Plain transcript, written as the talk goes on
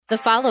The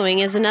following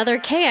is another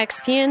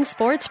KXPN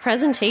Sports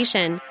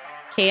presentation.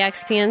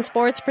 KXPN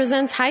Sports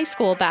presents high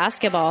school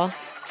basketball.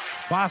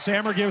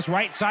 Bosshammer gives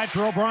right side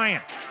for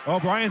O'Brien.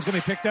 O'Brien's going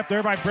to be picked up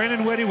there by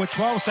Brendan Whitty with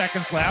 12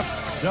 seconds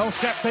left. They'll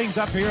set things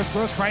up here as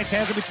Grosskreitz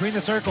has it between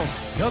the circles.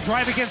 He'll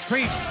drive against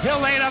Creech.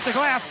 He'll lay it off the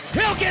glass.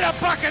 He'll get a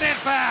bucket and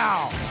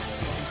foul.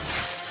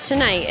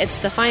 Tonight, it's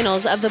the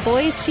finals of the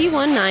boys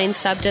C19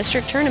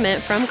 sub-district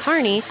tournament from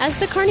Kearney as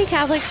the Kearney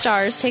Catholic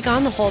Stars take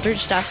on the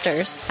Holdrege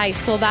Dusters. High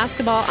school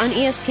basketball on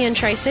ESPN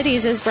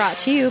Tri-Cities is brought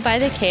to you by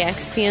the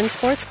KXPN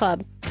Sports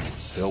Club.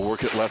 They'll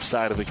work it left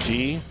side of the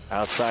key,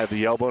 outside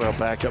the elbow. Now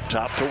back up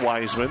top to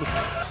Wiseman.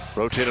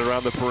 Rotated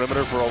around the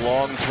perimeter for a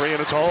long three, and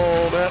it's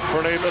all net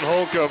for Nathan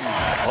Holcomb.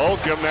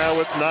 Holcomb now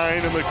with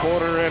 9 in the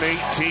quarter and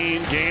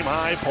 18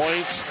 game-high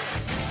points.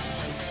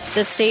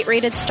 The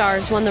state-rated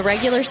Stars won the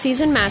regular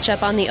season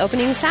matchup on the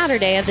opening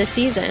Saturday of the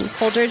season.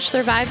 Holdrege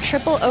survived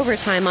triple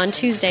overtime on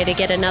Tuesday to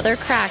get another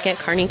crack at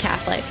Kearney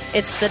Catholic.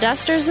 It's the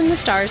Dusters and the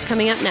Stars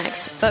coming up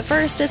next. But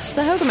first, it's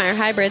the Hogemeyer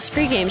Hybrids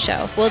pregame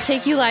show. We'll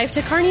take you live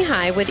to Kearney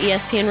High with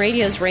ESPN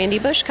Radio's Randy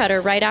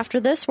Bushcutter right after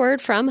this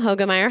word from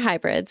Hogemeyer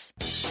Hybrids.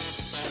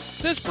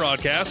 This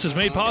broadcast is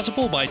made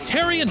possible by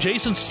Terry and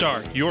Jason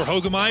Stark, your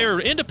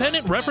Hogemeyer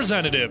independent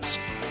representatives.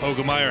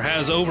 Hogemeyer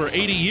has over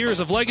 80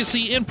 years of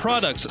legacy in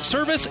products,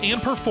 service,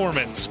 and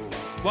performance.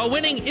 While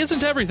winning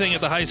isn't everything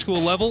at the high school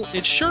level,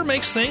 it sure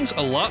makes things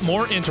a lot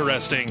more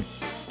interesting.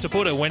 To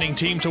put a winning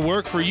team to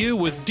work for you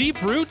with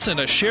deep roots and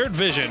a shared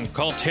vision,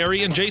 call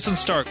Terry and Jason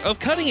Stark of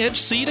Cutting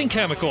Edge Seed and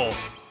Chemical.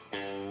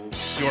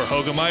 Your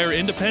Hogemeyer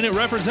independent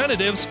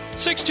representatives,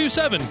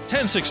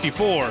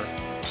 627-1064.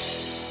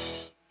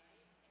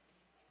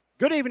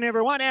 Good evening,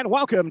 everyone, and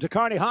welcome to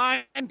Kearney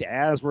High,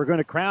 as we're going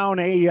to crown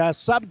a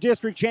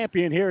sub-district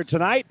champion here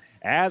tonight,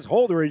 as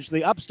Holdrege,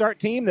 the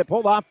upstart team that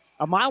pulled off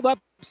a mild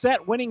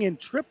upset, winning in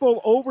triple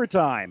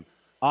overtime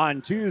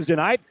on Tuesday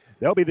night.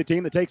 They'll be the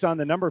team that takes on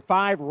the number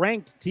 5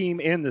 ranked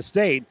team in the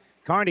state,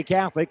 Kearney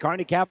Catholic.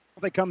 Kearney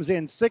Catholic comes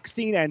in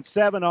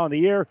 16-7 on the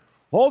year.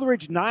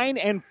 Holdrege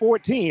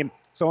 9-14.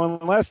 So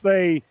unless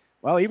they,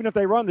 even if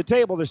they run the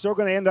table, they're still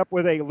going to end up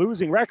with a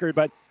losing record,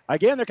 but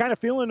again, they're kind of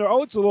feeling their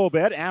oats a little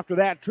bit after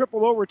that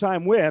triple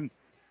overtime win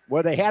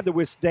where they had to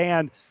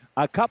withstand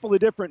a couple of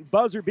different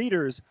buzzer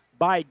beaters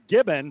by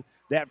Gibbon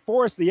that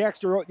forced the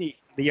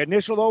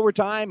initial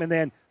overtime and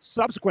then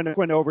subsequent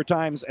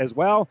overtimes as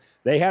well.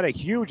 They had a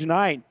huge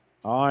night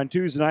on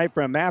Tuesday night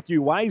from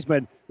Matthew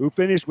Wiseman, who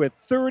finished with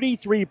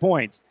 33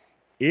 points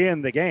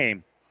in the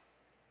game.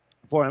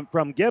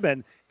 From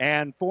Gibbon,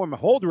 and from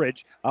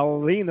Holdrege,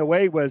 leading the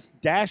way was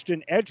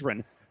Dashton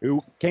Edgren,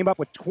 who came up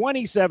with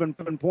 27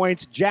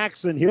 points.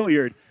 Jackson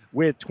Hilliard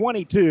with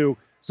 22.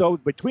 So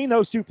between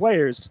those two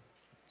players,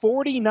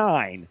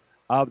 49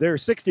 of their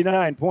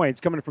 69 points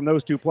coming from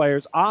those two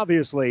players.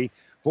 Obviously,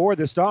 for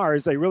the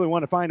Stars, they really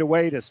want to find a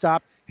way to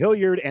stop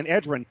Hilliard and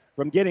Edgren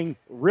from getting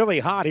really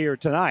hot here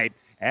tonight,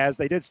 as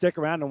they did stick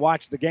around and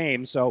watch the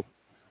game. So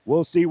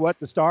we'll see what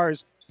the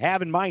Stars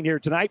have in mind here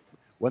tonight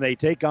when they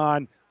take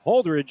on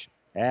Holdrege,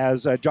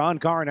 as John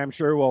Karn, I'm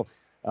sure, will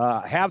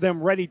have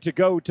them ready to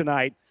go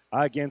tonight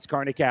against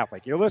Kearney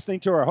Catholic. You're listening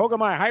to our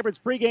Hogemeyer Hybrids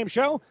pregame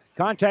show.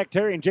 Contact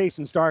Terry and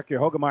Jason Stark,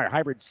 your Hogemeyer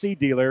Hybrid seed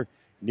dealer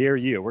near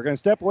you. We're going to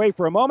step away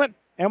for a moment,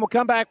 and we'll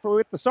come back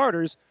with the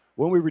starters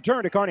when we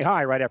return to Kearney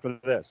High right after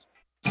this.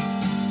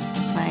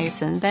 My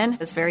son Ben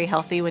was very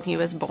healthy when he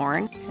was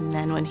born, and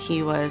then when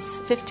he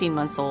was 15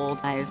 months old,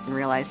 I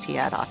realized he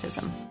had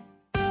autism.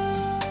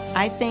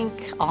 I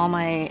think all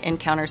my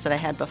encounters that I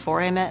had before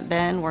I met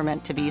Ben were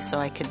meant to be so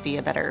I could be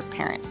a better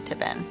parent to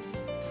Ben.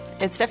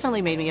 It's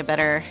definitely made me a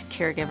better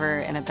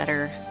caregiver and a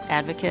better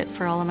advocate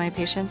for all of my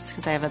patients,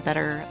 because I have a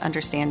better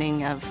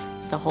understanding of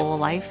the whole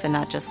life and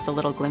not just the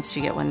little glimpse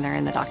you get when they're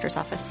in the doctor's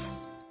office.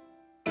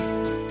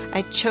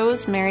 I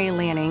chose Mary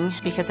Lanning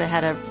because it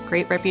had a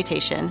great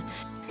reputation,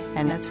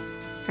 and that's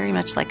very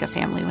much like a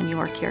family when you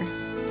work here.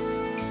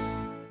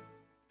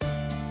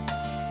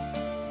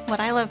 What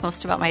I love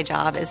most about my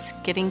job is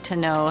getting to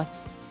know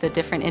the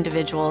different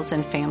individuals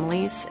and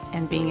families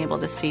and being able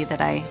to see that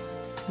I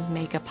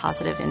make a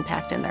positive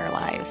impact in their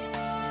lives.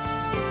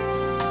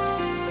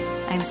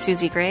 I'm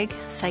Susie Gregg,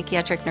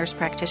 psychiatric nurse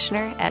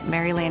practitioner at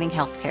Mary Lanning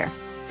Healthcare.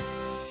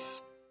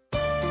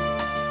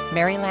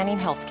 Mary Lanning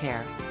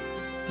Healthcare.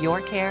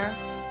 Your care,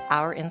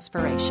 our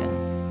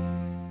inspiration.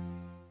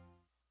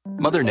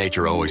 Mother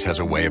Nature always has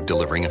a way of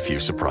delivering a few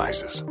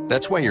surprises.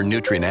 That's why your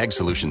Nutrient Ag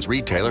Solutions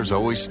retailer is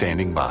always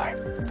standing by.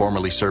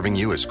 Formerly serving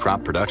you as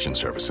Crop Production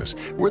Services,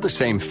 we're the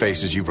same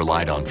faces you've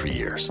relied on for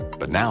years,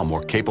 but now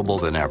more capable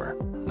than ever,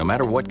 no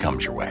matter what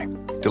comes your way.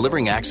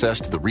 Delivering access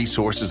to the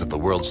resources of the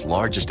world's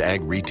largest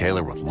ag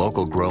retailer with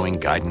local growing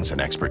guidance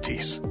and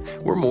expertise.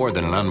 We're more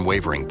than an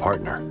unwavering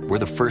partner. We're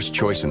the first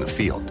choice in the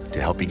field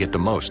to help you get the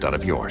most out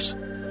of yours.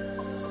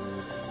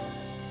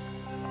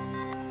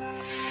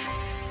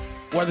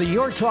 Whether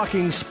you're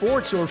talking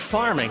sports or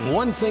farming,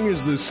 one thing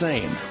is the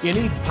same. You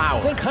need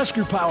power. Think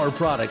Husker Power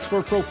products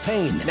for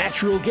propane,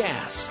 natural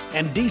gas,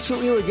 and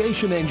diesel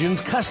irrigation engines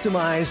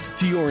customized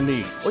to your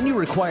needs. When you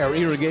require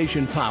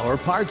irrigation power,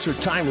 parts, or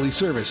timely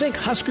service, think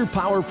Husker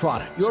Power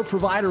products, your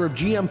provider of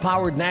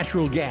GM-powered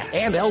natural gas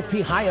and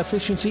LP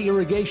high-efficiency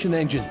irrigation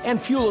engine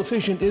and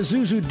fuel-efficient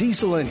Isuzu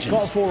diesel engines.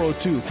 Call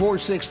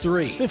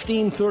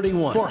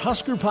 402-463-1531 for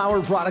Husker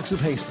Power products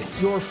of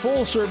Hastings, your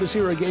full-service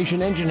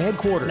irrigation engine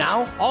headquarters.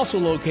 Now,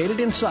 also located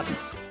in Sutton.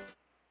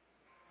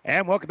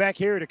 And welcome back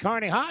here to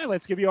Kearney High.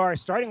 Let's give you our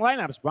starting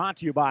lineups, brought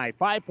to you by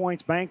 5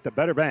 Points Bank, the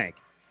better bank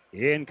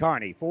in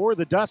Kearney. For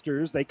the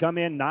Dusters, they come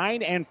in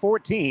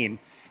 9-14,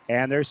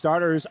 and their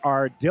starters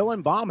are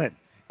Dylan Bauman,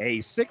 a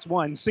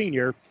 6'1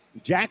 senior,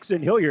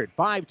 Jackson Hilliard,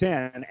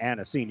 5'10 and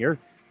a senior,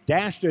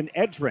 Dashton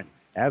Edgren,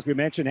 as we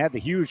mentioned, had the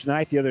huge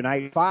night the other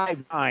night,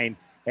 5'9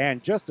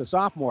 and just a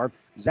sophomore,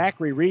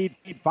 Zachary Reed,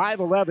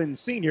 5'11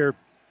 senior,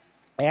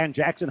 and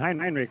Jackson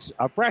Heinrichs,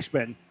 a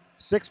freshman,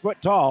 6 foot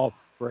tall,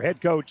 for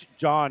head coach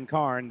John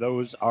Karn.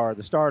 Those are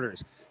the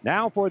starters.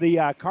 Now for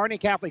the Kearney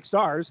Catholic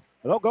Stars,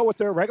 they'll go with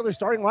their regular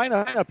starting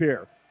lineup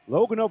here.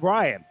 Logan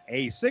O'Brien,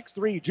 a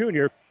 6'3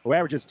 junior who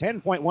averages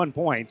 10.1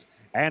 points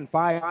and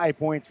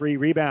 5.3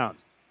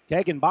 rebounds.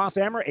 Kagan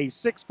Bosshammer, a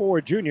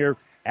 6'4 junior,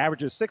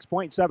 averages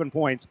 6.7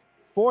 points,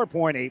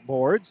 4.8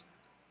 boards.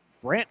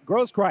 Brent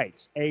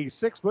Grosskreitz, a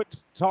 6 foot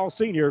tall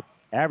senior,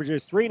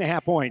 averages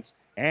 3.5 points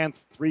and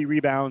 3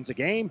 rebounds a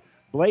game.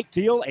 Blake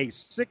Teal, a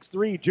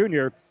 6'3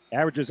 junior,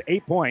 averages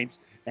 8 points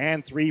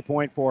and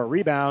 3.4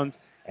 rebounds.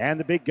 And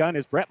the big gun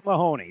is Brett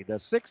Mahoney, the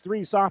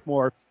 6'3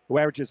 sophomore, who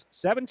averages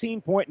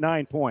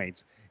 17.9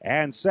 points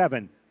and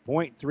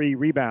 7.3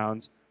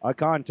 rebounds a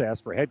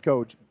contest for head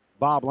coach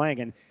Bob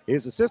Langen.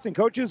 His assistant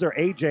coaches are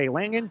A.J.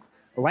 Landon,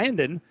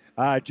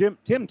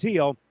 Tim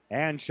Teal,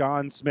 and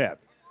Sean Smith.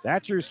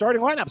 That's your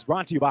starting lineups,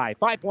 brought to you by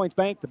 5 Points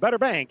Bank, the better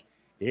bank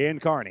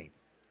in Kearney.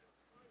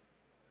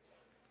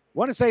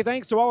 Want to say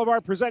thanks to all of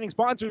our presenting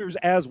sponsors,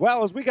 as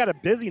well as we got a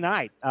busy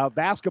night of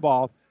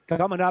basketball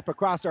coming up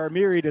across our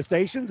myriad of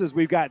stations as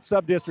we've got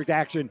sub-district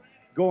action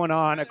going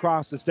on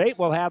across the state.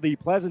 We'll have the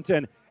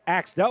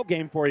Pleasanton-Axtell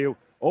game for you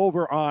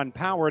over on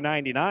Power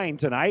 99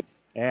 tonight,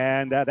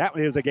 and that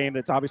is a game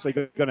that's obviously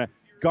going to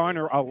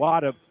garner a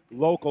lot of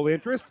local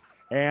interest.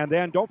 And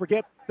then don't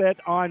forget that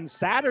on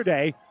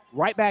Saturday,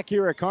 right back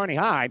here at Kearney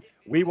High,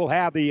 we will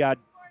have the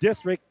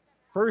district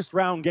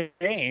first-round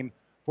game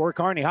for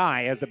Kearney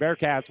High, as the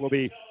Bearcats will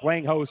be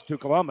playing host to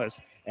Columbus.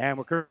 And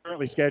we're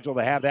currently scheduled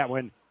to have that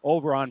one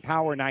over on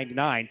Power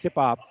 99.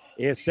 Tip-off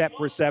is set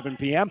for 7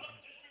 p.m.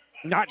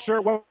 Not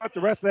sure what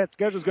the rest of that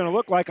schedule is going to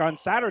look like on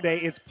Saturday.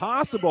 It's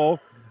possible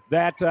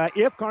that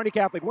if Kearney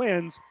Catholic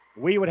wins,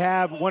 we would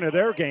have one of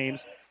their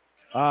games.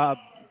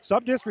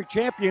 Sub-district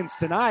champions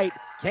tonight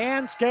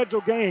can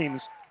schedule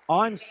games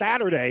on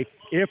Saturday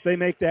if they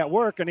make that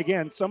work. And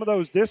again, some of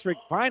those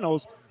district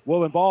finals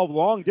will involve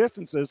long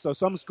distances, so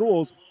some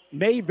schools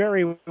may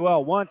very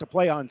well want to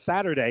play on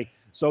Saturday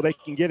so they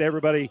can get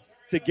everybody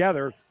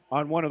together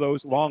on one of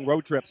those long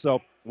road trips.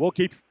 So we'll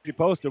keep you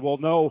posted. We'll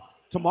know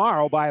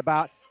tomorrow by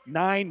about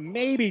 9,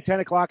 maybe 10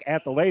 o'clock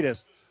at the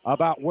latest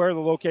about where the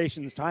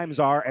locations, times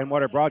are, and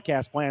what our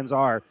broadcast plans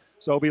are.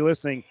 So be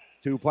listening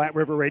to Platte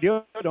River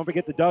Radio. Don't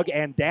forget the Doug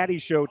and Daddy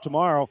show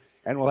tomorrow,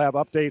 and we'll have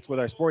updates with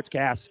our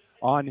sportscasts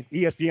on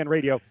ESPN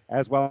Radio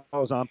as well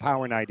as on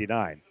Power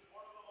 99.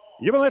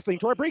 You've been listening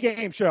to our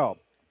pregame show,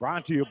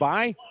 brought to you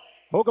by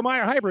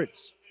Hogemeyer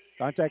Hybrids.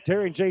 Contact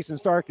Terry and Jason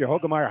Stark, your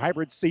Hogemeyer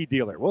Hybrids seed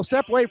dealer. We'll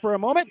step away for a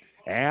moment,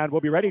 and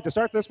we'll be ready to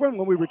start this one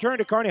when we return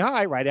to Kearney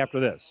High right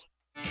after this.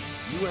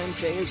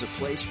 UNK is a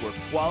place where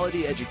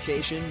quality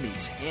education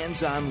meets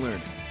hands-on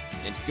learning,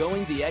 and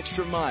going the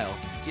extra mile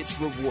gets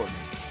rewarded.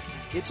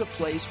 It's a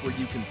place where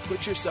you can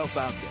put yourself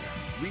out there,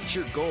 reach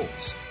your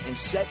goals, and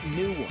set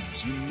new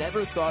ones you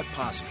never thought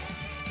possible.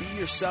 Be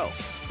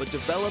yourself, but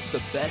develop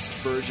the best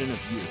version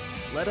of you.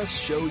 Let us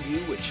show you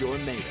what you're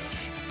made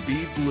of.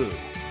 Be blue,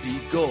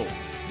 be gold,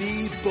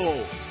 be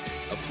bold.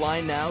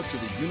 Apply now to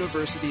the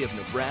University of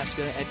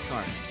Nebraska at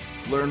Kearney.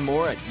 Learn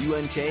more at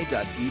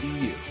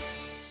unk.edu.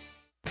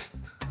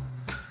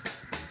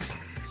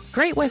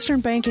 Great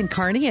Western Bank in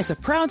Kearney is a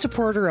proud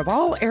supporter of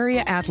all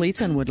area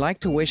athletes and would like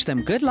to wish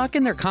them good luck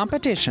in their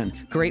competition.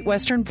 Great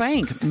Western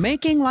Bank,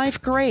 making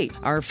life great.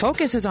 Our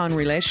focus is on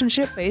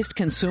relationship-based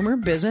consumer,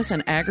 business,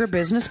 and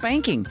agribusiness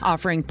banking,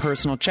 offering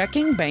personal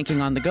checking, banking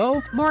on the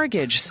go,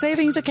 mortgage,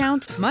 savings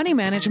accounts, money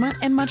management,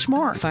 and much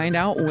more. Find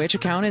out which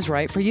account is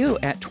right for you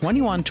at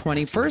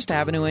 2120 First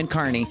Avenue in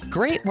Kearney.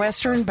 Great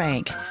Western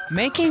Bank,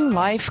 making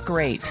life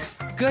great.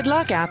 Good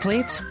luck,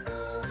 athletes.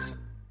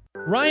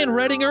 Ryan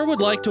Redinger would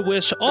like to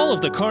wish all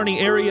of the Kearney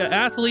area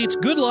athletes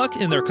good luck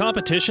in their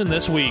competition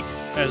this week.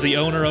 As the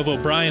owner of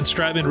O'Brien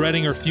Stratman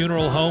Redinger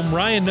Funeral Home,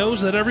 Ryan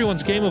knows that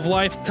everyone's game of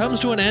life comes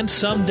to an end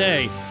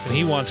someday, and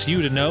he wants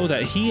you to know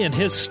that he and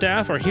his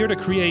staff are here to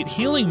create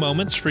healing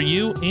moments for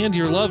you and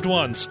your loved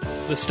ones.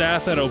 The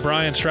staff at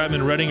O'Brien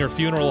Stratman Redinger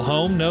Funeral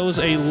Home knows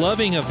a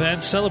loving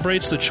event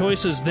celebrates the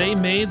choices they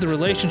made, the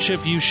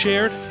relationship you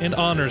shared, and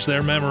honors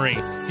their memory.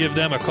 Give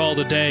them a call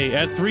today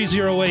at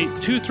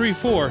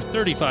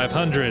 308-234-3500.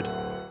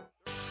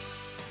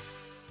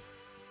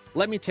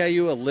 Let me tell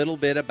you a little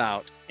bit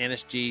about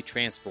NSG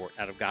Transport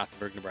out of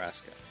Gothenburg,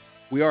 Nebraska.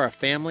 We are a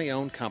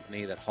family-owned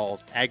company that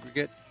hauls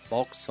aggregate,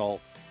 bulk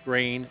salt,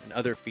 grain, and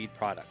other feed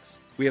products.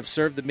 We have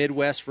served the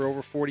Midwest for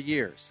over 40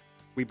 years.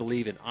 We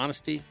believe in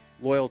honesty,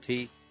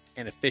 loyalty,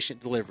 and efficient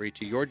delivery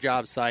to your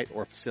job site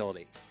or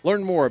facility.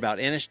 Learn more about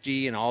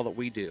NSG and all that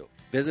we do.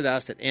 Visit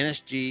us at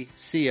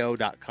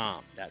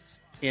nsgco.com. That's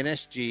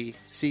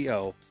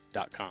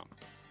nsgco.com.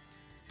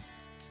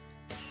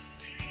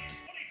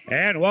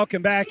 And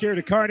welcome back here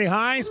to Kearney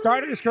High.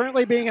 Starters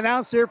currently being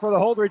announced here for the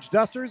Holdrege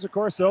Dusters. Of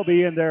course, they'll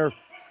be in their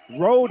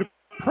road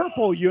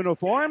purple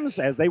uniforms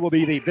as they will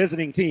be the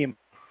visiting team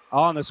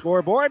on the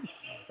scoreboard.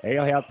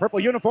 They'll have purple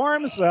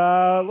uniforms,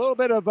 a little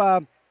bit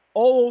of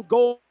old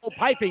gold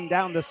piping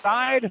down the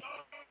side,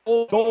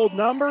 old gold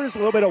numbers, a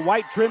little bit of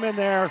white trim in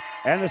there,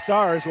 and the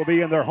Stars will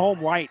be in their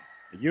home white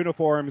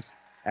uniforms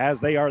as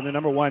they are the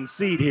number one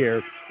seed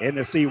here in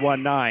the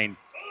C19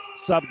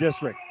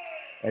 sub-district.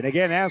 And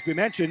again, as we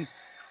mentioned,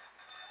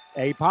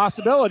 a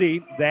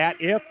possibility that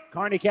if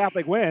Kearney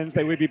Catholic wins,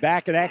 they would be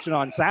back in action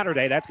on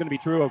Saturday. That's going to be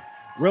true of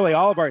really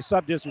all of our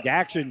sub-district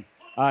action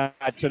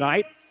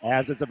tonight,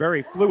 as it's a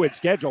very fluid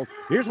schedule.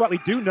 Here's what we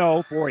do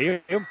know for you.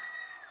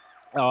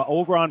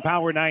 Over on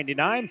Power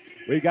 99,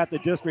 we've got the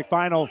district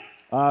final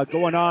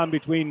going on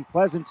between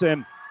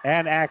Pleasanton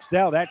and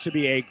Axtell. That should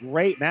be a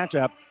great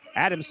matchup.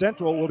 Adams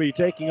Central will be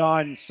taking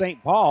on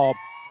St. Paul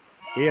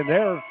in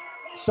their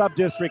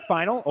sub-district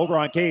final over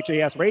on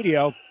KHAS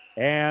Radio.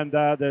 And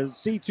the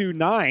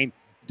C29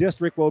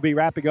 district will be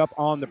wrapping up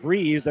on the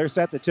Breeze. They're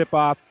set to tip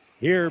off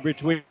here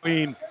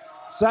between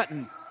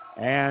Sutton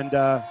and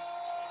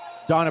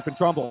Doniphan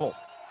Trumbull.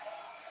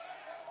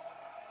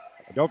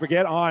 Don't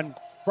forget, on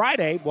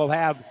Friday,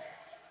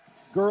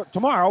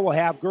 tomorrow we'll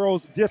have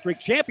girls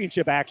district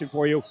championship action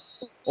for you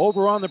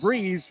over on the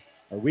Breeze.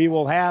 We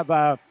will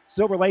have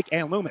Silver Lake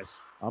and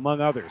Loomis,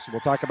 among others. We'll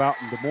talk about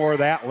more of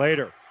that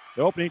later.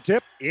 The opening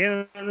tip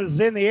is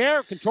in the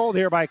air, controlled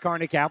here by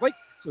Kearney Catholic.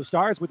 So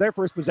Stars with their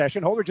first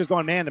possession. Holdrege is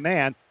going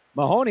man-to-man.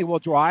 Mahoney will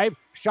drive.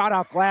 Shot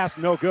off glass,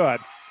 no good.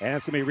 And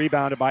it's going to be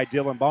rebounded by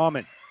Dylan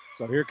Bauman.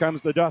 So here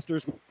comes the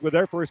Dusters with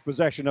their first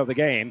possession of the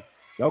game.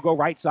 They'll go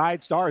right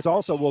side. Stars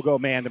also will go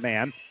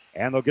man-to-man.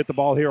 And they'll get the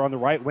ball here on the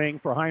right wing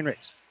for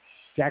Heinrichs.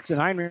 Jackson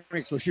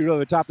Heinrichs will shoot over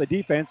the top of the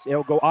defense.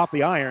 It'll go off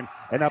the iron.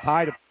 And up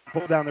high to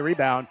pull down the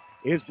rebound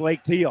is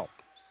Blake Teal.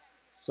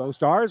 So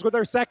Stars with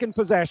their second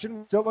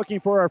possession. Still looking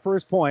for our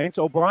first points.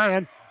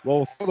 O'Brien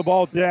will throw the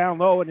ball down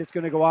low, and it's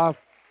going to go off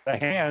the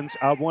hands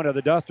of one of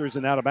the Dusters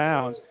and out of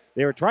bounds.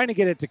 They were trying to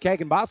get it to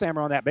Kagan Bosshammer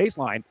on that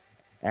baseline,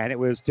 and it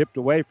was tipped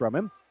away from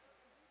him.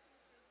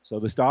 So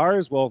the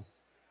Stars will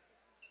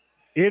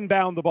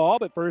inbound the ball,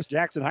 but first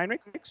Jackson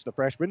Heinrichs, the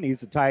freshman, needs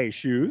to tie his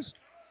shoes.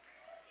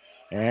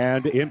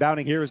 And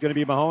inbounding here is going to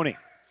be Mahoney.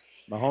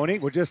 Mahoney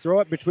will just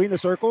throw it between the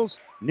circles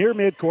near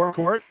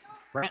midcourt.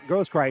 Brant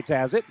Grosskreitz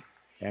has it,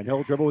 and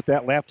he'll dribble with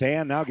that left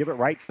hand. Now give it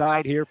right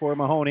side here for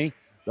Mahoney.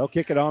 They'll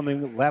kick it on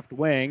the left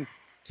wing.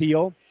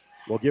 Teal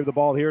will give the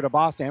ball here to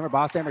Bosshammer.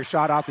 Bosshammer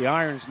shot off the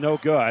irons, no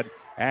good.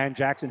 And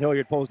Jackson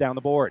Hilliard pulls down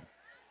the board.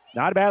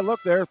 Not a bad look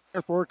there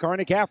for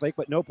Kearney Catholic,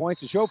 but no points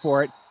to show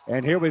for it.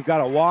 And here we've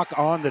got a walk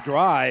on the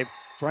drive.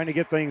 Trying to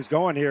get things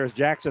going here is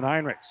Jackson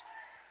Heinrichs.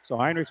 So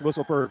Heinrichs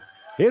whistle for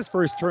his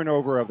first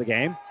turnover of the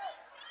game.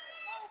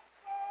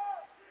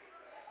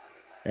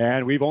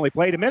 And we've only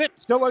played a minute.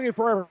 Still looking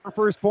for our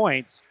first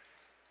points.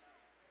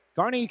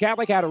 Kearney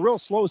Catholic had a real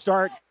slow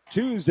start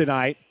Tuesday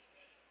night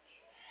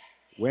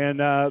when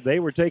they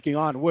were taking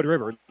on Wood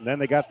River. And then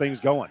they got things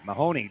going.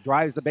 Mahoney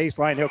drives the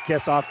baseline. He'll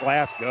kiss off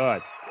glass.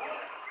 Good.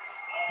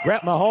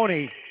 Brett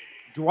Mahoney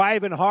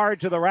driving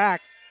hard to the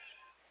rack.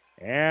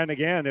 And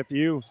again, if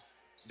you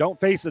don't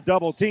face a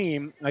double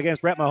team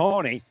against Brett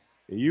Mahoney,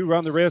 you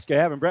run the risk of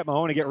having Brett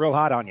Mahoney get real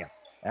hot on you.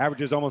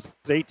 Averages almost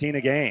 18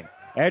 a game.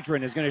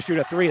 Edrin is going to shoot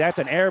a three. That's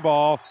an air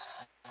ball.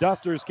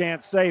 Dusters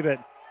can't save it.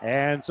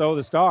 And so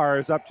the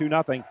Stars, up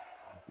 2-0,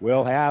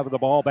 will have the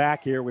ball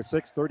back here with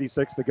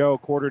 6:36 to go,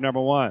 quarter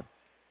number one.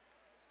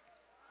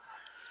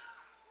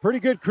 Pretty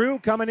good crew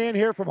coming in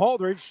here from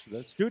Holdrege.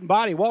 The student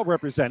body well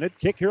represented.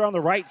 Kick here on the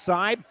right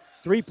side.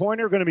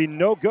 Three-pointer going to be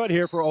no good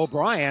here for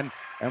O'Brien.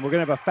 And we're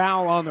going to have a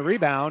foul on the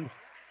rebound.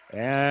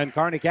 And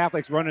Kearney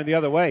Catholic's running the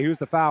other way. Who's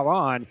the foul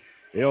on?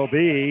 It'll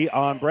be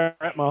on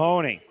Brett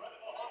Mahoney.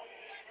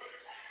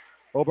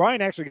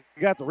 O'Brien actually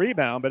got the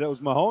rebound, but it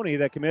was Mahoney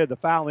that committed the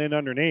foul in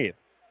underneath,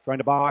 trying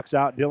to box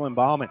out Dylan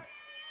Bauman.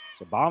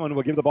 So Bauman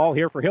will give the ball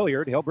here for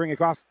Hilliard. He'll bring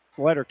across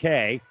the letter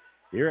K.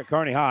 here at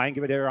Kearney High, and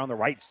give it here on the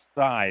right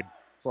side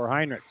for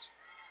Heinrichs.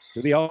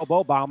 To the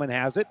elbow, Bauman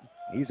has it.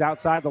 He's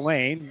outside the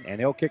lane, and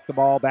he'll kick the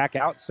ball back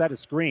out, set a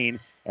screen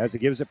as he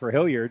gives it for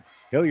Hilliard.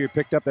 Hilliard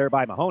picked up there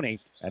by Mahoney,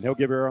 and he'll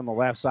give her on the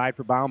left side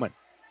for Bauman.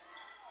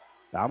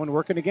 Bauman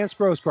working against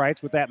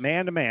Grosskreitz with that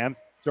man-to-man.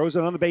 Throws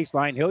it on the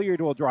baseline. Hilliard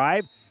will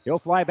drive. He'll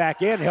fly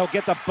back in. He'll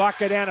get the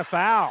bucket and a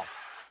foul.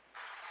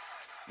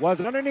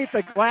 Was underneath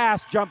the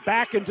glass, jumped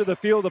back into the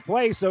field of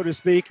play, so to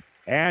speak,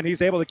 and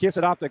he's able to kiss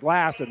it off the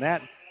glass, and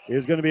that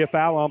is going to be a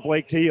foul on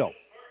Blake Teal.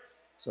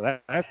 So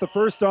that's the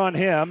first on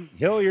him.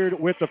 Hilliard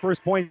with the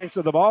first points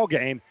of the ball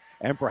game,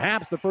 and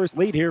perhaps the first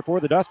lead here for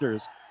the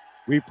Dusters.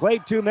 We've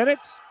played 2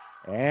 minutes,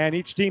 and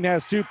each team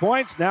has 2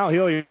 points. Now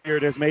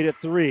Hilliard has made it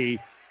 3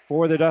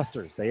 for the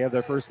Dusters. They have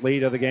their first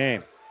lead of the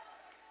game.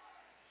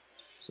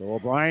 So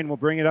O'Brien will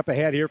bring it up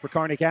ahead here for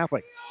Kearney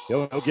Catholic.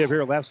 He'll give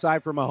here left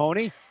side for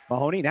Mahoney.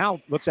 Mahoney now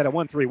looks at a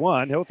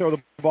 1-3-1. He'll throw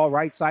the ball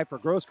right side for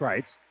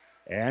Grosskreitz.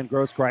 And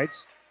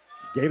Grosskreitz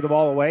gave the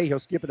ball away. He'll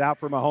skip it out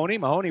for Mahoney.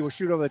 Mahoney will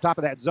shoot over the top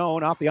of that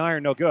zone. Off the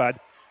iron, no good.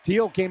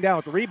 Teal came down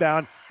with the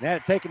rebound and had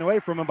it taken away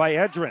from him by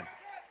Edrin.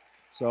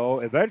 So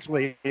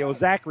eventually it was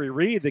Zachary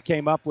Reed that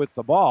came up with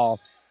the ball.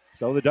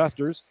 So the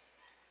Dusters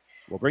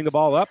will bring the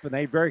ball up, and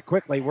they very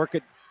quickly work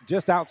it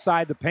just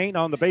outside the paint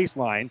on the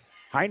baseline.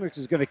 Heinrichs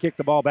is going to kick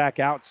the ball back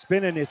out.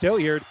 Spinning is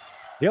Hilliard.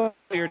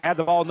 Hilliard had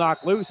the ball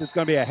knocked loose. It's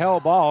going to be a hell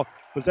ball.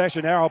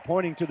 Possession arrow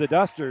pointing to the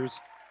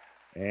Dusters.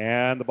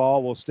 And the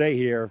ball will stay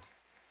here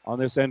on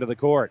this end of the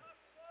court.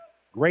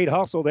 Great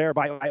hustle there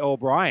by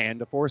O'Brien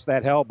to force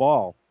that hell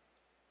ball.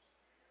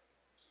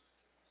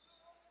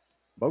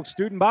 Both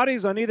student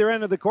bodies on either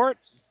end of the court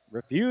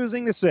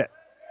refusing to sit,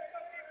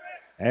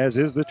 as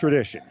is the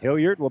tradition.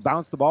 Hilliard will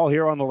bounce the ball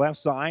here on the left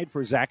side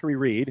for Zachary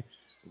Reed.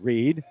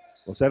 Reed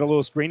will set a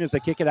little screen as they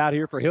kick it out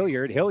here for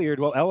Hilliard. Hilliard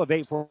will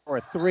elevate for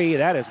a 3.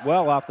 That is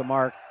well off the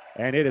mark,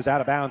 and it is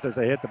out of bounds as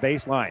they hit the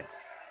baseline.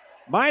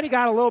 Might have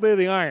got a little bit of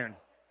the iron.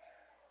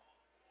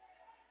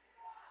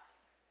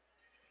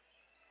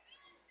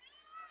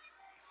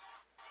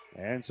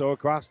 And so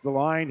across the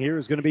line here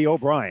is going to be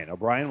O'Brien.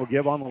 O'Brien will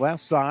give on the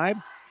left side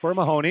for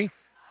Mahoney.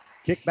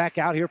 Kick back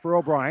out here for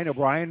O'Brien.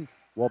 O'Brien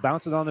will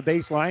bounce it on the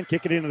baseline,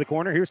 kick it into the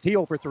corner. Here's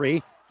Teal for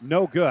 3.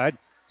 No good.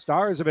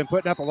 Stars have been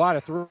putting up a lot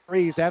of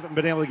threes, haven't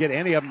been able to get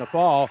any of them to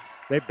fall.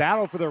 They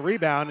battle for the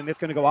rebound, and it's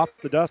going to go off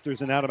the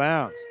Dusters and out of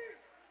bounds.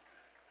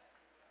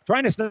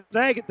 Trying to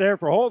snag it there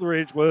for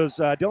Holdrege was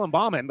Dylan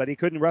Bauman, but he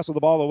couldn't wrestle the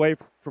ball away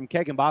from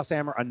Kegan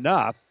Bosshammer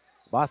enough.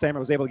 Bosshammer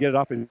was able to get it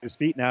off his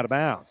feet and out of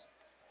bounds.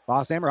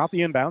 Bosshammer off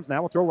the inbounds.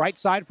 Now we'll throw right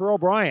side for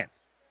O'Brien.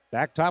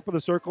 Back top of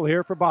the circle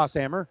here for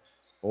Bosshammer.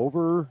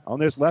 Over on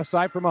this left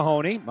side for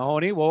Mahoney.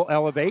 Mahoney will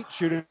elevate,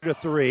 shoot it a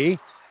 3.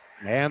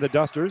 And the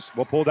Dusters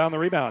will pull down the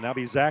rebound. Now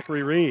be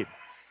Zachary Reed.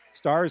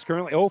 Stars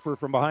currently over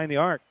from behind the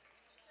arc.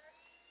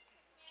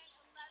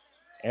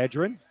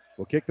 Edrin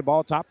will kick the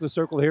ball top of the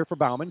circle here for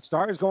Bauman.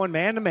 Stars going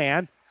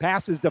man-to-man.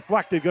 Pass is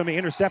deflected, going to be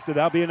intercepted.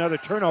 That'll be another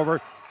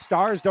turnover.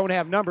 Stars don't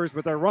have numbers,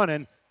 but they're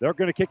running. They're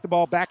going to kick the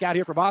ball back out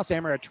here for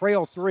Bosshammer. A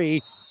trail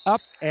 3,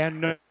 up and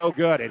no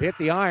good. It hit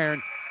the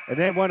iron and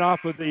then went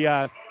off with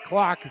the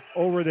clock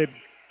over the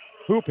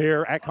hoop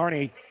here at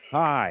Kearney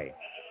High.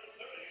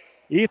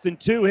 Ethan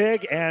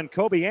Tuhig and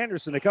Kobe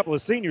Anderson, a couple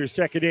of seniors,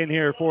 checking in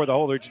here for the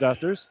Holdrege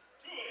Dusters.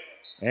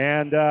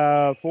 And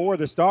for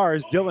the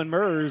Stars, Dylan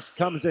Mers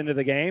comes into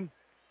the game,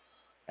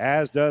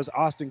 as does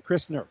Austin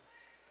Christner.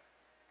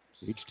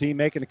 So each team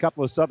making a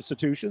couple of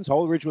substitutions.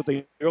 Holdrege with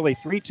the early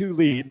 3-2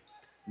 lead,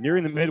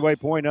 nearing the midway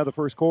point of the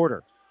first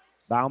quarter.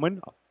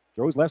 Bauman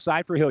throws left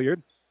side for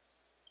Hilliard.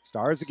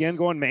 Stars again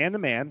going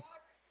man-to-man.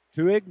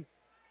 Tuhig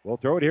will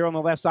throw it here on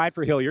the left side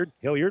for Hilliard.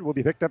 Hilliard will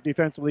be picked up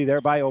defensively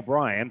there by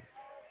O'Brien.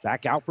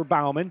 Back out for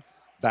Bauman.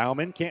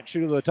 Bauman can't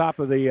shoot to the top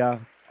of the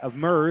of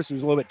Mers,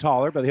 who's a little bit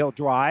taller, but he'll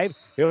drive.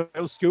 He'll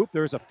scoop.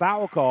 There's a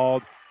foul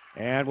called,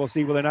 and we'll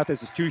see whether or not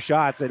this is 2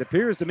 shots. It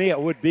appears to me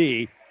it would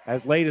be,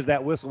 as late as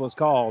that whistle was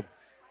called.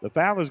 The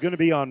foul is going to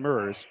be on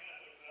Mers.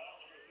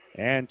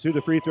 And to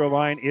the free throw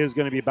line is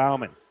going to be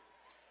Bauman.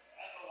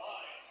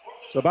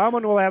 So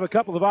Bauman will have a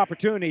couple of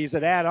opportunities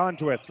that add on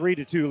to a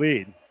 3-2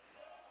 lead.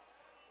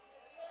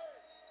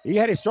 He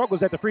had his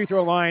struggles at the free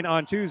throw line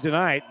on Tuesday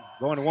night,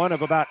 going 1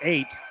 of about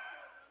 8.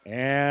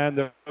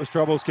 And those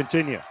troubles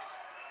continue.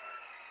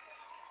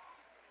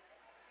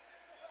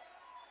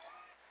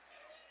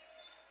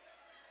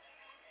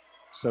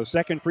 So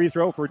second free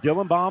throw for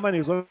Dylan Bauman.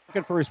 He's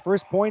looking for his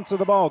first points of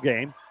the ball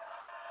game.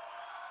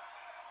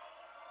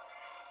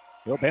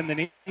 He'll bend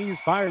the knees,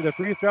 fire the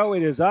free throw.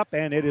 It is up,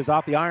 and it is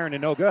off the iron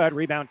and no good.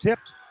 Rebound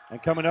tipped,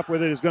 and coming up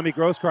with it is going to be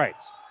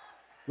Grosskreitz.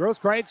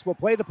 Grosskreitz will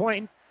play the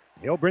point.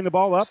 He'll bring the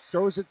ball up,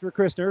 throws it for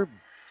Christner.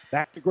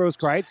 Back to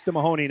Grosskreitz, to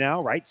Mahoney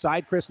now. Right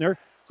side, Christner.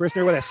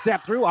 Christner with a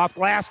step through, off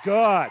glass,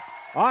 good.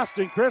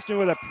 Austin Christner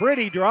with a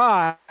pretty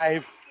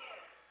drive.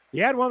 He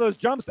had one of those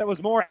jumps that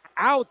was more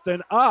out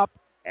than up,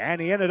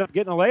 and he ended up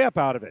getting a layup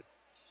out of it.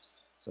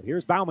 So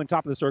here's Bauman,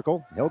 top of the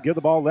circle. He'll give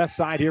the ball left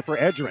side here for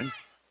Edrin.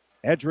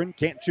 Edrin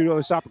can't shoot over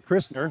the top of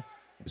Christner.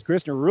 As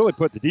Christner really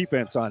put the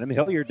defense on him.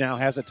 Hilliard now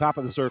has it top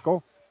of the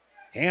circle.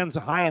 Hands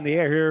high in the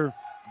air here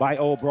by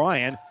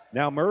O'Brien.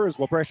 Now Mers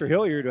will pressure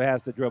Hilliard, who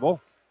has the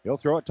dribble. He'll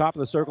throw it top of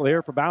the circle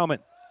here for Bauman.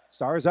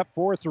 Stars up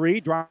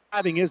 4-3.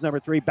 Driving is number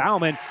 3,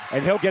 Bauman,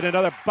 and he'll get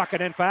another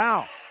bucket and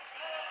foul.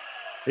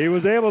 He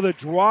was able to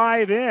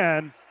drive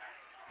in,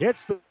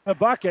 hits the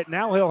bucket.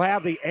 Now he'll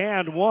have the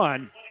and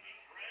one.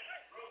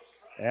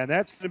 And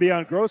that's going to be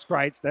on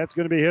Grosskreitz. That's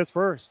going to be his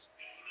first.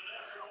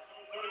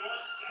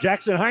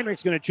 Jackson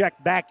Heinrich's going to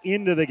check back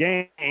into the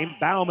game.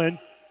 Bauman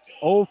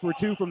 0 for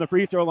 2 from the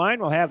free throw line.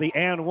 Will have the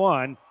and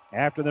one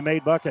after the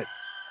made bucket.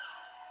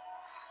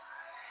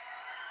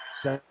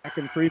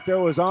 Second free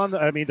throw is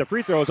the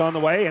free throw is on the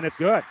way, and it's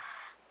good.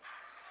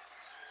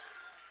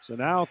 So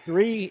now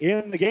 3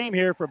 in the game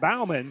here for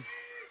Bauman,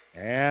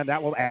 and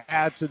that will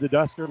add to the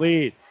Duster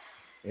lead.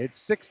 It's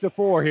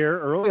 6-4 here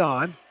early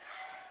on.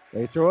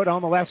 They throw it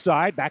on the left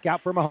side, back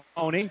out for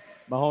Mahoney.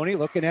 Mahoney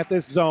looking at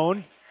this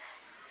zone.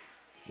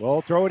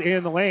 Will throw it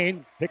in the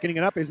lane. Picking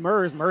it up is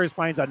Mers. Mers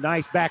finds a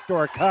nice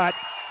backdoor cut,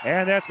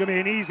 and that's going to be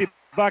an easy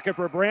bucket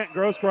for Brant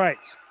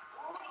Grosskreitz.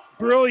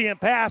 Brilliant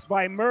pass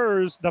by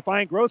Mers to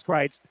find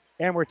Grosskreitz,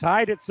 and we're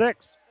tied at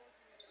 6.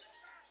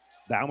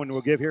 Bauman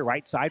will give here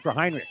right side for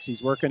Heinrichs.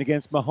 He's working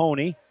against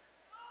Mahoney.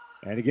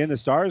 And again, the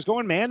Stars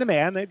going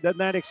man-to-man. They've done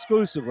that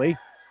exclusively.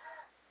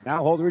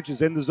 Now Holdrege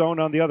is in the zone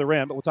on the other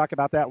end, but we'll talk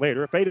about that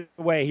later. Faded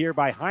away here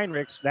by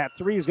Heinrichs. That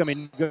 3 is going to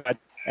be good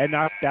and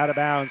knocked out of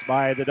bounds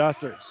by the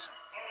Dusters.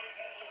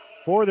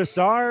 For the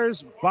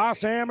Stars,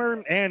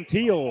 Bosshammer and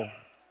Teal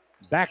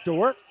back to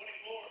work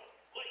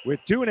with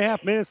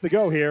 2.5 minutes to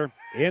go here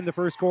in the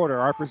first quarter.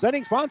 Our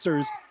presenting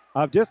sponsors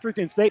of district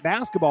and state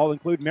basketball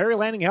include Mary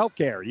Lanning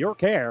Healthcare, your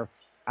care,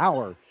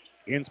 our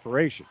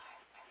inspiration.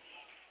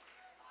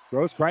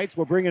 Grosskreitz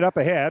will bring it up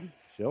ahead.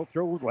 She'll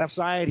throw left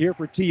side here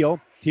for Teal.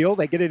 Teal,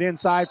 they get it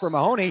inside for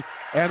Mahoney,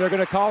 and they're going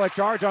to call a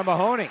charge on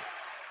Mahoney.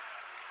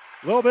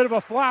 A little bit of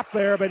a flop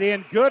there, but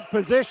in good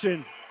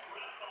position.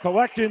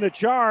 Collecting the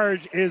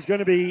charge is going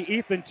to be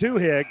Ethan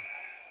Tuhig.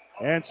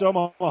 And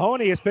so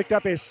Mahoney has picked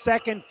up his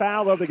second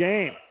foul of the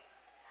game.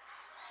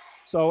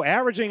 So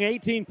averaging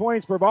 18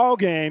 points per ball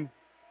game,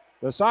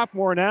 the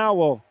sophomore now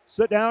will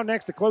sit down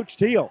next to Coach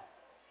Teal.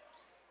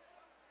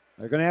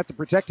 They're going to have to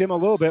protect him a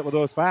little bit with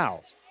those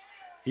fouls.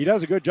 He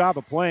does a good job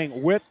of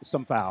playing with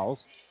some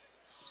fouls.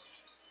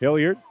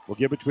 Hilliard will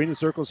give between the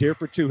circles here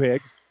for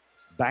Tuhig.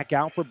 Back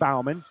out for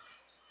Bauman.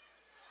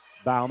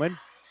 Bauman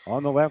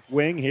on the left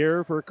wing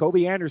here for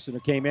Kobe Anderson, who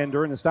came in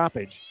during the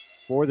stoppage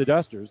for the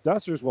Dusters.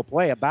 Dusters will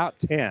play about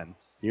 10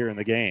 here in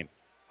the game.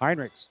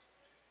 Heinrichs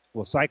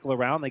will cycle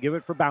around. They give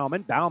it for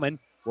Bauman. Bauman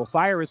will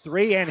fire a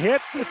 3 and hit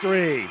the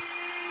 3.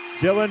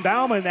 Dylan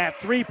Bauman,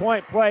 that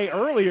 3-point play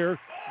earlier,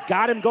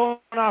 got him going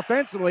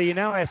offensively. He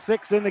now has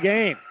 6 in the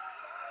game.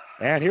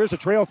 And here's a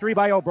trail 3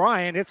 by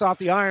O'Brien. It's off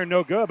the iron,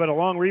 no good, but a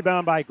long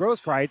rebound by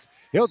Grosskreitz.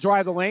 He'll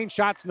drive the lane.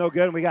 Shot's no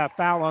good, and we got a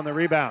foul on the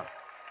rebound.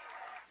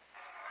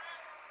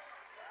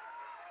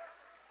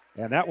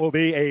 And that will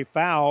be a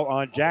foul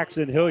on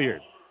Jackson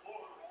Hilliard.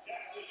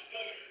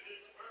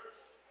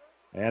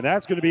 And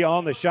that's going to be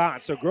on the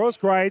shot. So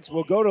Grosskreitz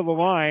will go to the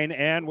line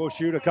and will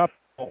shoot a couple.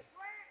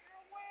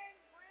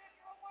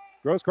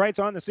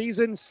 Grosskreitz on the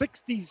season,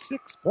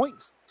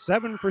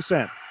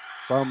 66.7%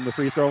 from the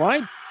free throw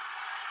line.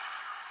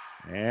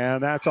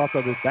 And that's off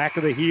the back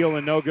of the heel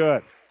and no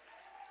good.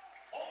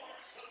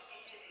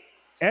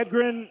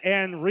 Edgren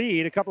and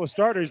Reed, a couple of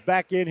starters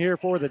back in here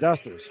for the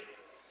Dusters.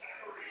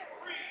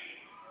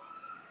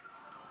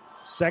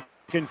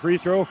 Second free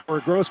throw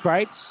for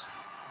Grosskreitz.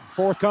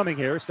 Forthcoming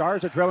here.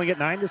 Stars are trailing at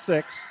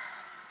 9-6.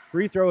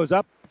 Free throw is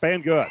up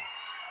and good.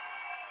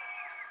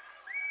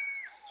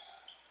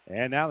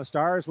 And now the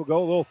Stars will go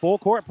a little full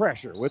court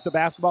pressure. With the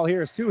basketball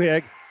here is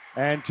Tuhig.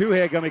 And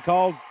Tuhig going to be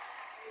called.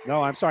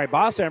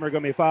 Bosshammer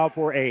going to be called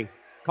for a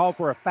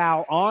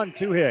foul on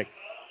Tuhig.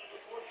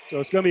 So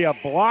it's going to be a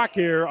block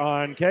here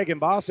on Kegan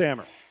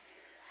Bosshammer.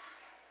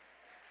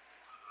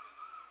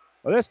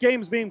 Well, this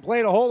game's being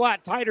played a whole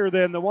lot tighter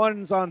than the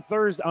ones on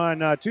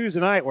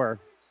Tuesday night were.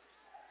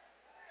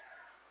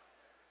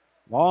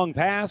 Long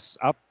pass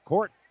up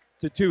court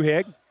to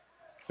Tuhig.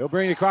 He'll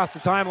bring it across the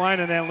timeline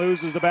and then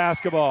loses the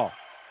basketball.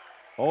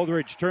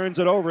 Holdrege turns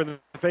it over in the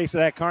face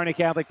of that Kearney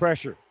Catholic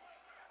pressure.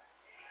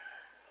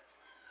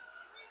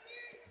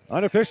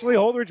 Unofficially,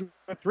 Holdrege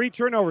with 3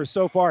 turnovers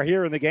so far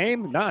here in the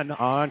game. None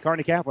on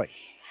Kearney Catholic.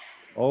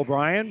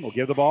 O'Brien will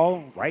give the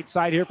ball right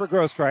side here for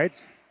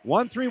Grosskreitz.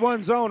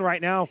 1-3-1 zone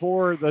right now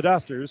for the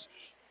Dusters.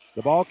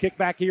 The ball kicked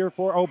back here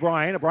for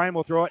O'Brien. O'Brien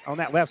will throw it on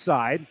that left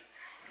side.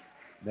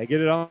 They get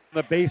it on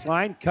the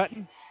baseline.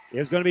 Cutting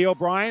is going to be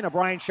O'Brien.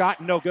 O'Brien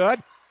shot, no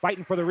good.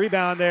 Fighting for the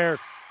rebound there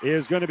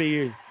is going to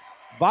be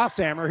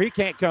Bosshammer. He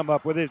can't come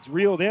up with it. It's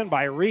reeled in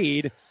by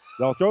Reed.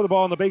 They'll throw the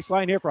ball on the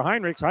baseline here for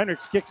Heinrichs.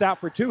 Heinrichs kicks out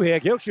for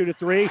Tuhig. He'll shoot a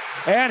 3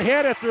 and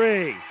hit a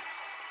 3.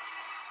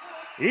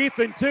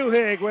 Ethan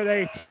Tuhig with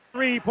a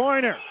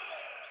 3-pointer.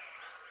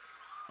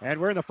 And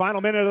we're in the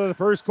final minute of the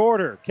first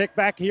quarter. Kick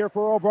back here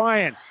for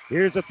O'Brien.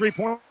 Here's a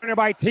 3-pointer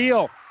by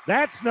Teal.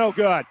 That's no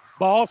good.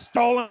 Ball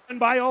stolen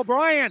by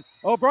O'Brien.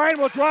 O'Brien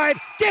will drive,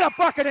 get a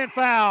bucket and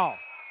foul.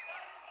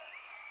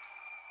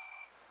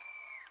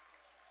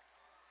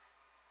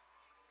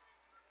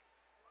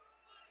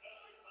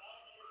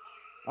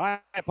 I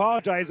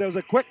apologize. There was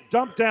a quick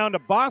dump down to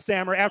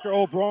Bosshammer after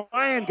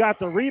O'Brien got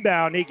the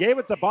rebound. He gave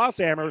it to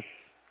Bosshammer.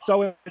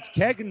 So it's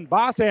Kegan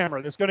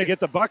Bosshammer that's going to get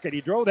the bucket.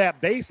 He drove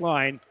that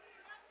baseline.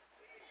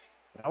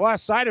 I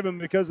lost sight of him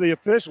because of the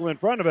official in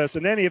front of us.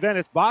 In any event,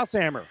 it's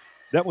Bosshammer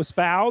that was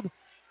fouled.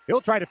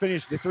 He'll try to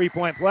finish the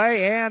three-point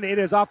play, and it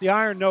is off the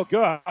iron, no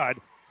good.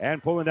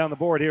 And pulling down the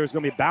board here is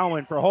going to be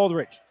Bauman for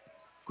Holdrege.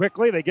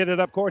 Quickly, they get it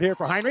up court here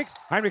for Heinrichs.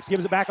 Heinrichs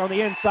gives it back on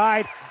the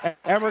inside,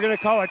 and we're going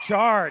to call a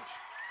charge.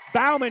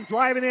 Bauman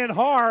driving in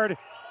hard,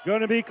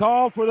 going to be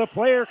called for the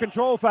player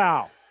control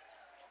foul.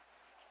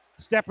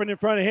 Stepping in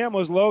front of him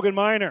was Logan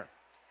Miner.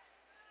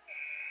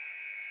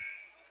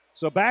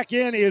 So back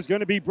in is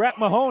going to be Brett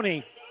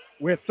Mahoney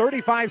with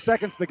 35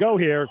 seconds to go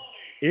here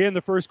in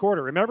the first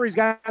quarter. Remember, he's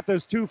got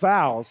those 2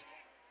 fouls.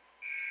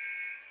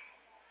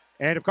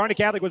 And if Kearney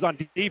Catholic was on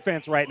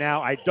defense right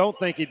now, I don't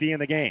think he'd be in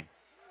the game.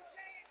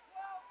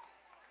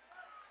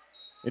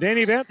 In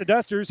any event, the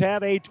Dusters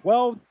have a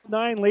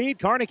 12-9 lead.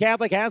 Kearney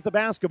Catholic has the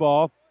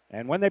basketball.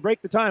 And when they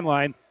break the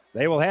timeline,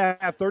 they will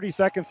have 30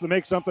 seconds to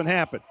make something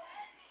happen.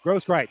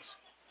 Grosskreutz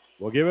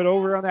will give it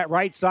over on that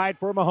right side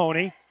for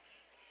Mahoney.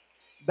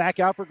 Back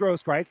out for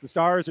Grosskreutz. The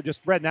Stars are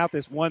just spreading out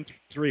this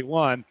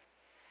 1-3-1,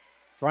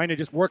 trying to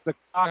just work the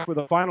clock for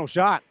the final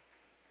shot.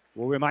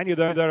 We'll remind you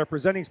that our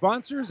presenting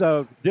sponsors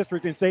of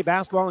District and State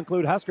Basketball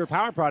include Husker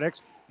Power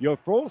Products, your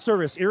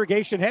full-service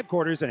irrigation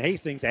headquarters in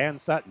Hastings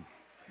and Sutton.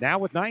 Now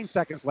with 9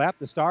 seconds left,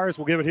 the Stars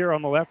will give it here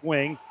on the left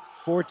wing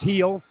for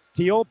Teal.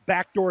 Teal,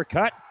 backdoor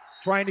cut,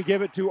 trying to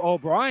give it to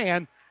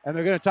O'Brien, and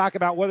they're going to talk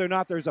about whether or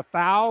not there's a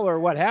foul or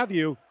what have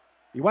you.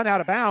 He went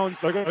out of bounds.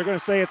 They're going to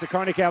say it's a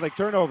Kearney Catholic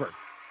turnover.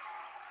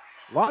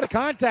 A lot of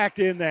contact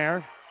in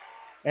there,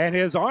 and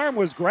his arm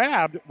was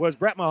grabbed, was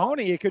Brett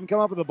Mahoney. He couldn't come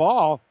up with the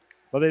ball,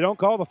 but they don't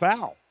call the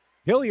foul.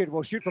 Hilliard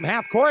will shoot from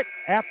half court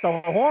at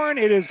the horn.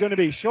 It is going to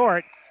be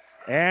short,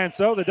 and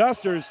so the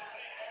Dusters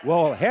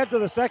will head to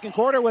the second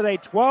quarter with a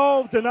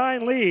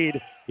 12-9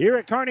 lead here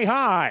at Kearney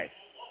High.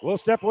 We'll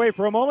step away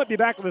for a moment, be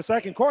back to the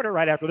second quarter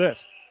right after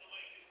this.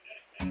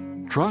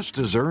 Trust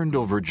is earned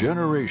over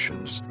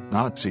generations,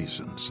 not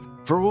seasons.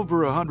 For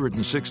over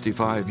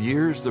 165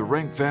 years, the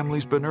Rank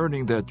family's been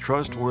earning that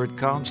trust where it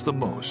counts the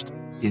most,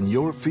 in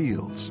your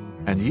fields.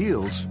 And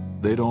yields,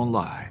 they don't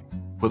lie.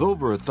 With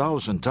over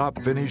 1,000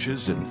 top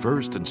finishes in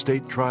first and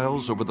state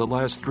trials over the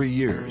last 3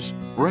 years,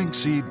 Rank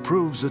Seed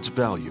proves its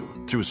value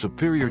through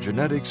superior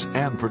genetics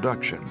and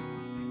production.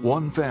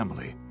 One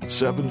family,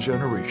 7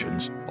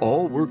 generations,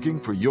 all working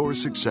for your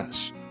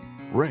success.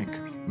 Rank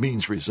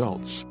means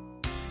results.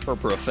 For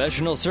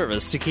professional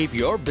service to keep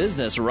your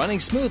business running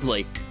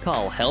smoothly,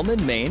 call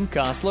Hellman, Maine,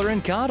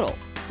 Kostler & Cottle.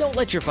 Don't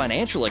let your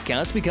financial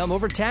accounts become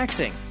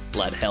overtaxing.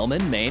 Let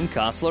Hellman, Maine,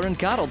 Kostler &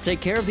 Cottle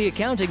take care of the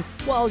accounting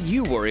while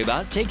you worry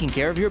about taking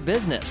care of your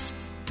business.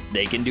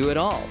 They can do it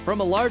all, from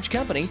a large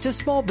company to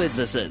small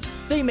businesses.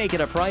 They make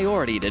it a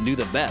priority to do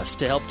the best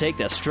to help take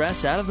the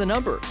stress out of the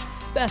numbers.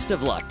 Best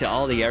of luck to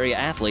all the area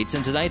athletes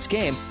in tonight's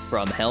game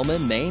from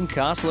Hellman, Maine,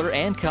 Kostler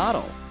 &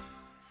 Cottle.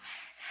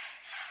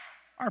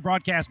 Our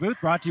broadcast booth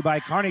brought to you by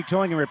Kearney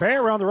Towing and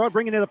Repair. We're on the road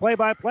bringing you the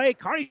play-by-play.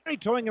 Kearney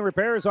Towing and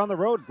Repair is on the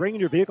road bringing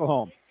your vehicle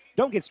home.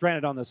 Don't get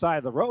stranded on the side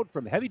of the road.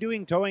 From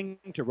heavy-duty towing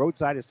to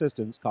roadside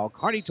assistance, call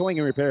Kearney Towing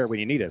and Repair when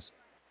you need us.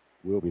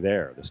 We'll be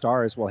there. The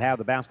Stars will have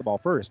the basketball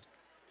first.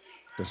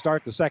 To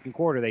start the second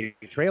quarter, they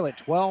trail at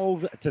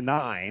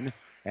 12-9.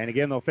 And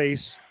again, they'll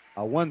face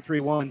a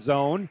 1-3-1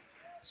 zone.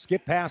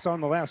 Skip pass on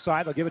the left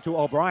side. They'll give it to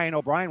O'Brien.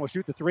 O'Brien will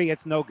shoot the three.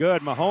 It's no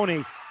good.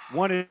 Mahoney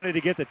wanted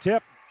to get the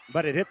tip,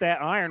 but it hit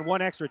that iron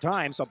one extra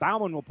time, so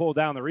Bauman will pull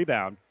down the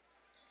rebound.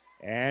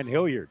 And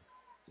Hilliard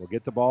will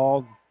get the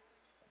ball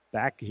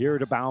back here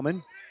to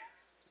Bauman.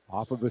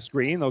 Off of the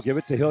screen, they'll give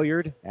it to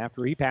Hilliard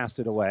after he passed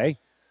it away.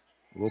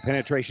 A little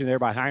penetration there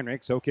by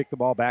Heinrich, so kick the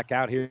ball back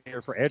out here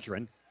for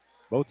Edgerrin.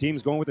 Both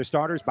teams going with their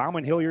starters,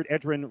 Bauman, Hilliard,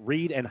 Edgerrin,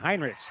 Reed, and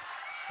Heinrichs.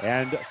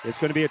 And it's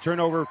going to be a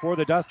turnover for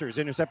the Dusters,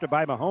 intercepted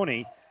by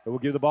Mahoney. It will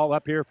give the ball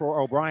up here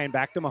for O'Brien,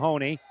 back to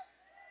Mahoney.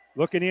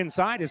 Looking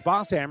inside is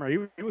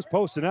Bosshammer. He was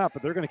posting up,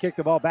 but they're going to kick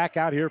the ball back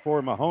out here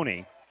for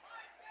Mahoney.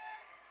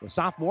 The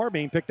sophomore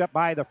being picked up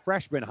by the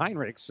freshman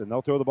Heinrichs, and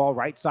they'll throw the ball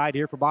right side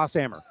here for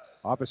Bosshammer.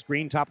 Off a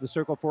screen, top of the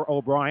circle for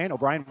O'Brien.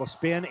 O'Brien will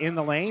spin in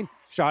the lane.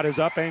 Shot is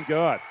up and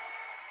good.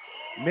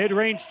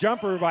 Mid-range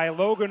jumper by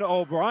Logan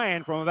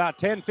O'Brien from about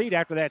 10 feet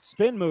after that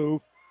spin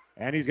move.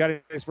 And he's got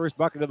his first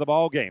bucket of the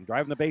ball game.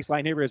 Driving the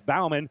baseline here is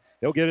Bauman.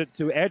 He'll get it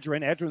to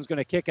Edgerrin. Edgerin's going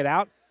to kick it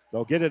out.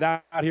 They'll get it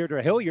out here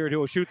to Hilliard, who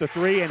will shoot the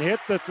three and hit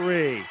the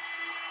three.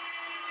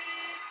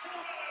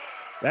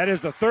 That is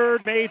the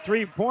third made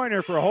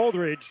three-pointer for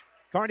Holdrege.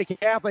 Kearney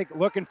Catholic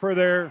looking for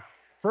their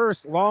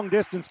first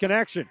long-distance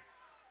connection.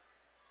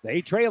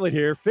 They trail it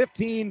here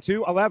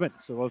 15-11.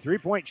 So the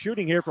three-point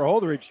shooting here for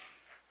Holdrege,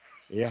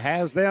 it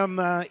has them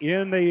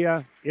in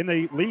the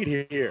lead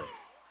here.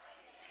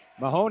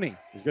 Mahoney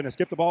is going to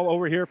skip the ball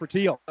over here for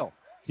Teal.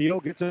 Teal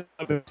gets a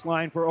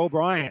baseline for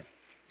O'Brien.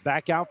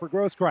 Back out for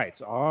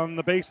Grosskreutz. On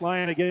the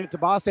baseline, they get it to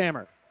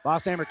Bosshammer.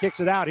 Bosshammer kicks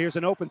it out. Here's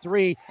an open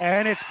three,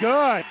 and it's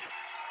good.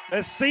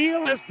 The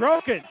seal is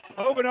broken.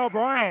 Logan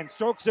O'Brien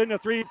strokes in a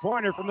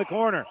three-pointer from the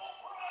corner.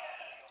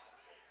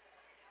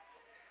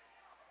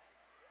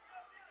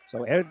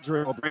 So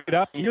Edgerton will bring it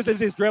up. He uses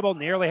his dribble.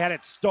 Nearly had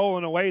it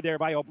stolen away there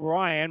by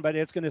O'Brien, but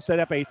it's going to set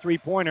up a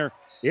three-pointer.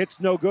 It's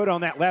no good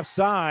on that left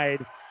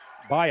side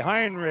by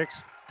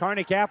Heinrichs.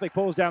 Kearney Catholic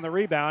pulls down the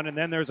rebound, and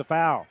then there's a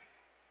foul.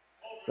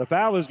 The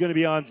foul is going to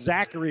be on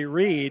Zachary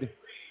Reed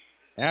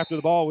after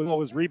the ball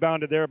was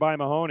rebounded there by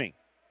Mahoney.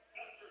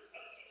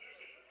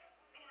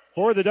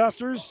 For the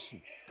Dusters,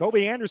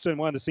 Kobe Anderson,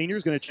 one of the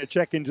seniors, going to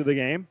check into the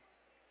game.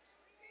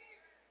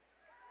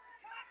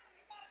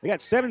 They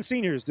got 7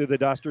 seniors to the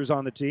Dusters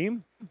on the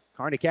team.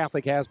 Kearney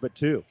Catholic has but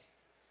 2.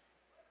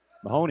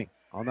 Mahoney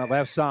on the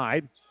left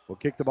side will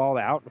kick the ball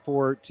out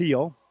for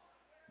Teal.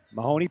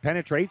 Mahoney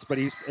penetrates, but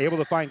he's able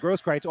to find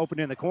Grosskreitz open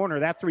in the corner.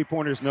 That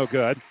three-pointer is no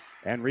good,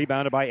 and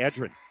rebounded by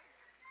Edgerton.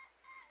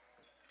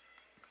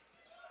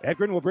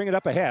 Edgerton will bring it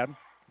up ahead.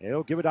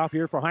 He'll give it off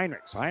here for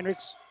Heinrichs.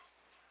 Heinrichs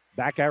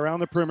back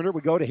around the perimeter.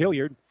 We go to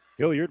Hilliard.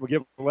 Hilliard will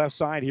give the left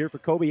side here for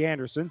Kobe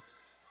Anderson.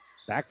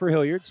 Back for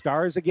Hilliard.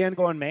 Stars again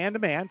going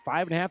man-to-man.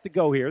 5.5 to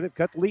go here. They've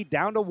cut the lead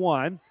down to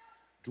 1.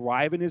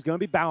 Driving is going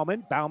to be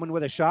Bauman. Bauman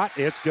with a shot.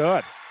 It's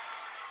good.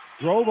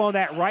 Drove on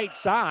that right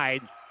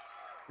side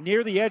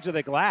near the edge of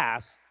the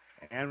glass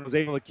and was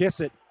able to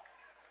kiss it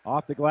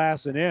off the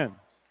glass and in.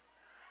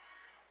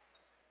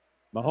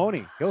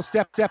 Mahoney, he'll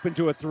step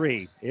into a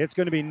 3. It's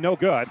going to be no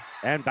good.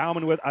 And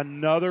Bauman with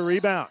another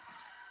rebound.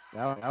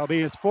 That'll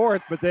be his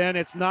 4th, but then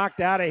it's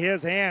knocked out of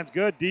his hands.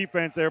 Good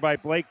defense there by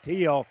Blake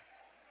Teal.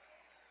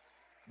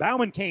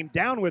 Bauman came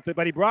down with it,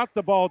 but he brought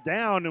the ball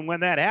down, and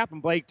when that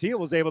happened, Blake Teal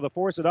was able to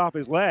force it off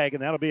his leg,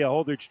 and that'll be a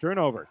Holdrege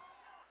turnover.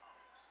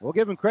 We'll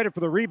give him credit for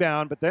the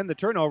rebound, but then the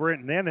turnover,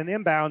 and then an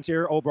inbounds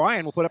here.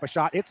 O'Brien will put up a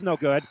shot. It's no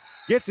good.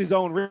 Gets his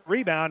own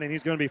rebound, and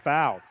he's going to be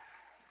fouled.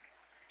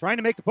 Trying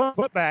to make the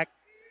putback,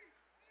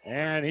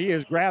 and he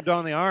is grabbed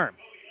on the arm.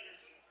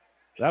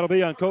 That'll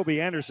be on Kobe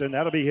Anderson.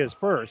 That'll be his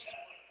 1st.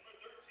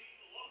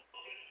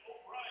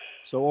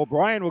 So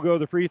O'Brien will go to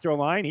the free throw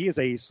line. He is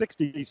a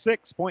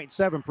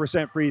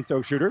 66.7% free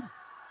throw shooter.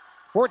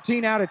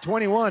 14 out of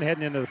 21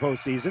 heading into the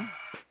postseason.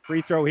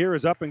 Free throw here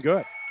is up and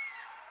good.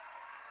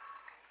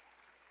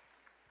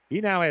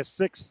 He now has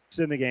 6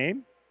 in the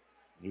game.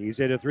 He's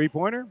hit a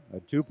 3-pointer, a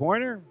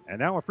 2-pointer, and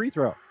now a free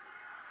throw.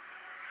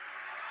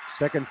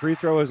 Second free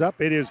throw is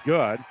up. It is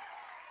good.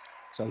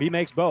 So he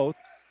makes both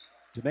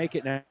to make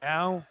it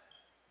now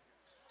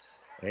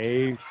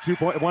a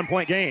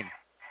 1-point game.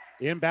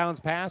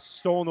 Inbounds pass,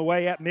 stolen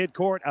away at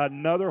midcourt.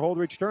 Another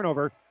Holdrege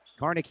turnover.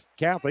 Kearney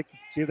Catholic,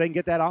 see if they can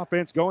get that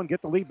offense going,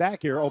 get the lead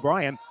back here.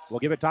 O'Brien will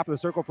give it top of the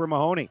circle for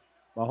Mahoney.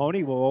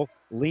 Mahoney will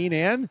lean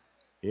in.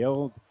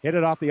 He'll hit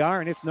it off the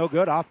iron. It's no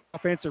good.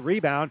 Offensive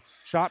rebound.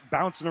 Shot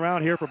bouncing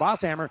around here for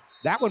Bosshammer.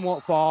 That one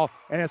won't fall,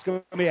 and it's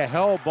going to be a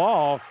held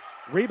ball.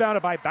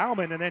 Rebounded by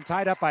Bauman and then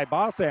tied up by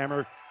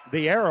Bosshammer.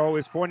 The arrow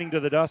is pointing to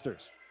the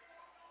Dusters.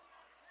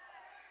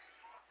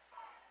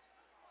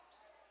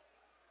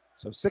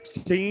 So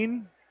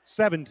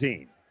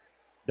 16-17.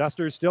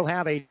 Dusters still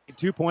have a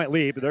 2-point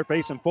lead, but they're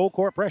facing full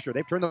court pressure.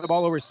 They've turned the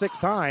ball over 6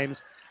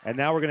 times, and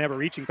now we're going to have a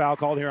reaching foul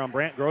called here on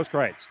Brant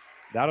Grosskreitz.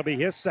 That'll be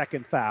his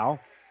 2nd foul.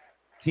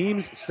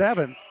 Team's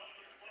 7th.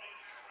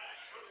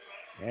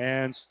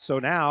 And so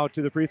now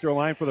to the free throw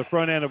line for the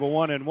front end of a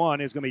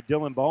 1-and-1 is going to be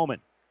Dylan Bowman.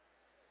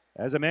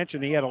 As I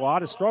mentioned, he had a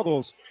lot of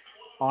struggles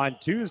on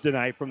Tuesday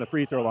night from the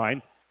free throw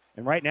line,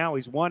 and right now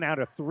he's 1 out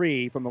of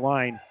 3 from the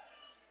line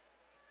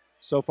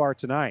so far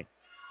tonight.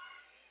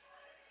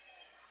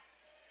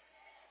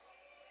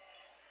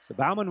 So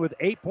Bauman with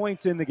 8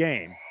 points in the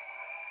game.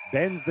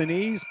 Bends the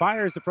knees,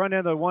 fires the front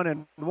end of the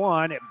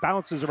 1-and-1. It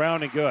bounces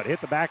around and good.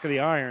 Hit the back of the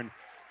iron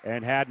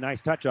and had a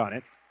nice touch on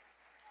it.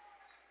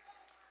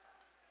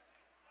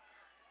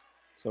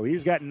 So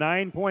he's got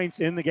 9 points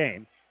in the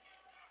game.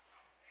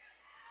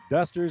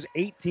 Dusters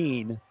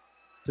 18-16.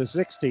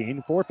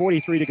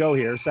 4:43 to go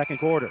here, second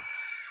quarter.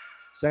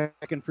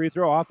 Second free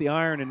throw off the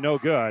iron and no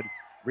good.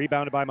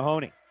 Rebounded by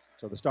Mahoney.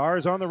 So the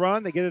Stars on the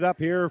run. They get it up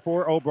here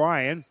for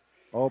O'Brien.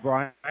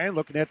 O'Brien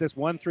looking at this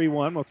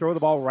 1-3-1. Will throw the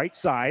ball right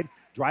side.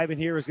 Driving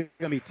here is going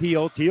to be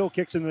Teal. Teal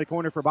kicks into the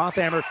corner for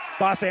Bosshammer.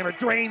 Bosshammer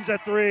drains a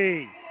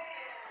 3.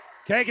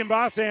 Kagan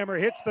Bosshammer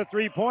hits the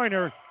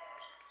 3-pointer.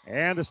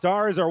 And the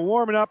Stars are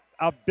warming up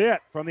a bit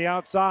from the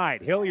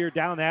outside. Hilliard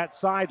down that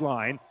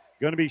sideline.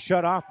 Going to be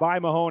shut off by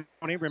Mahoney.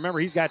 Remember,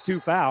 he's got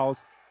 2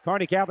 fouls.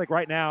 Kearney Catholic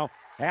right now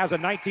has a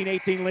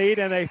 19-18 lead,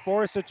 and they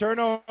force a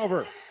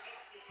turnover.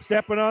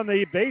 Stepping on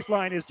the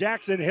baseline is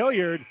Jackson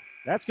Hilliard.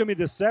 That's going to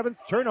be the 7th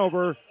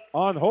turnover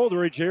on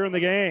Holdrege here in the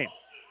game.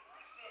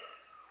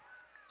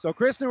 So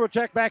Christner will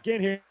check back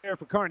in here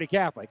for Kearney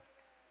Catholic.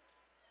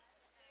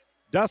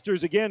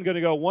 Dusters again going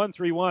to go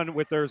 1-3-1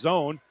 with their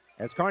zone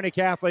as Kearney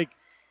Catholic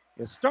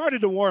has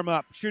started to warm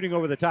up, shooting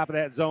over the top of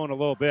that zone a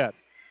little bit.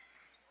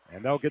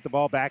 And they'll get the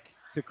ball back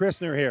to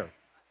Christner here.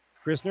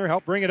 Christner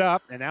helped bring it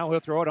up, and now he'll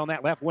throw it on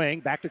that left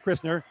wing. Back to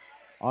Christner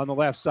on the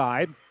left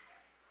side.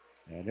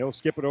 And he'll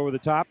skip it over the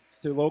top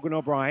to Logan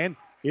O'Brien.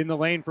 In the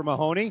lane for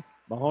Mahoney.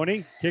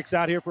 Mahoney kicks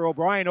out here for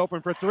O'Brien,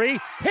 open for three,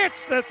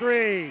 hits the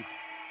three.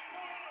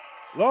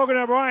 Logan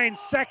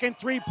O'Brien's second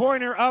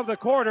three-pointer of the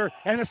quarter,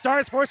 and the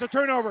Stars force a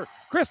turnover.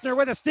 Christner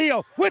with a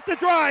steal, with the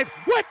drive,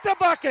 with the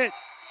bucket.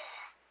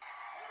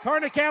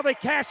 Kearney Catholic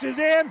cashes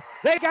in.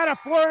 They got a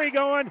flurry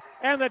going,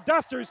 and the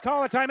Dusters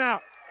call a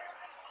timeout.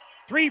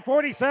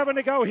 3:47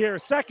 to go here.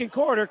 Second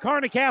quarter,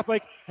 Kearney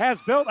Catholic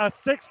has built a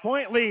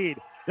 6-point lead,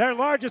 their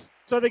largest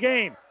of the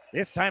game.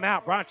 This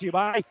timeout brought to you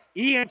by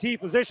ENT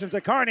Physicians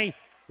at Kearney.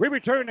 We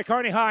return to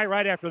Kearney High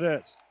right after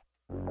this.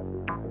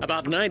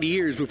 About 90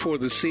 years before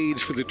the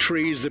seeds for the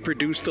trees that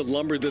produce the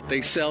lumber that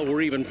they sell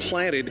were even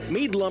planted,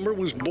 Mead Lumber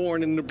was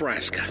born in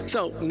Nebraska.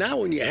 So now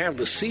when you have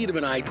the seed of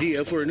an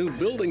idea for a new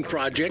building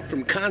project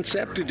from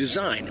concept to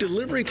design,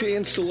 delivery to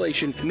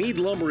installation, Mead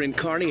Lumber in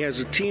Kearney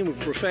has a team of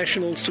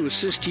professionals to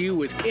assist you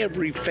with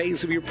every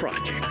phase of your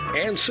project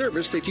and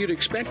service that you'd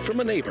expect from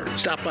a neighbor.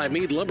 Stop by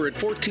Mead Lumber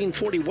at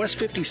 1440 West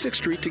 56th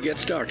Street to get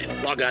started.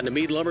 Log on to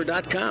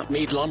meadlumber.com.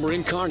 Mead Lumber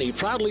in Kearney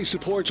proudly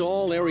supports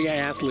all area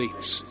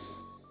athletes.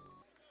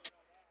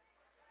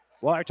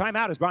 Well, our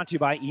timeout is brought to you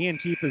by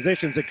ENT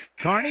Physicians at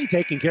Kearney,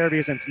 taking care of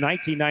you since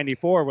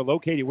 1994. We're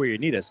located where you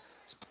need us,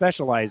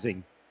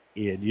 specializing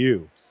in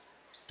you.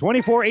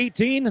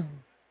 24-18.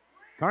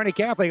 Kearney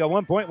Catholic at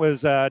one point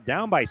was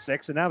down by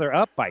 6, and now they're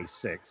up by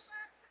 6.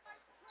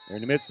 They're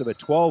in the midst of a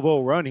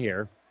 12-0 run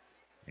here,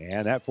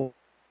 and that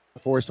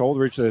forced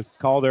Holdrege to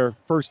call their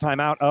first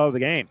timeout of the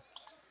game.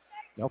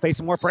 They'll face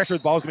some more pressure.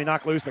 The ball's going to be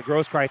knocked loose, but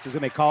Grosskreitz is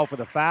going to be called for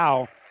the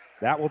foul.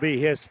 That will be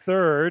his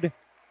third.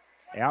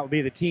 That will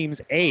be the team's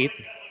 8th,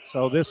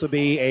 so this will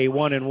be a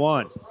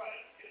 1-and-1.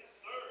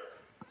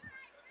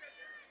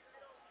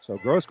 So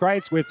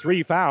Grosskreitz with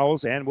 3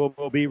 fouls and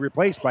will be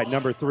replaced by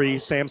number 3,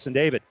 Samson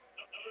David.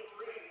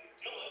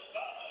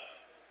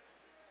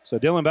 So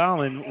Dylan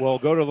Bauman will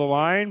go to the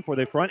line for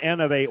the front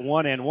end of a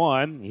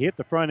 1-and-1. He hit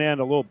the front end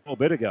a little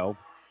bit ago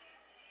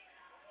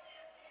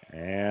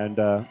and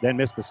then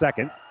missed the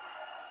second.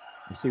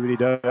 Let's see what he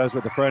does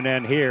with the front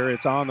end here.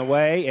 It's on the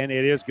way, and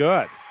it is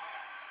good.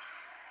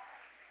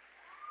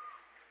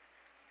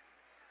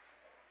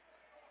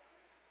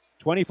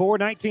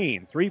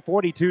 24-19,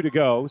 3:42 to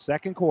go,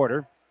 second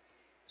quarter.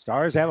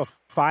 Stars have a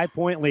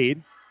 5-point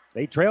lead.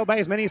 They trail by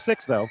as many as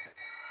 6, though.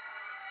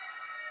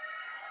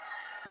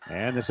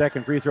 And the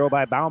second free throw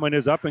by Bauman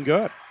is up and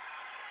good.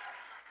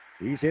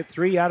 He's hit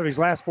 3 out of his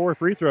last 4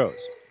 free throws.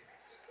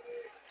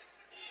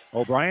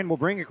 O'Brien will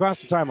bring across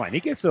the timeline.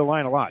 He gets to the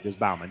line a lot, does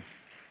Bauman,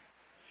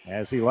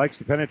 as he likes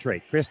to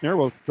penetrate. Christner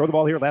will throw the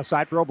ball here left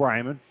side for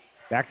O'Brien.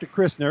 Back to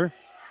Christner,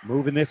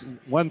 moving this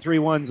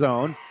 1-3-1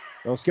 zone.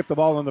 They'll skip the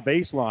ball on the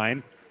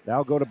baseline.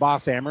 That'll go to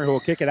Bosshammer, who will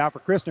kick it out for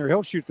Christner.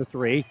 He'll shoot the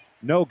 3.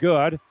 No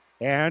good.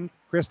 And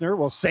Christner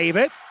will save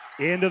it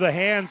into the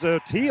hands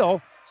of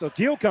Teal. So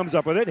Teal comes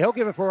up with it. He'll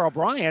give it for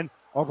O'Brien.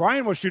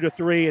 O'Brien will shoot a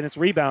 3, and it's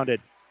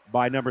rebounded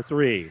by number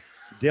 3.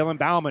 Dylan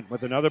Bauman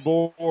with another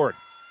board.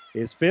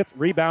 His 5th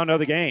rebound of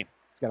the game.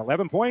 He's got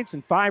 11 points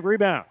and 5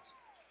 rebounds.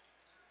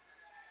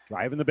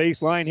 Driving the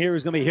baseline here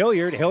is going to be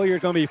Hilliard.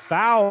 Hilliard going to be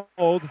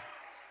fouled.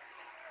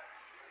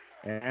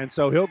 And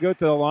so he'll go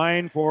to the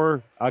line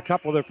for a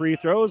couple of the free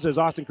throws as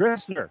Austin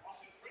Christner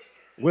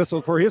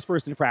whistled for his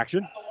first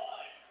infraction.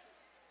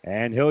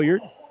 And Hilliard,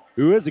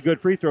 who is a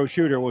good free throw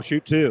shooter, will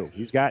shoot 2.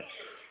 He's got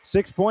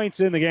 6 points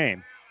in the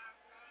game.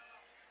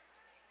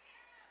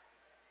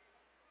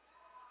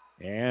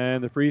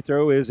 And the free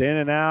throw is in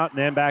and out and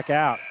then back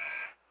out.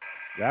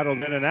 Rattled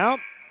in and out.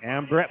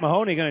 And Brett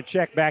Mahoney going to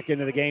check back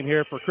into the game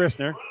here for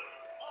Christner.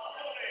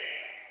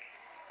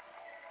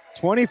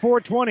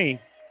 24-20.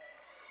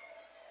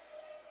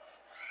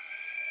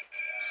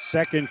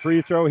 Second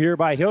free throw here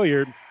by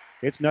Hilliard.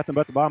 It's nothing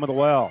but the bottom of the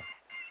well.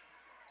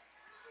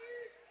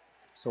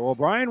 So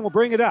O'Brien will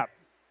bring it up.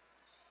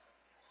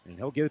 And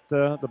he'll get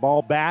the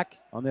ball back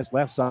on this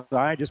left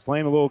side. Just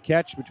playing a little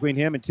catch between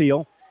him and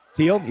Teal.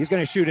 Teal, he's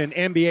going to shoot an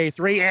NBA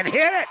 3 and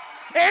hit it!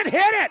 And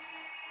hit it!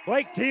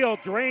 Blake Teal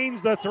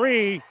drains the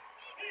 3.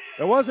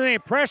 There wasn't any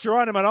pressure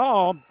on him at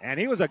all. And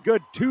he was a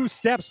good 2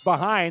 steps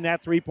behind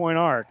that 3-point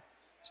arc.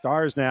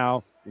 Stars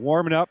now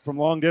warming up from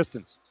long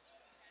distance.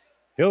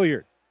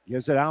 Hilliard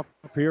gives it out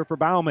here for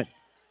Bauman.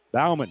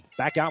 Bauman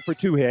back out for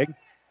Tuhig.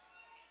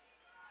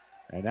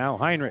 And now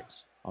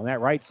Heinrichs on that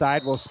right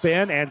side will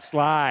spin and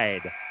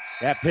slide.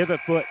 That pivot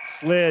foot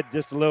slid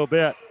just a little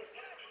bit.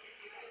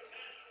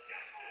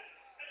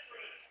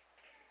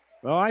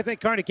 Well, I think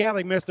Kearney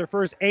Catholic missed their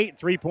first 8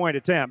 3-point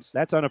attempts.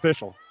 That's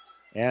unofficial.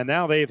 And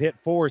now they've hit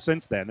 4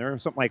 since then. They're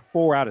something like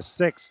 4 out of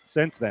 6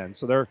 since then.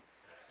 So they're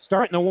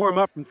starting to warm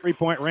up from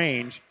 3-point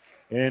range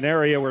in an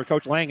area where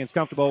Coach Langen's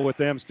comfortable with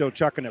them still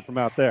chucking it from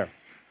out there.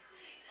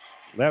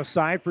 Left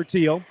side for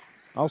Teal.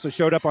 Also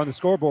showed up on the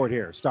scoreboard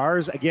here.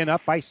 Stars again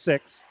up by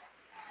 6.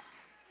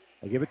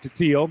 They give it to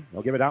Teal.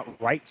 They'll give it out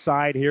right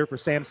side here for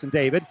Samson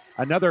David.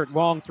 Another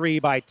long 3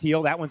 by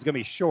Teal. That one's going to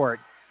be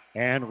short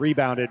and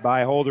rebounded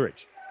by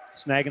Holdrege.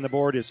 Snagging the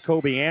board is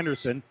Kobe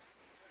Anderson.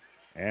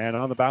 And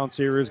on the bounce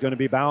here is going to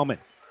be Bauman.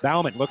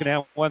 Bauman looking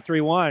at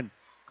 1-3-1.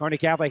 Kearney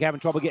Catholic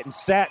having trouble getting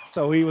set,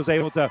 so he was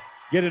able to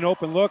get an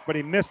open look, but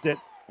he missed it,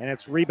 and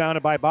it's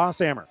rebounded by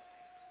Bosshammer.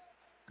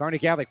 Kearney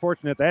Catholic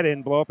fortunate that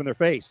didn't blow up in their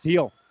face.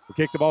 Teal will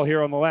kick the ball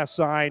here on the left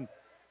side,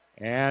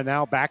 and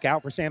now back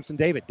out for Samson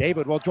David.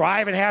 David will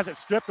drive and has it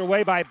stripped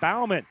away by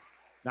Bauman.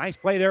 Nice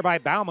play there by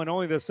Bauman,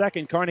 only the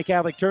second Kearney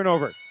Catholic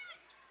turnover.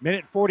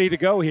 Minute 40 to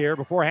go here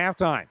before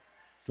halftime.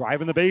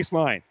 Driving the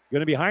baseline. Going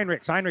to be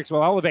Heinrichs. Heinrichs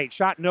will elevate.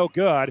 Shot no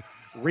good.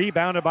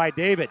 Rebounded by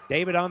David.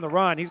 David on the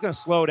run. He's going to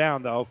slow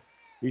down, though.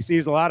 He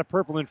sees a lot of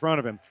purple in front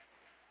of him.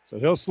 So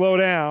he'll slow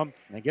down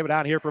and give it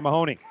out here for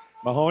Mahoney.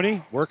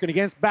 Mahoney working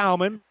against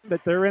Bauman,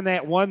 but they're in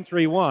that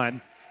 1-3-1.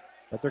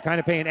 But they're kind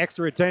of paying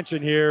extra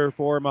attention here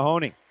for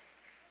Mahoney.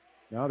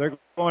 No, they're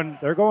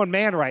going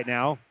man right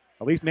now.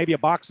 At least maybe a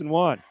box and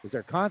one because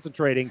they're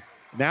concentrating.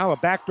 Now a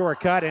backdoor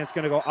cut, and it's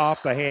going to go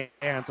off the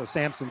hands of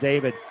Samson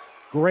David.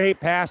 Great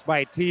pass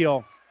by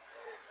Teal.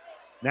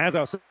 And as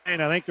I was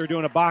saying, I think they're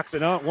doing a box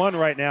and one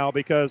right now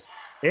because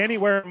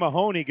anywhere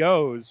Mahoney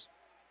goes,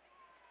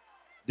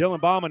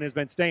 Dylan Bauman has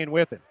been staying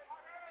with him.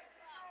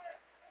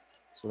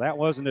 So that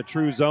wasn't a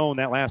true zone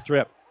that last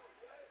trip.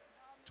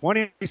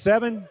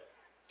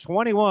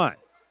 27-21.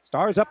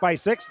 Stars up by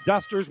 6.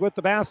 Dusters with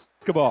the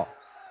basketball.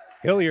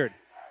 Hilliard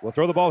will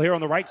throw the ball here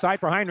on the right side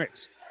for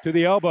Heinrichs. To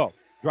the elbow.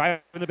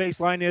 Driving the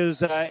baseline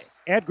is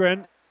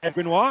Edgren.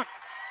 Edgren walk.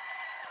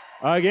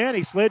 Again,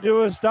 he slid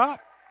to a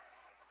stop.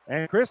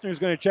 And Christner's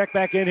going to check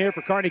back in here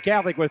for Kearney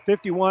Catholic with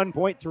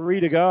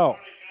 51.3 to go.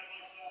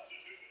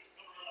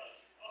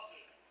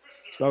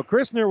 So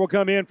Christner will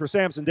come in for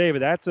Samson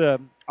David. That's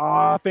an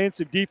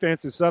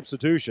offensive-defensive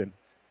substitution.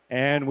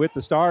 And with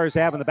the Stars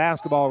having the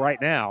basketball right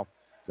now,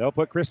 they'll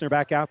put Christner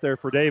back out there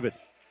for David.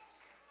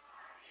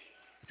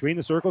 Between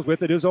the circles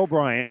with it is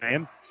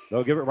O'Brien.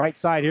 They'll give it right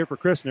side here for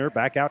Christner.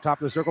 Back out top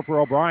of the circle for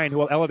O'Brien, who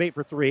will elevate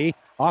for three.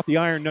 Off the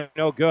iron,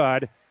 no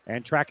good.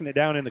 And tracking it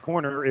down in the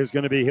corner is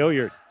going to be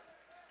Hilliard.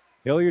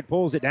 Hilliard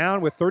pulls it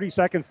down with 30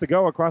 seconds to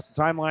go. Across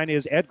the timeline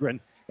is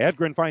Edgren.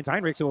 Edgren finds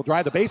Heinrichs who will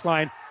drive the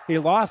baseline. He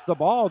lost the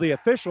ball. The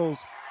officials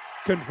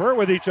confer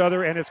with each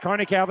other, and it's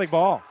Kearney Catholic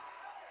ball.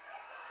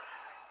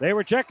 They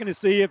were checking to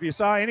see if you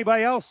saw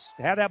anybody else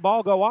have that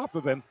ball go off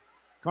of him.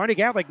 Kearney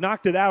Catholic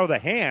knocked it out of the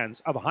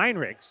hands of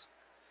Heinrichs.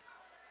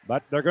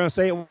 But they're going to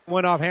say it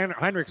went off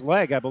Heinrichs'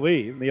 leg, I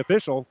believe. And the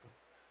official,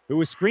 who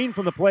was screened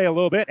from the play a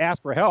little bit,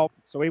 asked for help.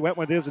 So he went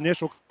with his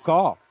initial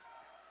call.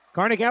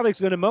 Kearney Catholic's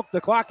going to milk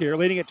the clock here,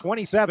 leading at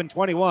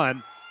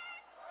 27-21.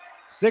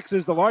 6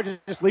 is the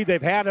largest lead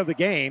they've had of the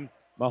game.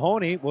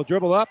 Mahoney will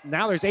dribble up.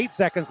 Now there's 8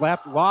 seconds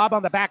left. Lob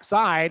on the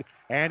backside,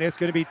 and it's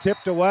going to be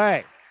tipped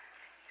away.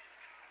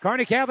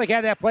 Kearney Catholic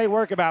had that play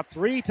work about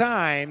 3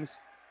 times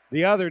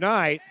the other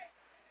night,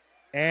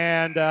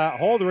 and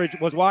Holdrege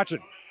was watching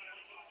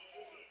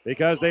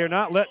because they are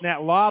not letting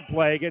that lob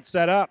play get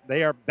set up.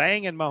 They are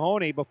banging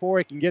Mahoney before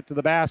he can get to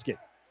the basket.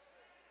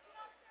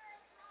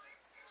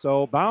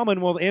 So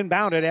Bauman will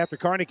inbound it after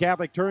Kearney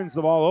Catholic turns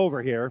the ball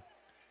over here.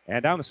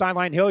 And down the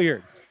sideline,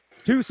 Hilliard.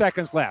 2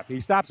 seconds left.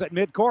 He stops at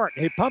midcourt.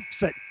 He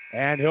pumps it,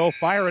 and he'll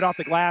fire it off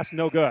the glass.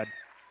 No good.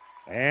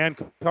 And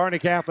Kearney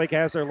Catholic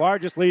has their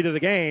largest lead of the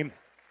game,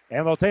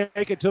 and they'll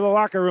take it to the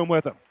locker room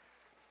with them.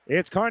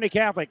 It's Kearney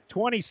Catholic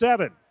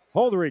 27,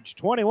 Holdrege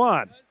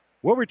 21.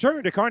 We'll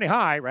return to Kearney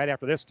High right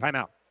after this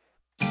timeout.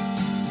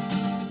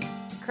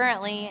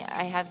 Currently,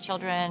 I have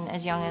children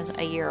as young as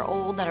a year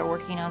old that are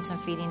working on some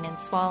feeding and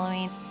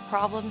swallowing,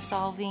 problem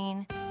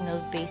solving, and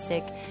those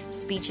basic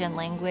speech and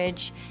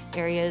language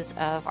areas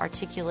of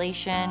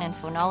articulation and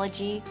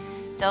phonology.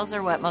 Those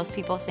are what most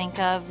people think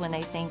of when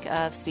they think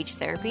of speech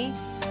therapy.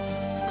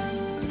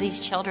 These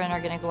children are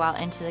going to go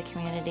out into the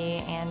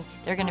community and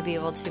they're going to be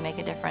able to make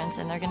a difference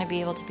and they're going to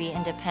be able to be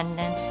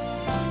independent.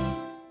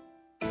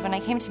 When I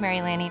came to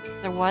Mary Lanning,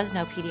 there was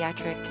no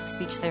pediatric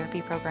speech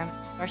therapy program.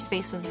 Our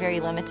space was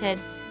very limited,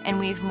 and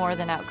we've more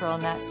than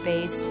outgrown that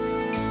space.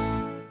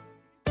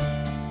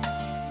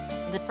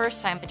 The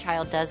first time a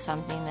child does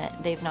something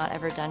that they've not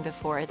ever done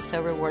before, it's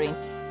so rewarding.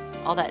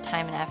 All that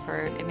time and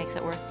effort, it makes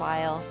it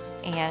worthwhile,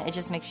 and it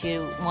just makes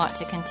you want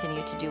to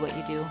continue to do what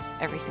you do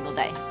every single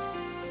day.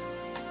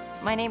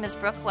 My name is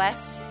Brooke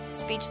West,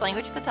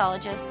 speech-language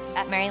pathologist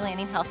at Mary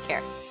Lanning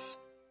Healthcare.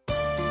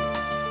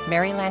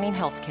 Mary Lanning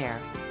Healthcare.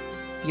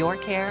 Your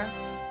care,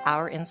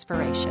 our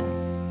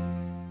inspiration.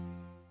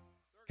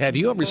 Have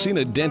you ever seen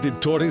a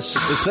dented tortoise?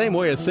 The same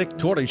way a thick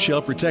tortoise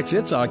shell protects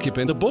its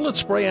occupant, the bullet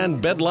spray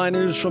on bed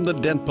liners from the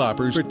Dent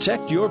Poppers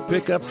protect your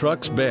pickup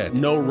truck's bed.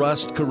 No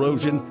rust,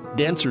 corrosion,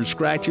 dents, or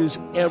scratches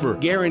ever.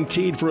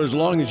 Guaranteed for as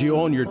long as you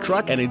own your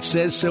truck, and it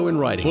says so in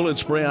writing. Bullet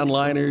spray on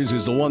liners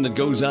is the one that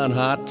goes on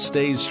hot,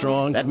 stays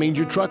strong. That means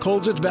your truck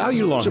holds its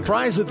value longer.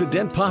 Surprised that the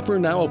Dent Popper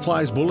now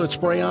applies bullet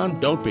spray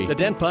on? Don't be. The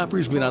Dent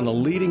Popper's been on the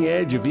leading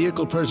edge of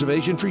vehicle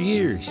preservation for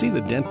years. See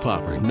the Dent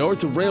Popper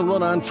north of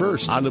Railroad on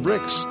First, on the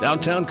Bricks,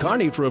 downtown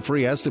Kearney for a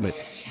free estimate.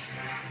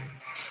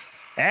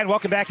 And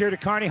welcome back here to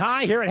Kearney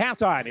High here at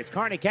halftime. It's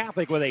Kearney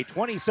Catholic with a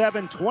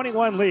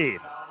 27-21 lead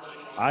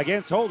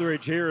against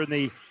Holdrege here in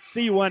the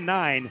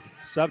C19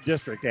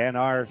 sub-district. And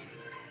our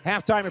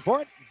halftime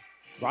report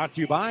brought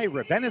to you by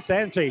Ravenna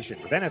Sanitation.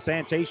 Ravenna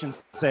Sanitation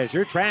says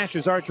your trash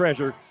is our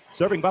treasure.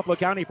 Serving Buffalo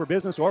County for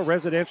business or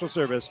residential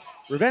service.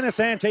 Ravenna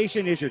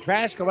Sanitation is your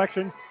trash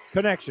collection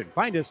connection.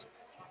 Find us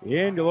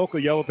in your local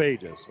Yellow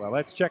Pages. Well,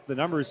 let's check the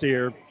numbers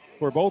here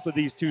for both of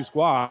these two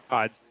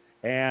squads.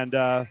 And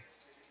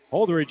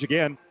Holdrege,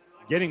 again,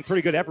 getting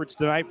pretty good efforts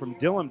tonight from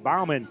Dylan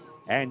Bauman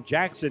and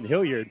Jackson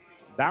Hilliard.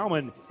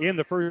 Bauman in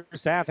the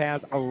first half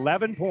has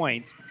 11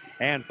 points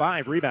and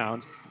 5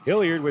 rebounds.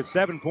 Hilliard with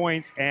 7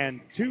 points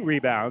and 2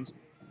 rebounds.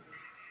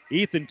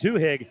 Ethan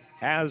Tuhig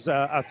has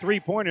a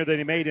three-pointer that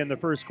he made in the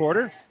first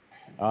quarter.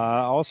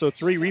 Also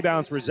 3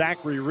 rebounds for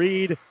Zachary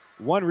Reed,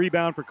 1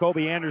 rebound for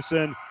Kobe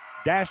Anderson.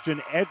 Dashton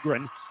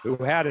Edgren, who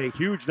had a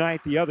huge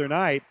night the other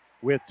night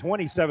with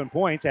 27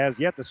 points, has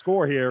yet to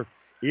score here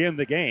in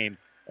the game.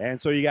 And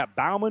so you got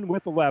Bauman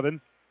with 11,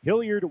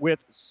 Hilliard with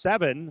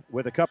 7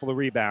 with a couple of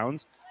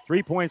rebounds,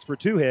 3 points for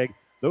Tuhig.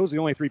 Those are the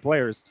only 3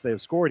 players that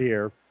have scored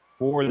here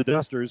for the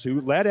Dusters, who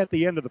led at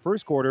the end of the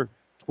first quarter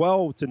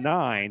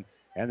 12-9.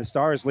 And the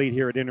Stars lead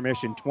here at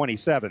intermission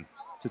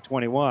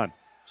 27-21.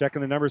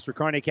 Checking the numbers for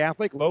Kearney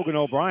Catholic, Logan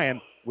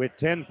O'Brien with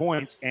 10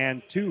 points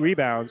and 2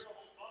 rebounds.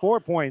 4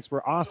 points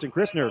for Austin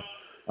Christner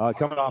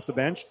coming off the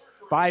bench.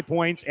 5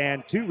 points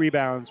and 2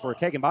 rebounds for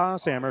Kagan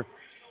Bosshammer.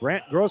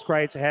 Brent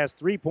Grosskreitz has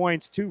 3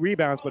 points, 2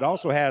 rebounds, but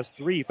also has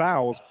 3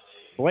 fouls.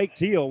 Blake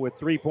Teal with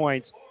 3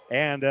 points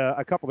and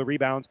a couple of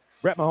rebounds.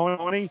 Brett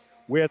Mahoney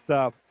with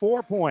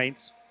 4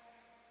 points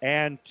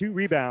and 2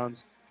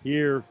 rebounds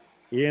here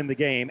in the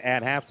game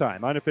at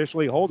halftime.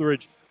 Unofficially,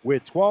 Holdrege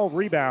with 12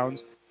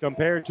 rebounds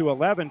compared to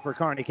 11 for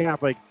Kearney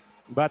Catholic,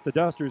 but the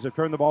Dusters have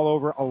turned the ball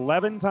over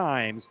 11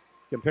 times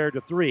compared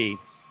to 3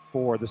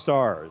 for the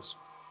Stars.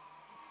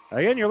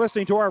 Again, you're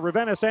listening to our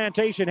Ravenna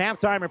Sanitation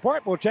halftime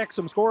report. We'll check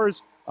some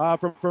scores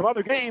from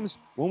other games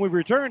when we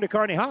return to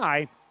Kearney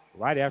High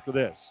right after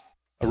this.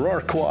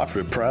 Aurora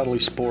Cooperative proudly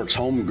sports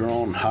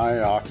homegrown,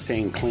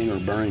 high-octane,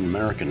 cleaner-burning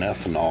American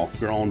ethanol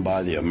grown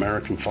by the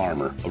American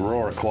farmer.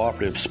 Aurora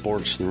Cooperative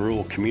supports the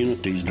rural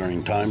communities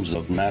during times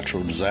of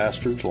natural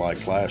disasters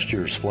like last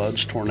year's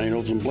floods,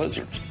 tornadoes, and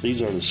blizzards.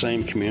 These are the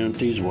same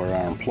communities where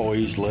our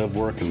employees live,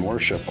 work, and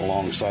worship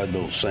alongside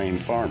those same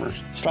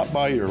farmers. Stop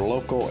by your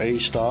local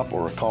A-Stop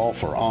or call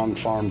for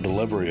on-farm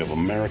delivery of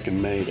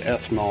American-made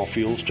ethanol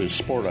fuels to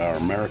support our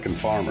American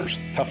farmers.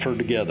 Tougher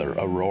together,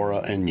 Aurora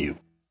and you.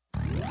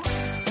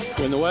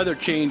 When the weather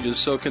changes,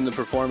 so can the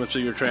performance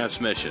of your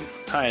transmission.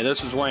 Hi,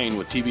 this is Wayne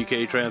with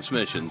TBK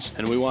Transmissions,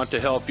 and we want to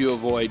help you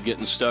avoid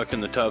getting stuck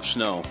in the tough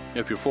snow.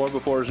 If your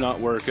 4x4 is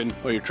not working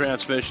or your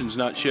transmission's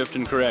not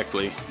shifting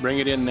correctly, bring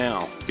it in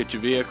now. Get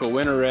your vehicle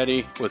winter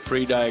ready with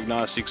free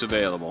diagnostics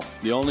available.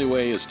 The only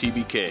way is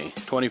TBK,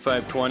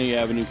 2520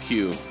 Avenue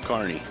Q,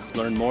 Kearney.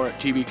 Learn more at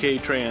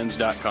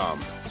tbktrans.com.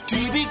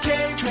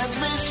 TBK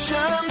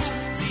Transmissions,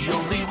 the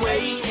only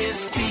way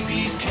is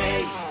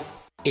TBK.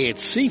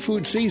 It's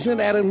seafood season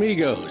at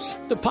Amigos.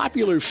 The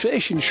popular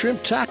fish and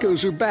shrimp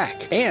tacos are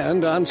back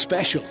and on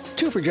special.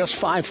 2 for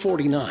just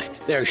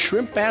 $5.49. There are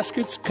shrimp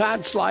baskets,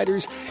 cod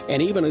sliders,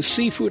 and even a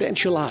seafood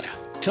enchilada.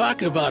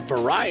 Talk about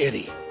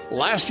variety.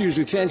 Last year's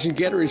attention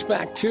getter is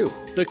back too.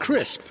 The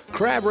crisp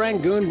crab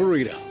rangoon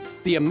burrito.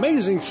 The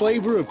amazing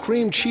flavor of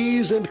cream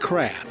cheese and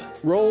crab,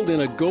 rolled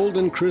in a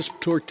golden crisp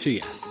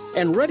tortilla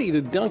and ready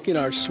to dunk in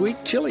our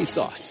sweet chili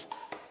sauce.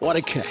 What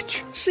a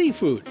catch.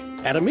 Seafood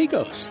at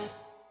Amigos.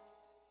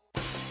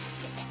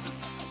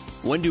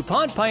 When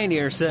DuPont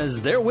Pioneer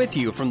says they're with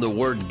you from the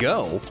word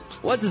go,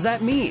 what does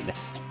that mean?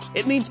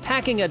 It means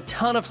packing a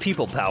ton of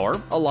people power,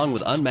 along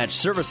with unmatched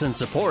service and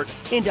support,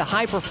 into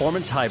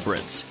high-performance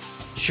hybrids.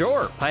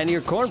 Sure,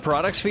 Pioneer corn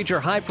products feature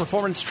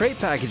high-performance trait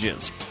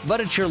packages, but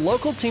it's your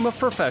local team of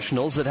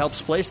professionals that helps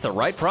place the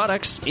right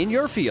products in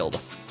your field.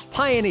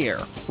 Pioneer,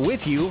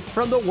 with you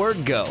from the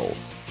word go.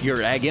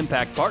 Your Ag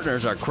Impact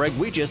partners are Craig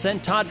Weegis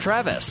and Todd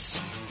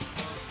Travis.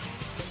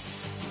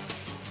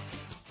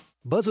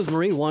 Buzz's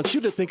Marine wants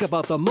you to think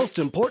about the most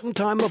important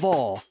time of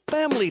all,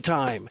 family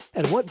time.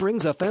 And what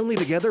brings a family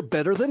together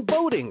better than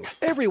boating?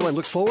 Everyone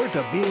looks forward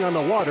to being on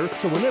the water,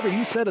 so whenever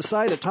you set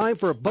aside a time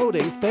for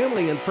boating,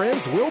 family and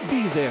friends will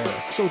be there.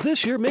 So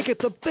this year, make it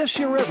the best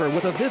year ever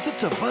with a visit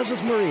to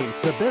Buzz's Marine,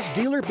 the best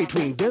dealer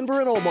between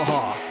Denver and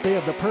Omaha. They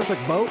have the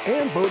perfect boat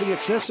and boating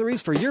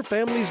accessories for your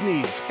family's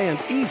needs and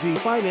easy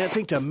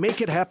financing to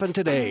make it happen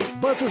today.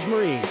 Buzz's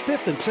Marine,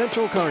 5th and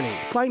Central Kearney.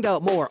 Find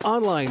out more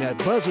online at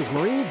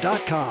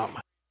buzzesmarine.com.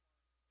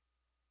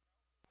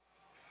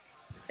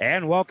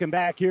 And welcome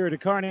back here to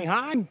Kearney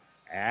High,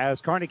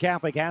 as Kearney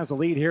Catholic has the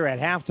lead here at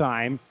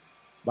halftime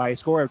by a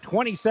score of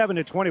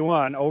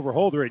 27-21 over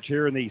Holdrege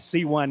here in the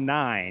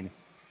C19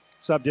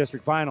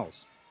 Sub-District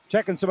Finals.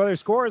 Checking some other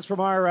scores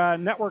from our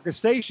network of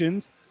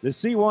stations. The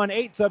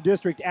C18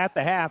 Sub-District at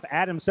the half.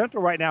 Adams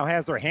Central right now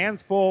has their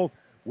hands full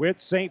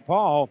with St.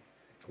 Paul,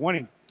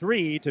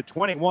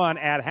 23-21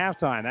 at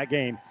halftime. That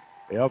game,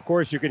 of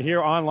course, you can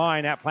hear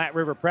online at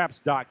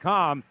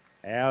PlatteRiverPreps.com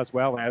as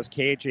well as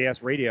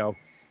KHAS Radio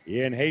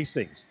in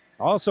Hastings.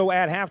 Also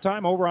at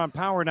halftime over on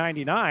Power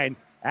 99,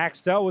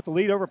 Axtell with the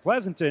lead over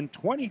Pleasanton,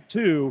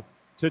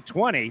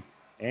 22-20.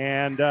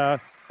 And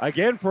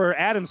again for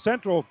Adams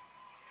Central,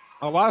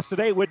 A loss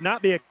today would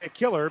not be a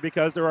killer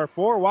because there are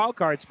 4 wild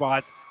card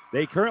spots.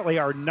 They currently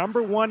are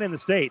number 1 in the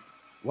state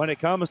when it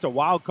comes to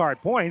wild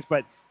card points,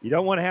 but you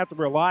don't want to have to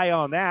rely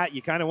on that.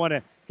 You kind of want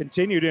to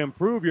continue to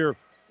improve your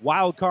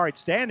wild card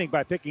standing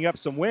by picking up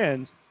some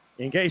wins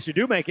in case you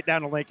do make it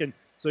down to Lincoln,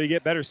 so you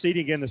get better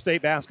seating in the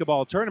state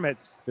basketball tournament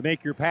to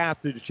make your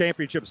path to the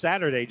championship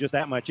Saturday just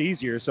that much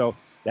easier. So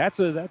that's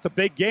a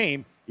big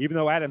game, even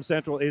though Adams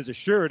Central is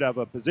assured of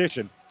a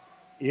position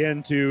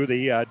into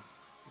the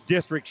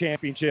district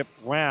championship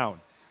round.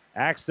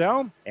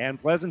 Axtell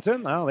and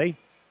Pleasanton, well,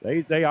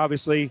 they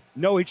obviously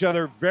know each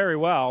other very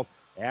well,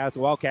 as the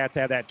Wildcats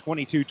have that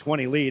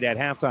 22-20 lead at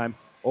halftime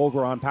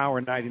over on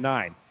Power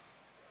 99.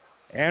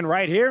 And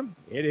right here,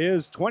 it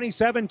is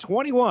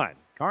 27-21.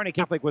 Kearney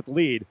Catholic with the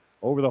lead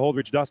over the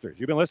Holdrege Dusters.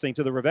 You've been listening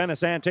to the Ravenna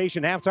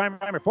Sanitation Halftime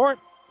Report.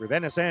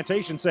 Ravenna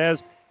Sanitation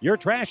says, your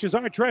trash is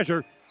our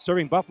treasure,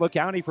 serving Buffalo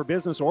County for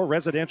business or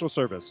residential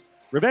service.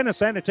 Ravenna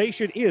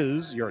Sanitation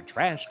is your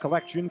trash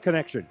collection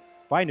connection.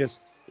 Find us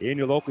in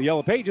your local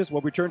Yellow Pages.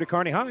 We'll return to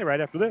Kearney High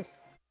right after this.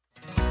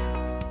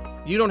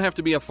 You don't have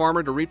to be a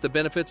farmer to reap the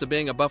benefits of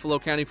being a Buffalo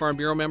County Farm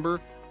Bureau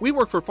member. We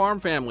work for farm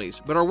families,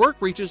 but our work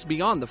reaches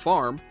beyond the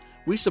farm.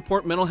 We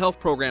support mental health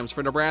programs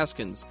for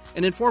Nebraskans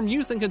and inform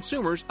youth and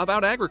consumers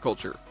about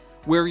agriculture.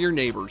 We're your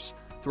neighbors.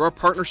 Through our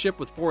partnership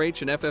with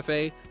 4-H and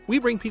FFA, we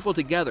bring people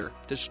together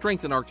to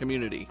strengthen our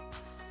community.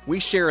 We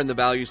share in the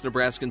values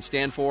Nebraskans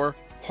stand for: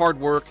 hard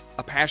work,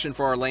 a passion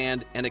for our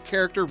land, and a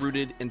character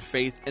rooted in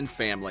faith and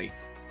family.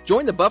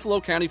 Join the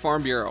Buffalo County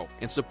Farm Bureau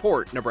and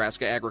support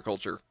Nebraska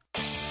agriculture.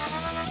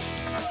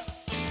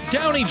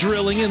 Downey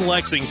Drilling in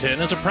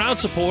Lexington is a proud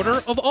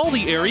supporter of all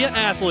the area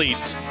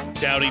athletes.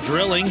 Downey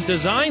Drilling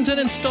designs and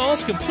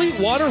installs complete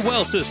water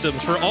well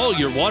systems for all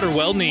your water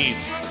well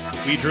needs.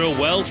 We drill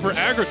wells for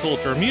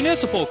agriculture,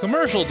 municipal,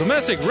 commercial,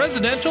 domestic,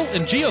 residential,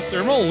 and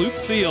geothermal loop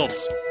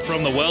fields.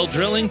 From the well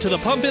drilling to the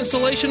pump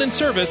installation and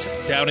service,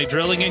 Downey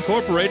Drilling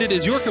Incorporated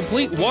is your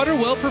complete water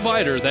well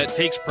provider that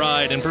takes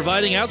pride in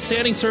providing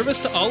outstanding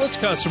service to all its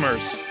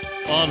customers.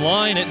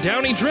 Online at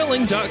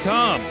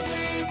downeydrilling.com.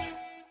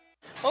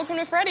 Welcome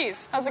to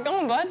Freddy's. How's it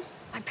going, bud?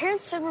 My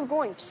parents said we're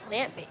going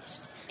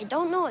plant-based. I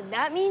don't know what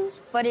that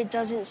means, but it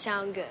doesn't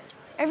sound good.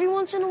 Every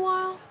once in a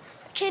while,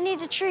 a kid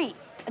needs a treat.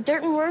 A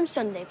dirt and worm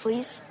sundae,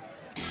 please.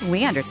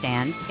 We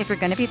understand. If you're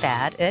going to be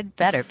bad, it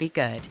better be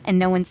good. And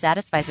no one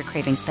satisfies your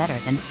cravings better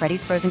than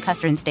Freddy's Frozen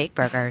Custard and Steak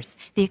Burgers.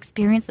 The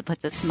experience that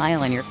puts a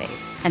smile on your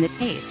face and the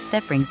taste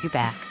that brings you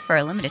back. For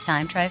a limited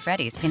time, try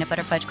Freddy's Peanut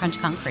Butter Fudge Crunch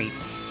Concrete.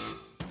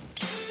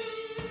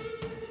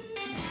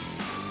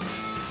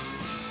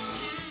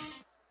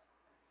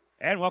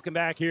 And welcome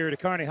back here to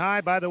Kearney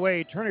High. By the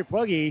way, Turner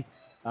Pluggy,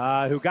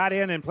 who got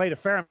in and played a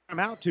fair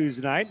amount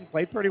Tuesday night,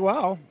 played pretty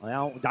well.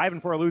 Well,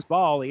 diving for a loose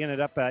ball, he ended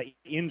up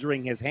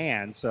injuring his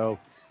hand, so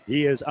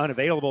he is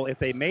unavailable. If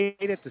they made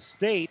it to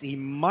state, he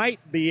might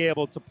be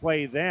able to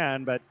play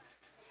then, but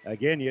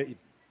again,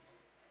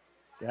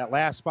 that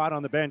last spot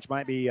on the bench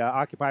might be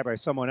occupied by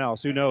someone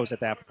else. Who knows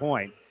at that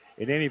point?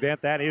 In any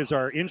event, that is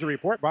our injury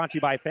report brought to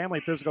you by Family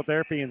Physical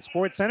Therapy and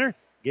Sports Center,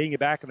 getting you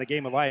back in the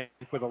game of life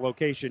with a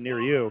location near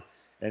you.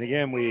 And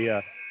again, we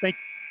think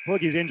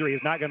Pluggy's injury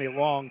is not going to be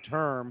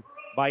long-term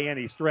by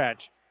any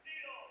stretch.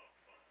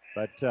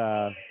 But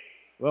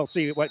we'll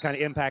see what kind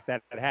of impact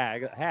that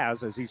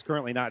has, as he's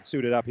currently not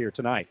suited up here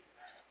tonight.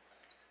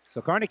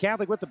 So Kearney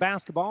Catholic with the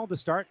basketball to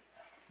start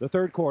the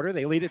third quarter.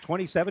 They lead at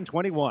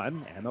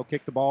 27-21, and they'll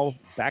kick the ball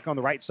back on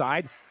the right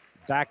side.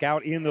 Back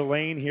out in the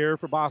lane here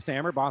for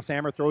Bosshammer.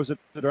 Bosshammer throws it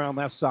around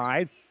left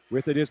side.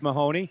 With it is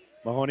Mahoney.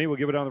 Mahoney will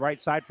give it on the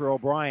right side for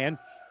O'Brien.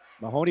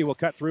 Mahoney will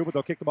cut through, but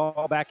they'll kick the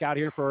ball back out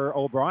here for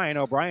O'Brien.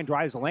 O'Brien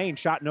drives the lane,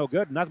 shot no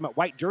good. Nothing but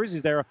white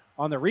jerseys there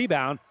on the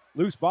rebound.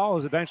 Loose ball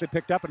is eventually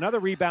picked up. Another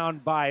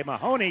rebound by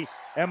Mahoney,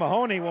 and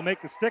Mahoney will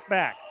make the stick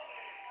back.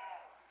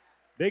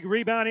 Big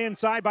rebound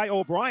inside by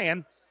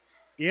O'Brien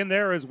in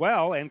there as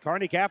well, and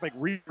Kearney Catholic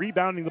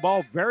rebounding the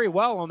ball very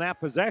well on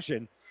that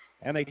possession,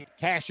 and they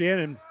cash in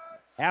and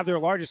have their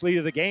largest lead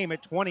of the game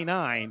at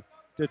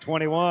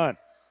 29-21.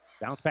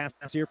 Bounce pass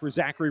here for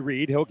Zachary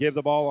Reed. He'll give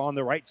the ball on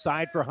the right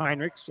side for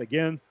Heinrichs.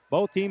 Again,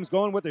 both teams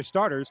going with their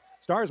starters.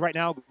 Stars right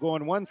now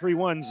going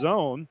 1-3-1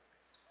 zone.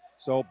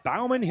 So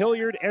Bauman,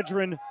 Hilliard,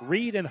 Edgerrin,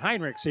 Reed, and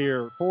Heinrichs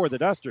here for the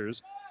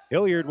Dusters.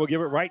 Hilliard will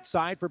give it right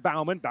side for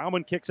Bauman.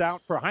 Bauman kicks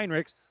out for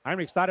Heinrichs.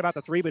 Heinrichs thought about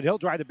the three, but he'll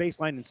drive the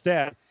baseline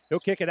instead.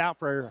 He'll kick it out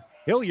for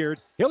Hilliard.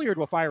 Hilliard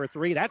will fire a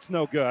three. That's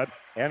no good.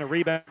 And a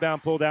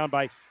rebound pulled down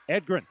by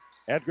Edgerrin.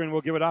 Edgerrin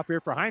will give it off here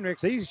for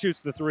Heinrichs. He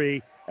shoots the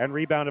three and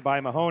rebounded by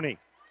Mahoney.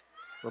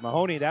 For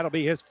Mahoney, that'll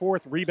be his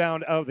fourth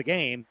rebound of the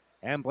game.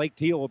 And Blake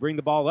Teal will bring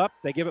the ball up.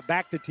 They give it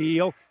back to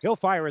Teal. He'll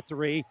fire a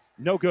three.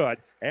 No good.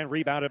 And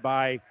rebounded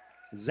by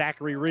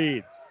Zachary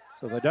Reed.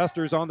 So the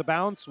Dusters on the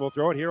bounce. We'll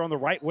throw it here on the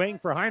right wing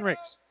for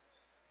Heinrichs.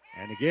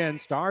 And again,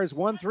 Stars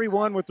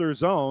 1-3-1 with their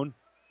zone.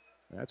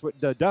 That's what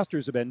the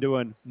Dusters have been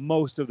doing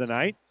most of the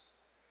night.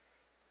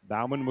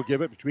 Bauman will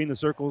give it between the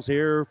circles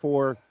here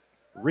for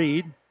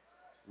Reed.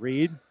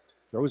 Reed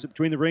throws it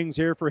between the rings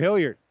here for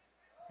Hilliard.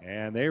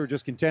 And they were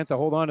just content to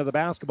hold on to the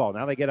basketball.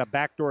 Now they get a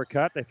backdoor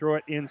cut. They throw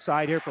it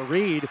inside here for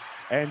Reed.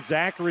 And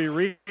Zachary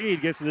Reed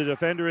gets the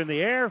defender in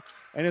the air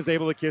and is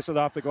able to kiss it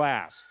off the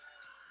glass.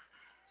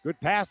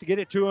 Good pass to get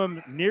it to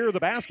him near the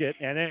basket.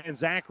 And then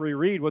Zachary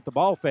Reed with the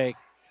ball fake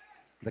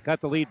to cut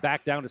the lead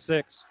back down to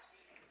 6.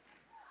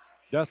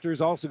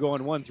 Dusters also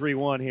going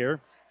 1-3-1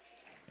 here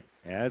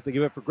as they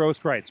give it for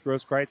Grosskreutz.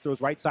 Grosskreutz throws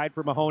right side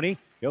for Mahoney.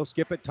 He'll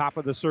skip it top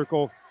of the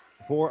circle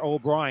for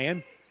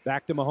O'Brien.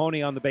 Back to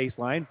Mahoney on the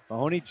baseline.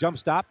 Mahoney jump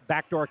stop,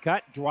 backdoor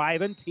cut,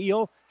 driving.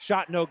 Teal,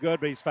 shot no good,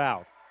 but he's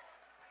fouled.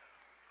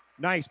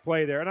 Nice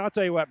play there. And I'll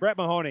tell you what, Brett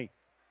Mahoney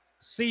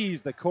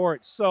sees the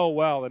court so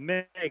well and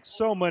makes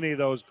so many of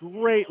those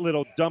great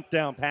little dump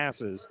down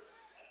passes.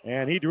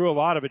 And he drew a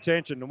lot of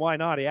attention, and why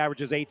not? He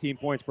averages 18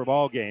 points per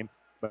ball game.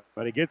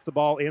 But he gets the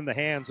ball in the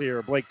hands here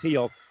of Blake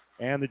Teal,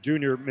 and the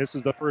junior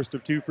misses the first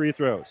of 2 free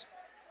throws.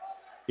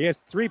 He has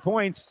 3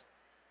 points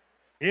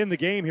in the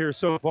game here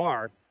so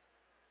far.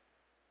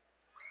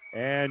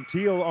 And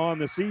Teal on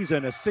the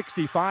season, a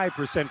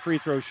 65% free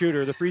throw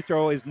shooter. The free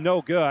throw is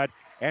no good.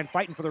 And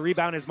fighting for the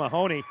rebound is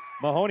Mahoney.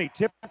 Mahoney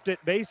tipped it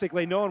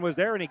basically. No one was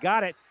there, and he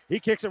got it. He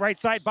kicks it right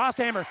side.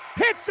 Bosshammer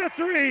hits a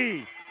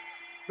 3.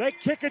 They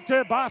kick it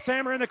to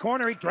Bosshammer in the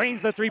corner. He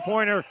drains the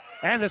three-pointer,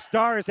 and the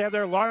Stars have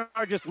their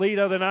largest lead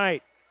of the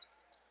night.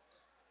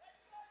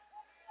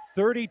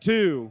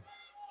 32-23,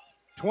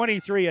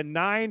 a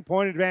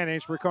 9-point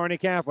advantage for Kearney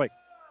Catholic.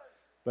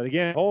 But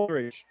again,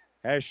 Holdrege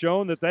has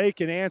shown that they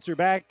can answer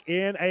back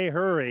in a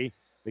hurry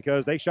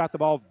because they shot the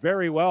ball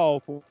very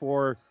well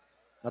for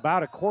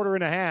about a quarter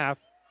and a half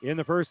in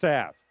the first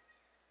half.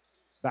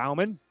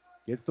 Bauman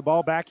gets the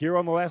ball back here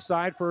on the left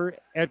side for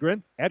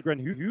Edgren. Edgren,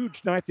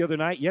 huge night the other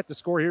night, yet to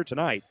score here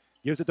tonight.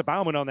 Gives it to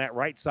Bauman on that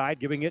right side,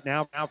 giving it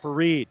now for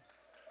Reed.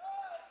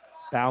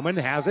 Bauman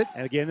has it,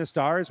 and again the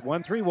Stars,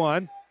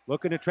 1-3-1,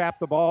 looking to trap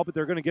the ball, but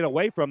they're going to get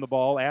away from the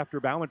ball after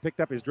Bauman picked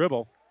up his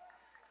dribble.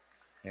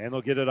 And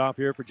they'll get it off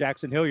here for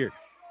Jackson Hilliard.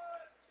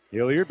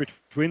 Hilliard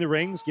between the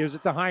rings, gives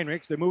it to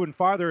Heinrichs. They're moving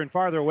farther and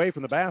farther away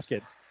from the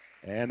basket.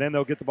 And then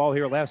they'll get the ball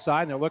here left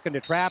side, and they're looking to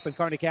trap, and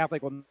Kearney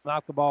Catholic will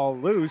knock the ball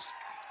loose.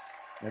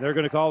 And they're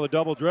going to call the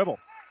double dribble.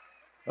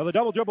 Well, the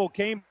double dribble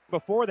came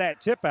before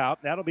that tip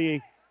out. That'll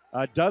be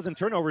a dozen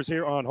turnovers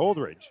here on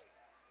Holdrege.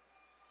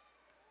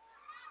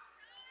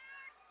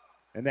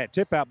 And that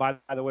tip out, by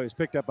the way, was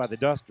picked up by the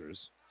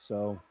Dusters.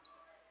 So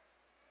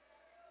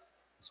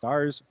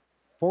Stars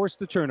force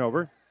the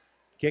turnover.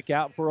 Kick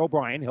out for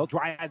O'Brien. He'll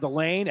drive the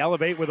lane,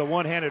 elevate with a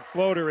one-handed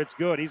floater. It's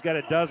good. He's got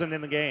a dozen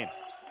in the game.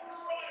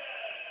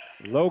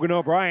 Logan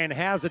O'Brien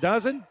has a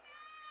dozen.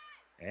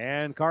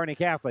 And Kearney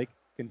Catholic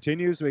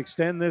continues to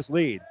extend this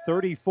lead,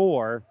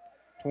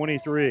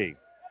 34-23.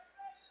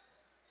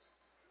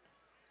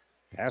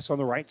 Pass on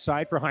the right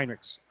side for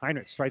Heinrichs.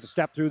 Heinrichs tries to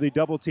step through the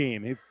double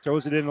team. He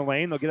throws it in the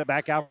lane. They'll get it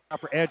back out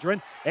for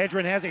Edgren.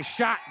 Edgren has a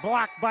shot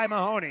blocked by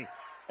Mahoney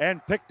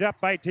and picked up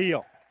by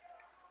Teal.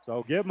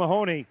 So give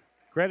Mahoney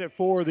credit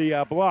for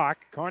the block.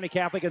 Kearney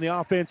Catholic in the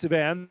offensive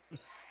end.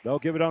 They'll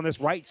give it on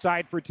this right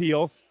side for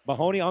Teal.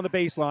 Mahoney on the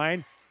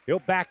baseline. He'll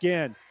back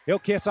in. He'll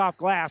kiss off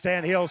glass,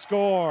 and he'll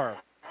score.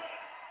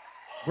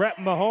 Brett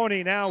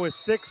Mahoney now with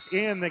 6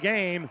 in the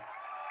game.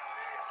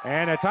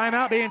 And a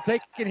timeout being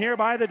taken here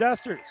by the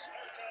Dusters.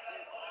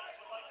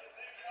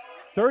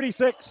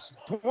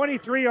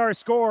 36-23 our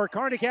score.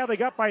 Kearney Catholic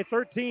up by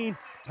 13.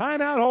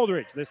 Timeout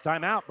Holdrege. This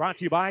timeout brought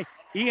to you by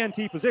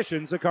ENT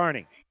Physicians of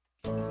Kearney.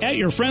 At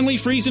your friendly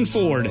Friesen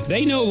Ford,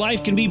 they know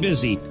life can be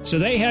busy, so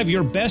they have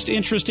your best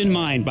interest in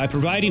mind by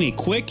providing a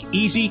quick,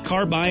 easy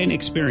car buying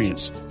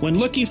experience. When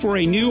looking for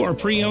a new or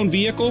pre-owned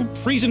vehicle,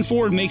 Friesen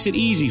Ford makes it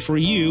easy for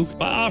you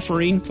by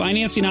offering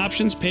financing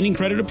options pending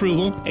credit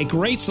approval, a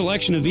great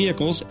selection of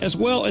vehicles, as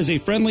well as a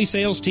friendly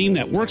sales team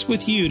that works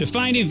with you to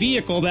find a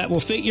vehicle that will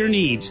fit your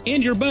needs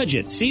and your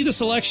budget. See the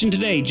selection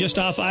today just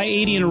off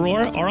I-80 in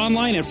Aurora or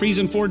online at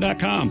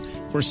FriesenFord.com.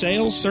 For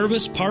sales,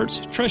 service, parts,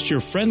 trust your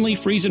friendly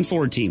Friesen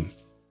Ford team.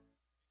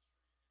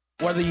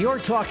 Whether you're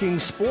talking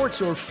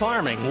sports or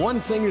farming, one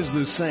thing is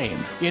the same.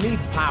 You need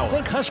power.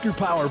 Think Husker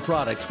Power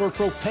products for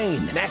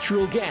propane,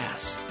 natural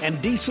gas,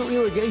 and diesel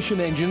irrigation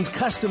engines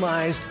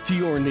customized to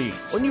your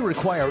needs. When you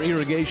require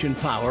irrigation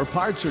power,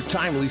 parts, or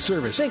timely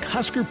service, think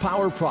Husker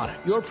Power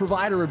products, your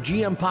provider of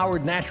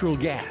GM-powered natural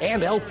gas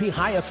and LP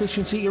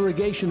high-efficiency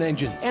irrigation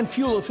engine and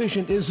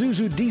fuel-efficient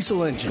Isuzu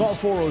diesel engines. Call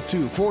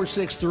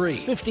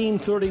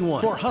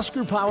 402-463-1531 for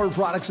Husker Power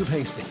products of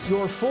Hastings,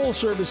 your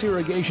full-service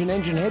irrigation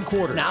engine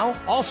headquarters. Now,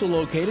 also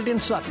located in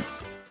Sutton.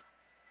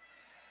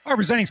 Our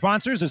presenting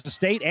sponsors as the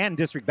state and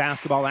district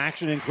basketball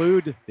action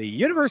include the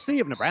University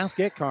of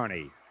Nebraska at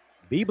Kearney.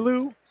 Be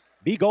blue,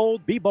 be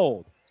gold, be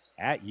bold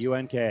at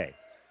UNK.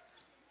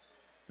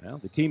 Well,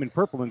 the team in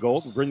purple and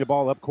gold will bring the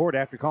ball up court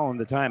after calling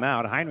the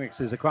timeout.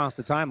 Heinrichs is across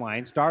the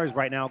timeline. Stars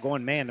right now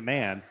going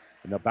man-to-man,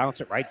 and they'll bounce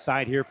it right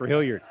side here for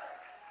Hilliard.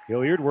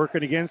 Hilliard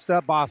working against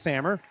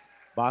Bosshammer.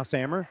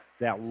 Bosshammer,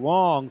 that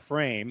long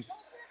frame,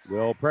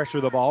 will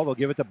pressure the ball. They'll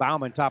give it to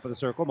Bauman, top of the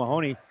circle.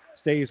 Mahoney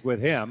stays with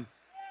him,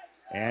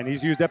 and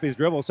he's used up his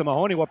dribble, so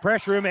Mahoney will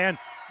pressure him, and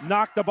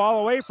knock the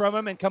ball away from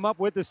him and come up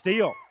with the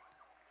steal.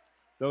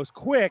 Those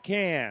quick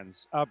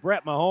hands of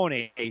Brett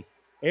Mahoney,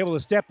 able to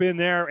step in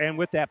there and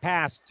with that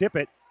pass, tip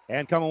it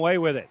and come away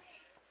with it.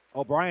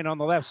 O'Brien on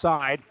the left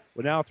side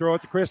will now throw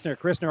it to Christner.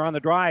 Christner on the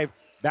drive,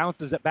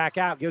 bounces it back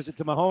out, gives it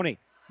to Mahoney.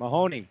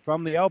 Mahoney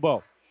from the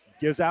elbow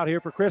gives out here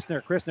for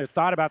Christner. Christner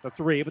thought about the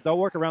three, but they'll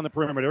work around the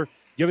perimeter.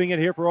 Giving it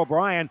here for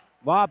O'Brien.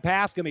 Lob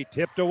pass can be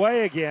tipped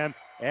away again,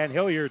 and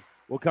Hilliard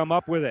will come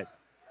up with it.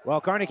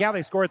 Well, Kearney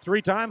Catholic scored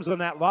 3 times on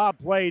that lob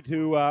play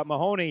to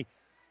Mahoney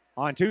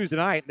on Tuesday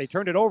night. They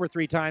turned it over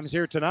 3 times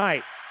here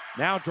tonight.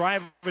 Now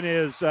driving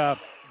is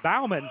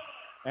Bauman,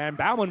 and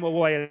Bauman will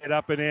lay it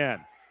up and in.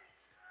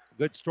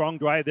 Good strong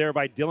drive there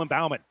by Dylan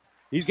Bauman.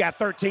 He's got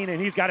 13,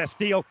 and he's got a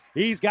steal.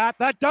 He's got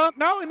the dunk.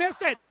 No, he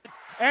missed it,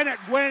 and it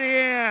went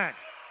in.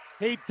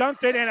 He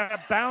dunked it, and it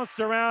bounced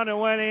around and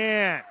went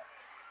in.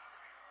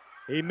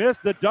 He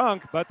missed the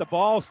dunk, but the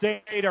ball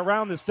stayed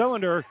around the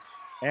cylinder,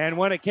 and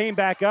when it came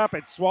back up,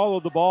 it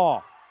swallowed the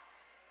ball.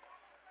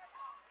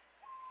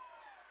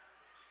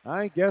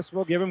 I guess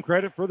we'll give him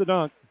credit for the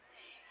dunk.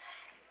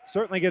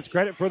 Certainly gets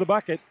credit for the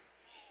bucket,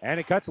 and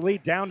it cuts the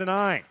lead down to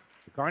 9.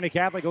 Kearney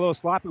Catholic a little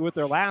sloppy with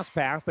their last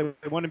pass. They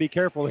want to be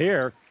careful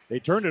here. They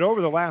turned it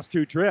over the last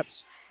 2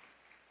 trips.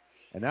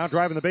 And now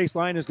driving the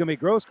baseline is going to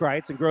be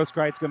Grosskreitz, and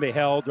Grosskreitz going to be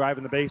held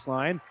driving the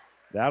baseline.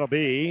 That'll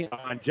be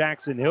on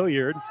Jackson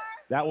Hilliard.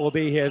 That will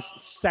be his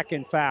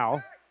 2nd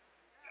foul.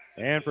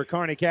 And for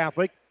Kearney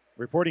Catholic,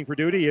 reporting for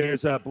duty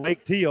is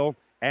Blake Teal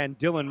and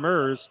Dylan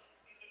Mers.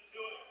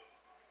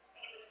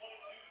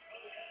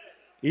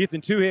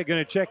 Ethan Tuhig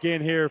going to check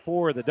in here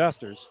for the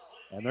Dusters.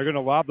 And they're going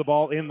to lob the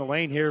ball in the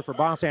lane here for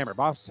Bosshammer.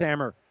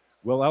 Bosshammer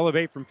will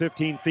elevate from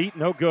 15 feet.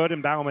 No good,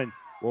 and Bauman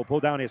will pull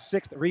down his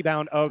 6th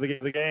rebound of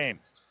the game.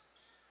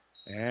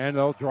 And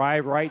they'll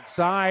drive right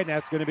side.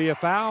 That's going to be a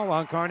foul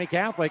on Kearney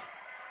Catholic.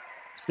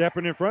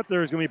 Stepping in front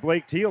there is going to be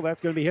Blake Teal.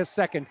 That's going to be his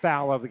 2nd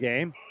foul of the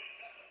game.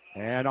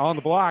 And on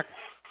the block,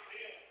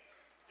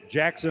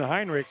 Jackson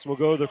Heinrichs will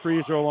go to the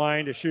free throw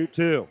line to shoot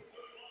 2.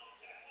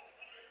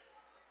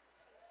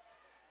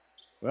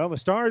 Well, the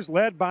Stars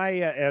led by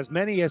as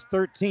many as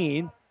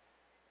 13.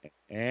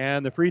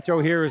 And the free throw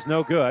here is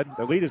no good.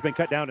 The lead has been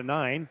cut down to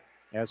 9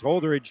 as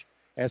Holdrege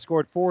has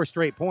scored 4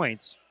 straight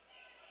points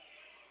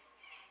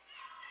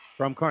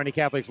from Kearney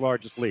Catholic's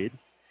largest lead.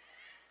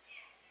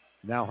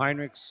 Now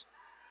Heinrichs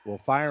will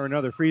fire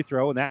another free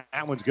throw, and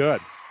that one's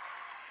good.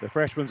 The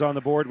freshman's on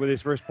the board with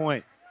his first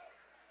point.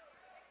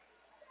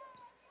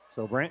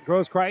 So Brant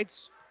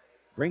Grosskreitz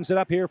brings it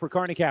up here for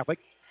Kearney Catholic.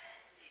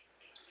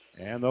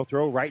 And they'll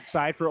throw right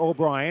side for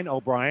O'Brien.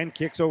 O'Brien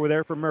kicks over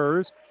there for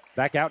Mers.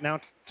 Back out now,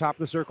 top of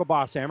the circle,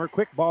 Bosshammer.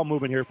 Quick ball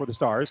movement here for the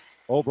Stars.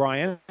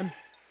 O'Brien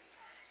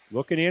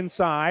looking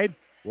inside.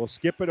 We'll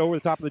skip it over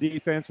the top of the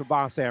defense for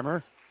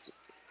Bosshammer.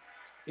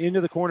 Into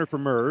the corner for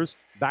Mers.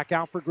 Back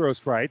out for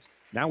Grosskreitz.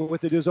 Now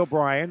with it is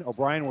O'Brien.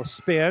 O'Brien will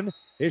spin.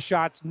 His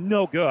shot's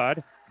no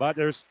good, but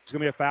there's going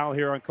to be a foul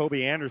here on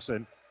Kobe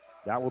Anderson.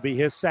 That will be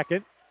his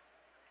 2nd.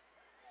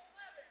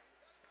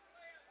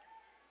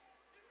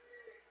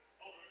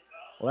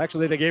 Well,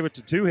 actually, they gave it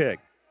to Tuhig.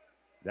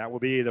 That will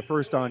be the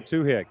first on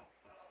Tuhig.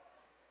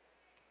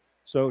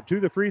 So to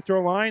the free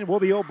throw line will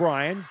be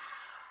O'Brien,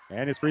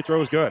 and his free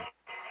throw is good.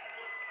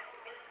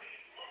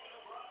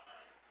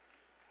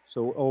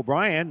 So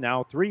O'Brien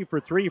now 3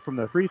 for 3 from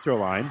the free throw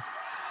line.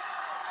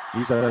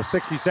 He's a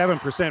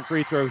 67%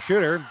 free throw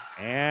shooter,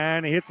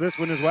 and he hits this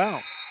one as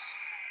well.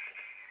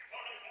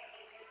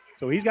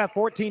 So he's got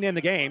 14 in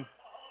the game.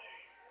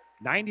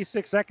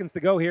 96 seconds to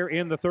go here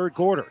in the 3rd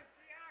quarter.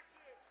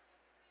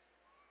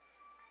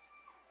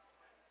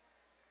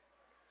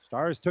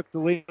 Stars took the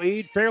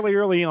lead fairly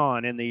early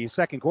on in the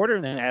 2nd quarter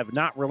and have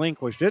not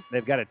relinquished it.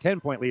 They've got a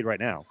 10-point lead right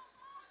now.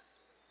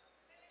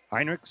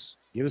 Heinrichs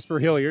gives for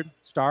Hilliard.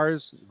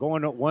 Stars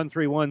going to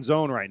 1-3-1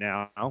 zone right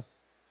now.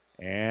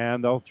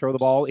 And they'll throw the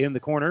ball in the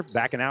corner.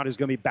 Backing out is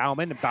going to be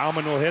Bauman. And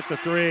Bauman will hit the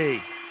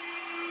 3.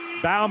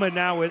 Bauman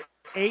now with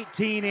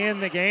 18 in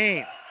the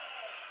game.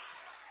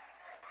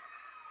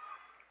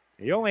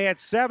 He only had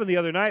 7 the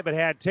other night, but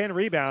had 10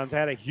 rebounds,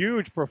 had a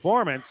huge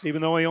performance,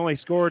 even though he only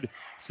scored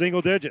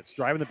single digits.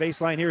 Driving the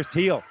baseline, here's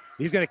Teal.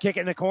 He's going to kick it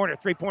in the corner.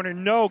 3-pointer,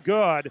 no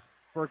good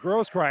for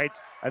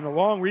Grosskreitz. And the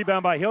long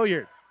rebound by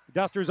Hilliard.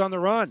 Dusters on the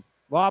run.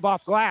 Lob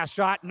off glass.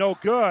 Shot no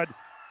good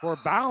for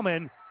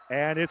Bauman.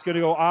 And it's going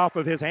to go off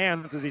of his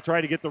hands as he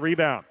tried to get the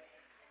rebound.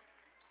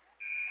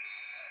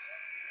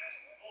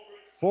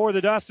 For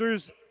the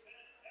Dusters,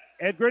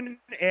 Edgren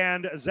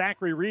and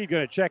Zachary Reed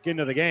going to check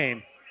into the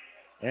game.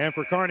 And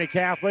for Kearney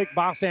Catholic,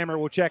 Bosshammer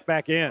will check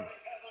back in.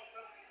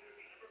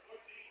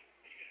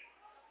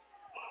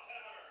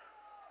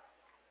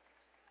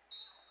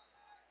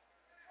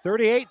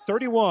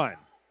 (38-31).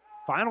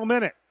 Final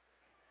minute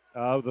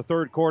of the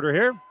 3rd quarter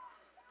here.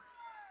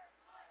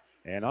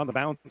 And on the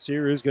bounce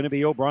here is going to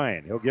be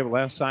O'Brien. He'll give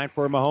left side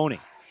for Mahoney.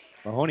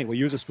 Mahoney will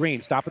use a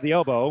screen, stop at the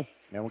elbow,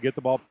 and we'll get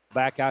the ball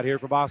back out here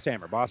for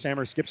Bosshammer.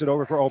 Bosshammer skips it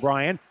over for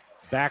O'Brien.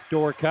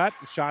 Backdoor cut.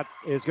 The shot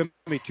is going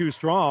to be too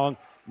strong.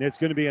 And it's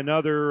going to be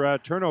another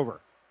turnover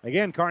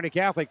Again, Kearney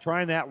Catholic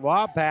trying that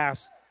lob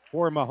pass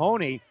for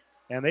Mahoney,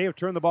 and they have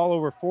turned the ball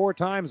over 4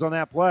 times on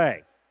that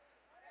play.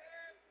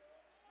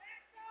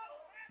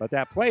 But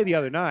that play the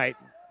other night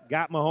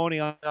got Mahoney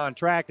on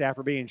track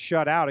after being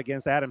shut out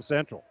against Adams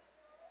Central.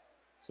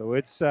 So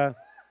it's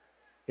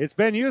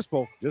been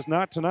useful, just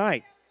not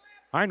tonight.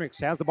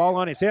 Heinrichs has the ball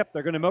on his hip.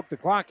 They're going to milk the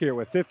clock here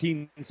with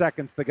 15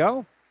 seconds to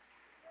go.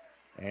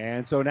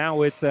 And so now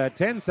with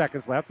 10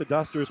 seconds left, the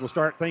Dusters will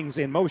start things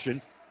in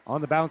motion. On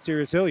the bounce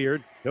here is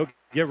Hilliard. He'll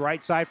give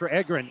right side for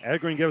Edgren.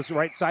 Edgren gives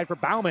right side for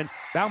Bauman.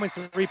 Bauman's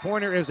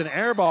three-pointer is an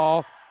air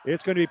ball.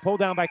 It's going to be pulled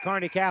down by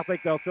Kearney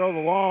Catholic. They'll throw the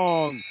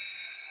long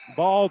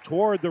ball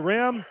toward the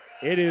rim.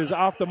 It is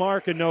off the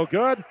mark and no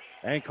good.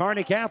 And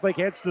Kearney Catholic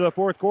heads to the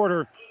fourth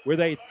quarter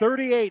with a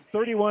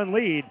 38-31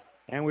 lead.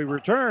 And we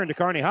return to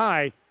Kearney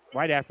High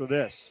right after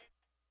this.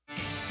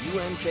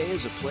 UNK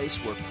is a place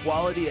where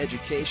quality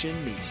education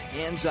meets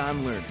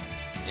hands-on learning.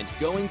 And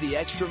going the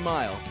extra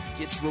mile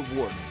gets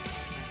rewarded.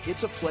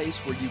 It's a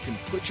place where you can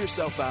put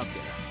yourself out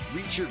there,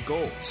 reach your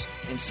goals,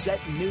 and set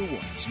new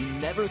ones you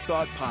never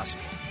thought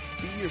possible.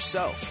 Be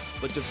yourself,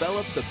 but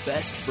develop the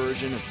best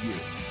version of you.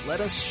 Let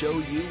us show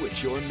you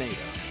what you're made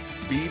of.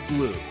 Be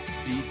blue,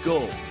 be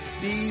gold,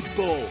 be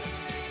bold.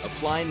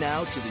 Apply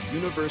now to the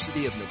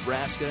University of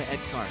Nebraska at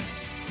Kearney.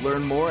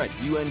 Learn more at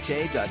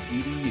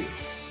unk.edu.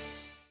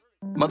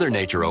 Mother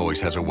Nature always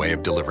has a way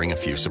of delivering a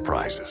few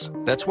surprises.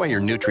 That's why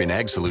your Nutrien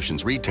Ag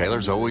Solutions retailer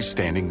is always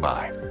standing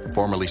by.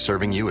 Formerly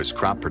serving you as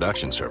crop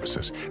production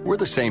services, we're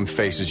the same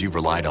faces you've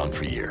relied on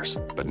for years,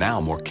 but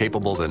now more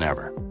capable than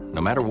ever, no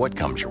matter what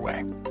comes your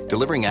way.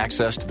 Delivering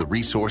access to the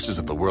resources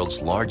of the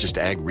world's largest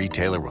ag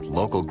retailer with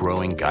local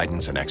growing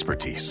guidance and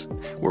expertise.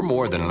 We're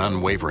more than an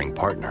unwavering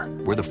partner.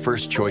 We're the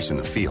first choice in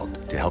the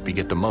field to help you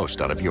get the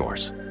most out of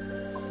yours.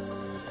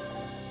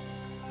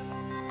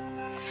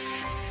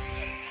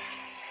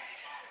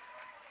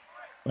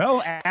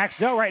 Well,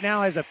 Axtell right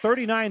now has a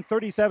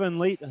 39-27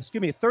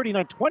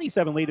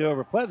 lead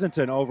over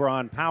Pleasanton over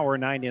on Power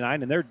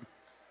 99 in their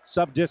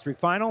sub-district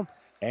final.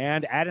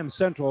 And Adams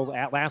Central,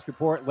 at last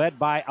report, led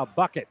by a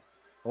bucket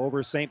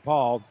over St.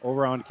 Paul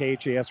over on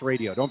KHAS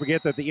Radio. Don't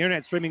forget that the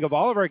internet streaming of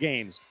all of our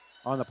games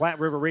on the Platte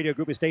River Radio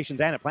Group of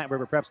stations and at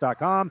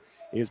PlatteRiverPreps.com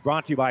is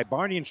brought to you by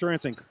Barney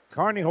Insurance and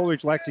Kearney,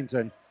 Holdrege,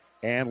 Lexington,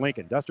 and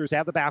Lincoln. Dusters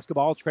have the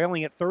basketball,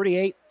 trailing at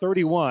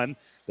 38-31.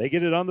 They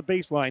get it on the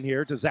baseline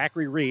here to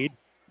Zachary Reed.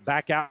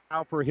 Back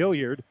out for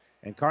Hilliard,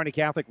 and Kearney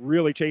Catholic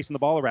really chasing the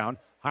ball around.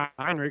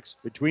 Heinrichs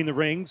between the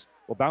rings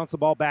will bounce the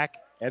ball back,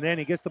 and then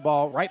he gets the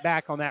ball right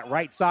back on that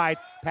right side.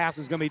 Pass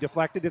is going to be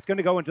deflected. It's going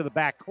to go into the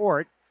back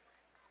court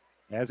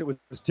as it was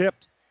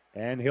tipped,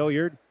 and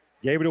Hilliard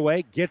gave it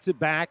away, gets it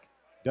back,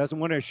 doesn't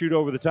want to shoot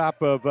over the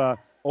top of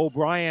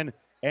O'Brien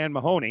and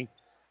Mahoney,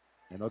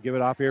 and they'll give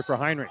it off here for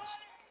Heinrichs.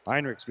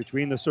 Heinrichs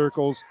between the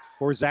circles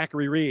for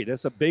Zachary Reed.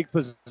 It's a big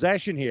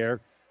possession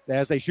here.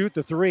 As they shoot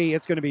the three,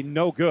 it's going to be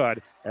no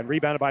good. And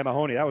rebounded by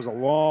Mahoney. That was a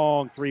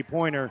long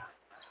three-pointer.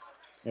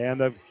 And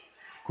the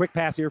quick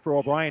pass here for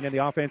O'Brien in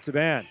the offensive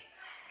end.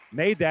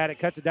 Made that. It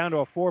cuts it down to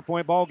a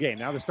 4-point ball game.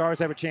 Now the Stars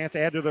have a chance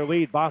to add to their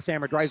lead.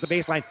 Bosshammer drives the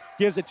baseline,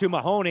 gives it to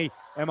Mahoney,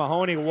 and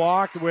Mahoney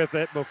walked with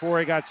it before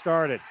he got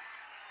started.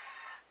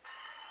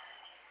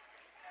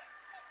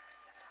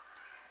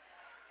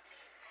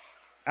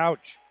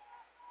 Ouch.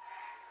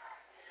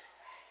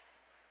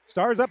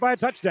 Stars up by a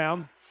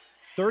touchdown.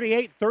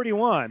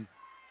 38-31.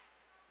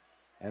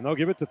 And they'll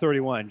give it to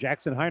 31.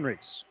 Jackson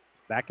Heinrichs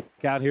back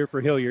out here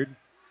for Hilliard.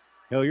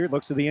 Hilliard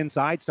looks to the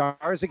inside.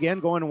 Stars again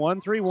going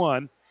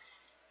 1-3-1.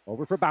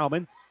 Over for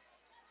Bauman.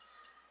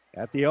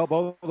 At the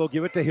elbow, they'll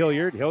give it to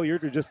Hilliard.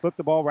 Hilliard will just flip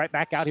the ball right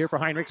back out here for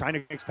Heinrichs.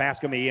 Heinrichs pass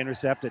going to be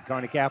intercepted.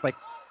 Kearney Catholic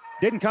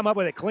didn't come up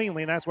with it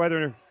cleanly, and that's why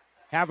they're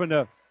having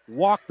to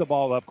walk the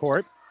ball up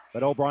court.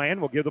 But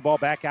O'Brien will give the ball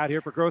back out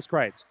here for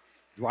Grosskreutz.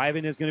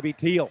 Driving is going to be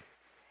Teal.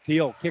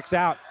 Teal kicks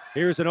out.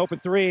 Here's an open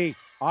three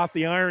off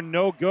the iron.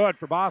 No good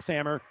for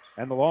Bosshammer.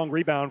 And the long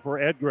rebound for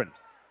Edgren.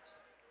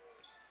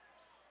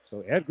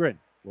 So Edgren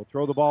will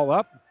throw the ball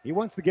up. He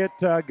wants to get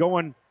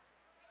going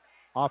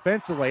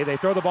offensively. They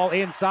throw the ball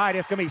inside.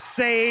 It's going to be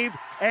saved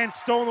and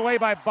stolen away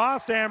by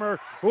Bosshammer,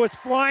 who is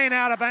flying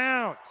out of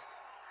bounds.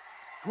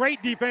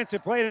 Great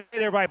defensive play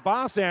there by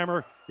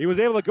Bosshammer. He was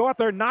able to go up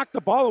there, knock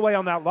the ball away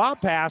on that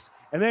lob pass,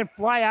 and then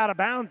fly out of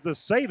bounds to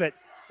save it.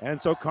 And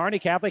so Kearney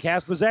Catholic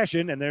has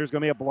possession, and there's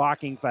going to be a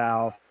blocking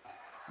foul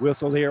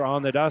whistled here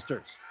on the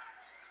Dusters.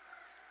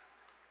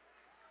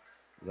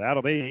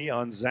 That'll be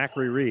on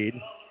Zachary Reed.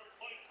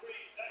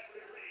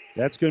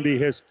 That's going to be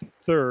his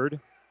third.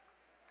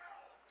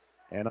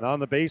 And on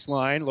the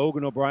baseline,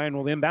 Logan O'Brien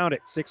will inbound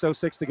it.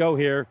 6:06 to go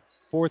here,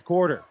 fourth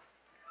quarter.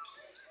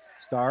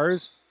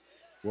 Stars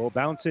will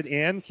bounce it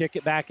in, kick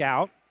it back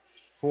out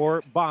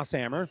for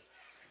Bosshammer.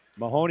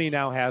 Mahoney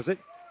now has it.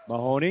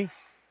 Mahoney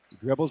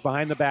dribbles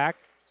behind the back.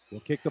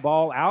 Will kick the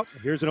ball out.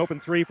 Here's an open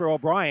three for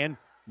O'Brien.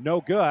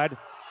 No good.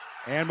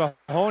 And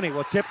Mahoney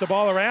will tip the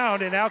ball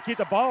around and now keep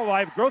the ball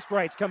alive.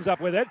 Grosskreutz comes up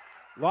with it.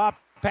 Lob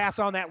pass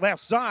on that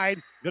left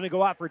side. Going to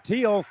go out for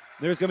Teal.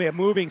 There's going to be a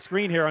moving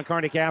screen here on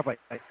Kearney Catholic.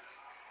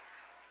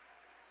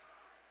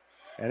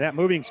 And that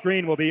moving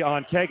screen will be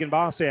on Kegan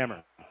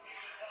Bosshammer.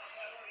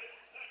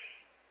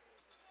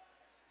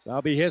 So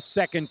that'll be his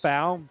second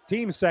foul,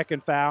 team's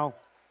second foul,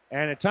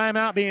 and a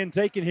timeout being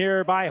taken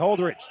here by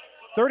Holdrege.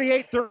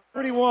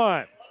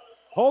 38-31.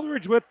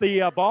 Holdrege with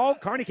the ball,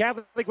 Kearney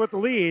Catholic with the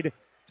lead.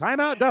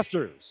 Timeout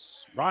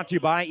Dusters. Brought to you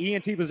by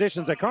ENT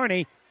Physicians at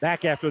Kearney.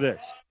 Back after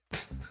this.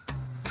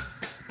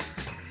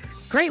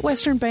 Great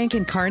Western Bank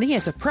in Kearney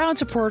is a proud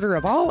supporter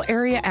of all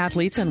area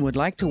athletes and would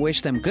like to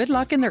wish them good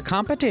luck in their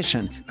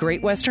competition.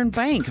 Great Western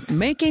Bank,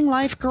 making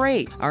life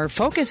great. Our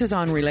focus is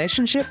on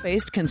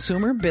relationship-based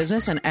consumer,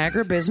 business, and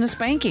agribusiness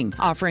banking,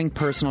 offering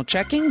personal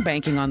checking,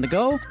 banking on the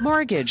go,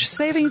 mortgage,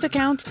 savings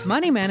accounts,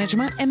 money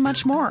management, and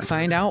much more.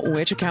 Find out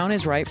which account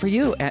is right for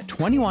you at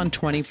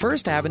 2120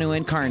 First Avenue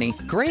in Kearney.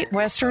 Great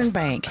Western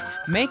Bank,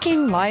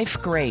 making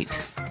life great.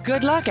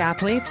 Good luck,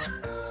 athletes.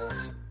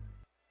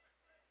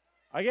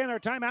 Again, our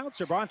timeouts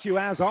are brought to you,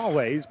 as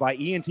always, by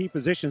ENT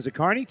Physicians at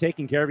Kearney,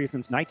 taking care of you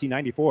since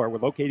 1994. We're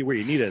located where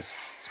you need us,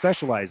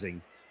 specializing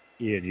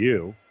in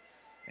you.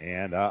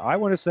 And I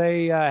want to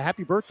say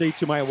happy birthday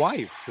to my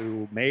wife,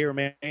 who may or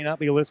may not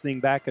be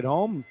listening back at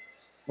home.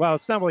 Well,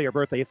 it's not really her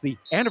birthday. It's the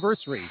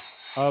anniversary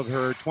of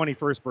her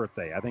 21st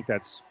birthday. I think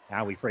that's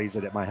how we phrase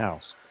it at my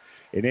house.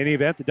 In any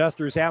event, the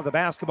Dusters have the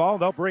basketball.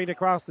 They'll bring it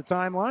across the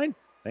timeline.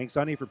 Thanks,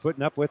 honey, for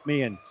putting up with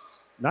me and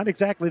not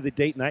exactly the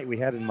date night we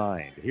had in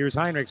mind. Here's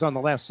Heinrichs on the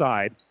left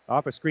side.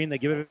 Off a screen, they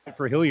give it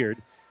for Hilliard.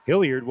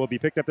 Hilliard will be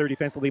picked up there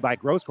defensively by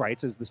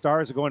Grosskreitz as the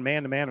Stars are going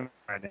man-to-man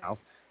right now.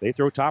 They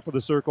throw top of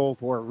the circle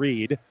for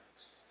Reed.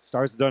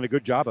 Stars have done a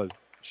good job of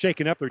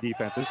shaking up their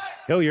defenses.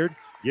 Hilliard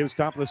gives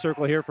top of the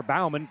circle here for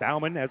Bauman.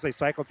 Bauman, as they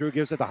cycle through,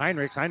 gives it to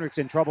Heinrichs. Heinrichs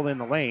in trouble in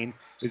the lane.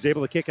 Is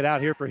able to kick it out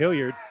here for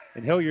Hilliard.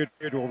 And Hilliard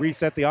will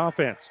reset the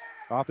offense.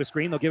 Off the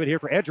screen, they'll give it here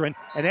for Edrin.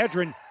 And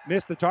Edrin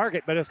missed the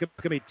target, but it's going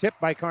to be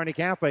tipped by Kearney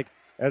Catholic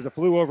as it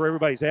flew over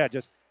everybody's head.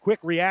 Just quick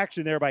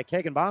reaction there by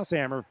Kegan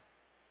Bosshammer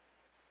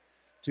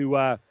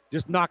to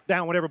just knock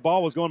down whatever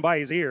ball was going by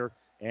his ear,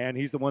 and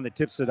he's the one that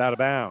tips it out of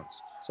bounds.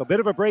 So a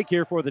bit of a break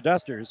here for the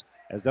Dusters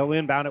as they'll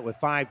inbound it with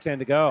 5:10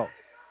 to go.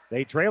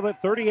 They trail it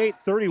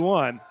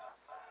 38-31.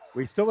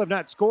 We still have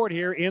not scored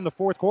here in the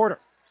fourth quarter.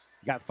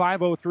 Got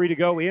 5:03 to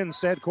go in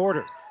said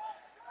quarter.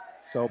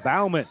 So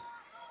Bauman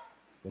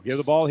will give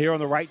the ball here on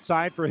the right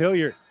side for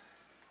Hilliard.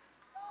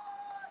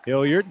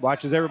 Hilliard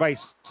watches everybody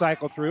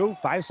cycle through.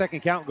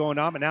 5-second count going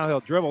on, but now he'll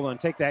dribble and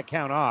take that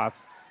count off.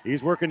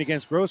 He's working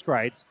against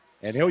Grosskreitz,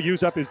 and he'll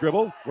use up his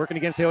dribble. Working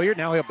against Hilliard.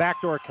 Now he'll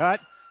backdoor cut.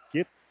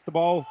 Get the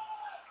ball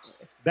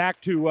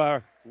back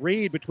to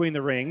Reed between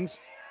the rings.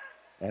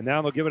 And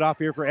now they'll give it off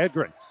here for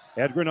Edgren.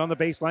 Edgren on the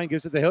baseline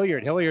gives it to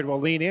Hilliard. Hilliard will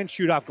lean in,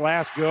 shoot off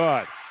glass.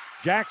 Good.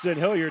 Jackson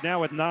Hilliard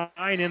now with 9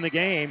 in the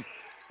game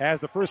has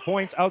the first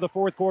points of the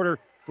fourth quarter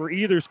for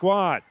either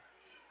squad.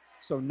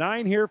 So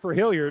 9 here for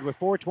Hilliard with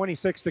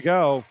 4:26 to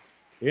go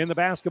in the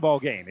basketball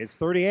game. It's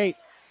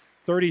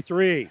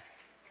 38-33.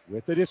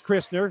 With it is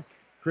Christner.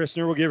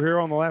 Christner will give here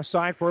on the left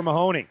side for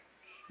Mahoney.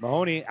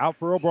 Mahoney out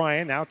for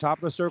O'Brien. Now top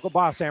of the circle.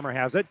 Bosshammer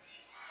has it.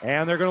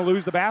 And they're going to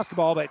lose the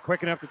basketball, but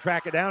quick enough to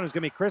track it down is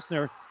going to be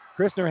Christner.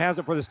 Christner has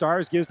it for the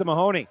Stars, gives to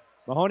Mahoney.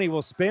 Mahoney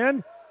will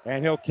spin,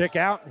 and he'll kick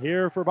out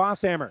here for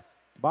Bosshammer.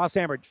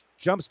 Bosshammer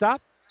jump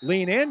stop,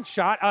 lean in,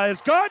 shot is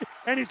good,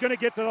 and he's going to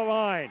get to the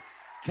line.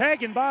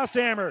 Kegan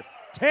Bosshammer,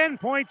 10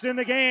 points in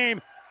the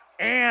game,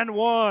 and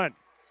 1.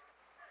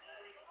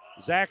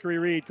 Zachary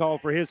Reed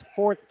called for his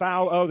 4th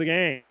foul of the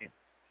game.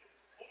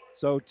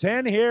 So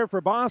 10 here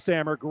for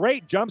Bosshammer.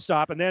 Great jump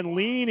stop, and then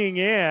leaning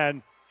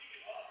in.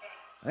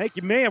 I think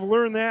you may have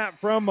learned that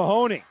from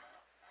Mahoney.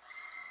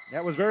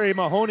 That was very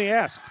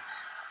Mahoney-esque.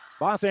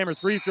 Bosshammer's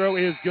free throw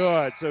is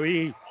good, so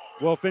he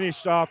will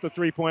finish off the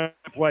three-point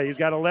play. He's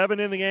got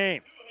 11 in the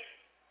game.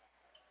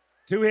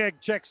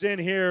 Tuhig checks in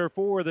here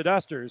for the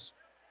Dusters.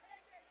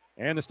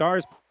 And the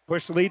Stars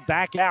push the lead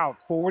back out.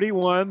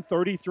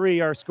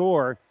 41-33 our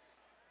score.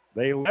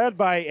 They led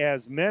by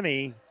as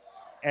many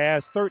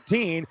as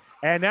 13.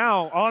 And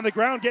now on the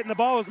ground getting the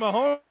ball is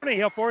Mahoney.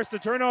 He'll force the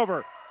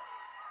turnover.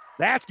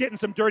 That's getting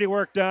some dirty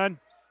work done.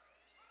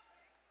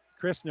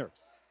 Christner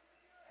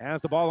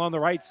has the ball on the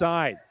right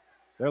side.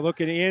 They're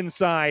looking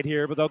inside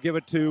here, but they'll give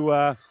it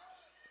to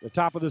the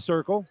top of the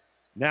circle.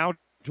 Now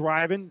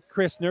driving,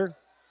 Christner.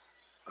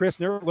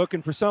 Christner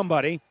looking for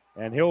somebody,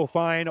 and he'll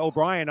find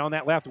O'Brien on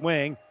that left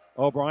wing.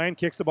 O'Brien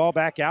kicks the ball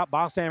back out.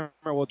 Bosshammer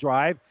will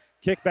drive.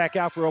 Kick back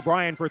out for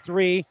O'Brien for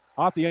 3.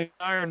 Off the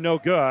iron, no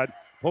good.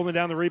 Pulling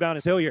down the rebound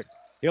is Hilliard.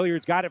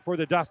 Hilliard's got it for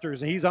the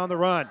Dusters, and he's on the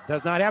run.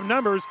 Does not have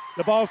numbers.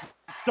 The ball's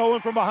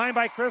stolen from behind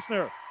by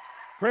Christner.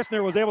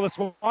 Christner was able to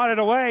swat it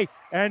away,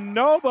 and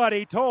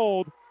nobody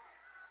told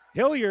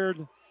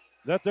Hilliard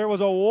that there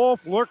was a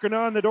wolf lurking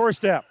on the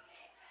doorstep.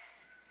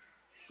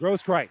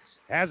 Grosskreitz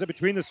has it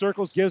between the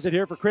circles, gives it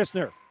here for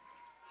Christner.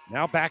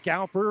 Now back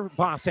out for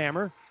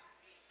Bosshammer.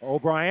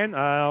 O'Brien,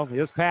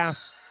 his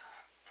pass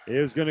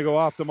is going to go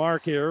off the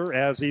mark here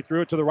as he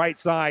threw it to the right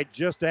side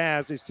just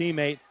as his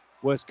teammate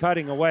was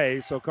cutting away.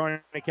 So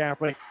Kearney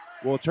Catholic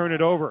will turn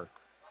it over.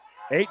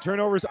 8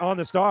 turnovers on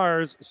the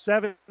Stars,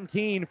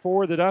 17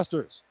 for the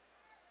Dusters.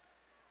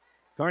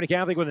 Kearney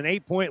Catholic with an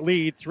 8-point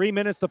lead, 3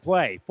 minutes to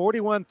play.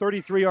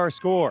 41-33 our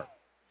score.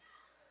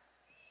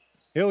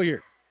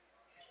 Hilliard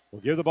will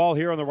give the ball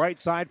here on the right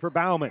side for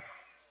Bauman.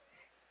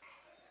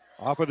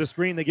 Off of the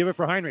screen, they give it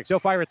for Heinrichs. He'll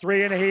fire a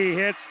three, and he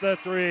hits the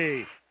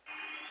three.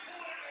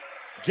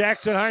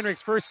 Jackson Heinrichs'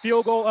 first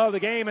field goal of the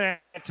game, and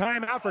a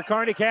timeout for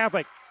Kearney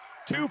Catholic.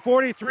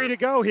 2:43 to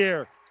go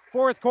here,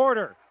 fourth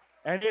quarter.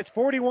 And it's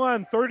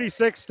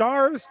 41-36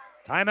 Stars.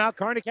 Timeout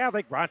Kearney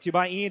Catholic, brought to you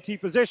by E&T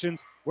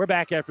Physicians. We're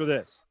back after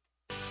this.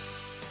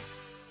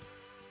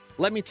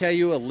 Let me tell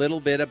you a little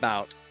bit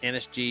about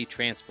NSG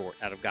Transport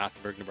out of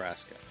Gothenburg,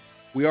 Nebraska.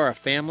 We are a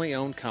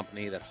family-owned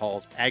company that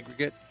hauls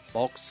aggregate,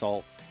 bulk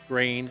salt,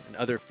 grain, and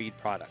other feed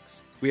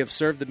products. We have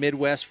served the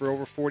Midwest for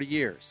over 40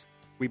 years.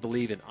 We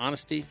believe in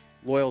honesty,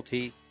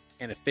 loyalty,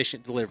 and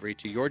efficient delivery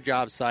to your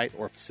job site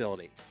or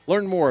facility.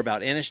 Learn more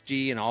about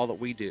NSG and all that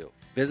we do.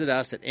 Visit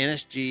us at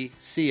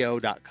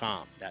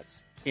nsgco.com.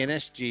 That's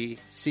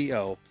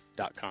nsgco.com.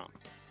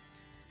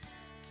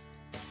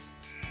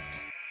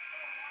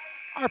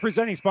 Our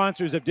presenting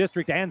sponsors of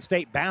district and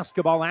state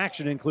basketball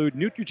action include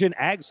Nutrigen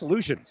Ag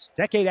Solutions.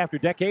 Decade after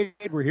decade,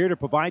 we're here to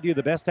provide you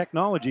the best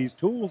technologies,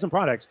 tools, and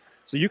products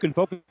so you can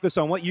focus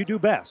on what you do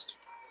best,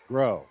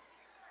 grow.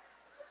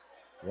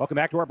 Welcome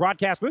back to our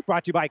broadcast booth,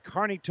 brought to you by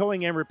Kearney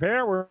Towing and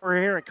Repair.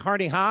 We're here at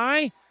Kearney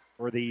High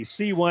for the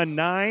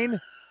C19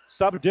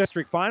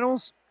 Sub-District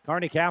Finals.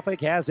 Kearney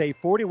Catholic has a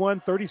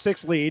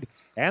 41-36 lead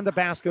and the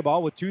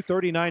basketball with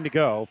 2:39 to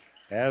go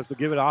as they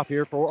give it off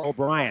here for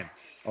O'Brien.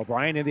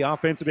 O'Brien in the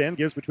offensive end,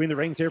 gives between the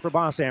rings here for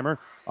Bosshammer.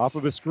 Off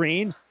of a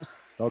screen,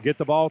 they'll get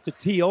the ball to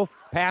Teal.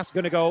 Pass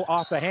going to go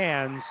off the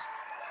hands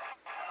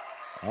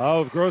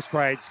of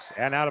Grosskreitz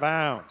and out of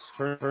bounds.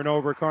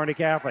 Turnover Kearney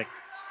Catholic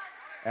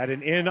at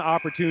an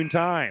inopportune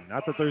time.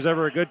 Not that there's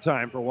ever a good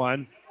time for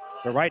one,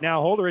 but right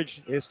now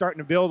Holdrege is starting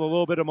to build a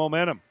little bit of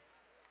momentum.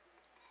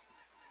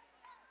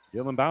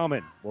 Dylan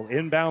Bauman will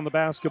inbound the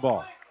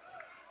basketball.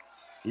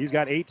 He's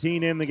got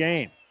 18 in the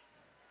game.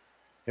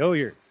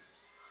 Hilliard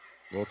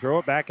will throw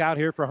it back out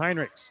here for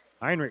Heinrichs.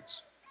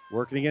 Heinrichs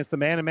working against the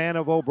man-to-man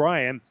of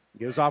O'Brien.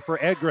 Gives off for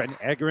Egren.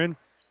 Egren,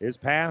 his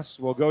pass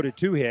will go to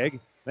Tuhig. I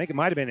think it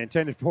might have been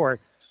intended for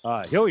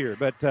Hilliard,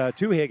 but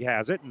Tuhig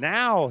has it.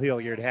 Now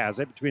Hilliard has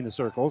it between the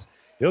circles.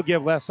 He'll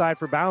give left side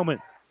for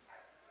Bauman.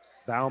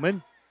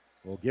 Bauman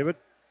will give it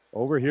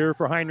over here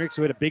for Heinrichs,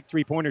 who had a big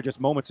three-pointer just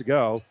moments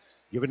ago.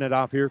 Giving it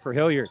off here for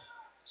Hilliard.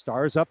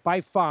 Stars up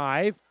by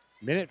 5.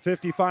 Minute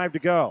 55 to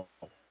go.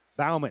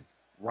 Bauman,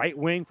 right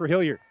wing for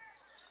Hilliard.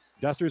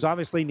 Dusters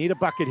obviously need a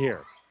bucket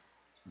here.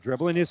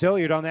 Dribbling is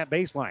Hilliard on that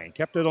baseline.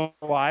 Kept it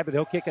alive, but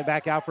he'll kick it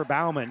back out for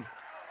Bauman.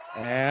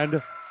 And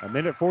a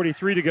minute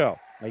 43 to go.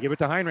 They give it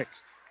to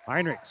Heinrichs.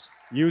 Heinrichs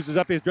uses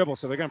up his dribble,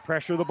 so they're going to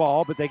pressure the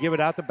ball, but they give it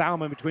out to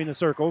Bauman between the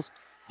circles.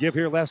 Give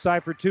here left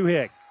side for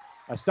Tuhig.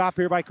 A stop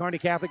here by Kearney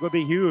Catholic would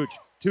be huge.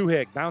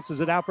 Tuhig bounces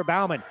it out for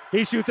Bauman.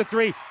 He shoots a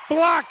three.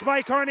 Blocked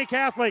by Kearney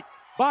Catholic.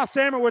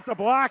 Bosshammer with the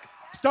block.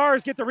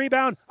 Stars get the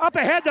rebound. Up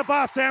ahead to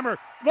Bosshammer.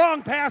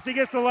 Long pass. He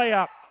gets the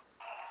layup.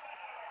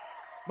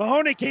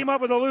 Mahoney came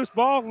up with a loose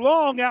ball.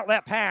 Long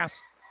outlet pass.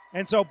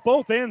 And so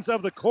both ends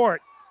of the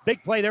court.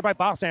 Big play there by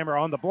Bosshammer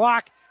on the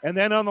block and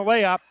then on the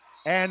layup.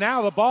 And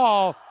now the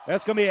ball.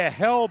 That's going to be a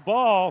held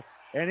ball.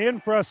 And in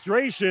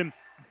frustration,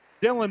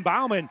 Dylan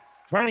Bauman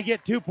trying to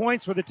get 2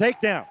 points for the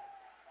takedown.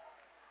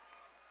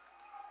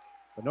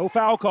 But no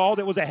foul called.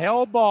 It was a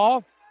held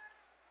ball.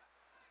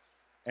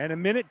 And a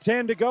minute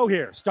 10 to go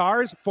here.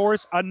 Stars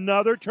force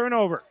another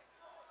turnover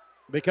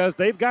because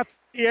they've got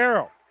the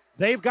arrow.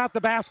 They've got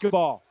the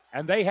basketball.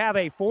 And they have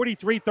a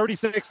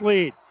 43-36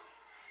 lead.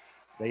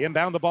 They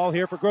inbound the ball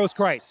here for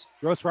Grosskreitz.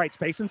 Grosskreitz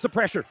facing some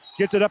pressure.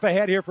 Gets it up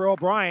ahead here for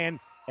O'Brien.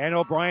 And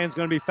O'Brien's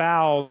going to be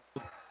fouled.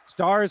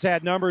 Stars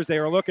had numbers. They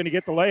were looking to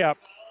get the layup.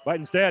 But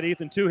instead,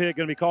 Ethan Tuhig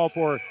going to be called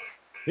for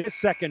his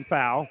second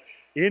foul.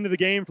 Into the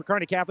game for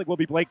Kearney Catholic will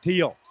be Blake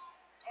Teal.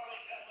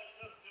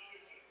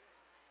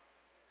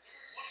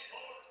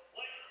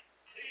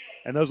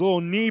 And those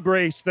little knee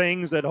brace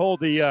things that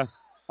hold the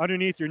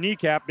underneath your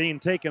kneecap being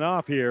taken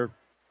off here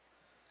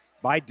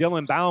by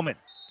Dylan Bauman.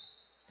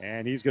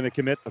 And he's going to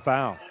commit the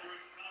foul.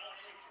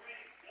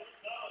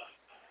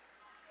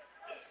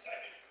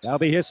 That'll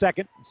be his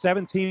second,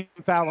 17th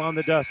foul on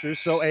the Dusters.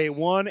 So a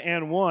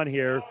 1-and-1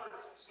 here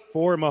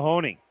for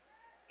Mahoney.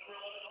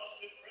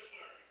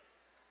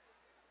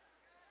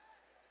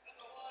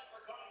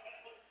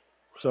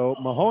 So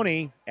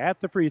Mahoney at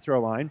the free throw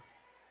line.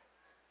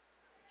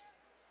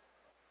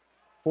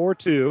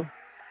 4-2.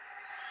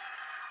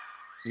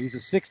 He's a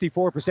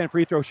 64%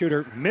 free throw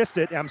shooter. Missed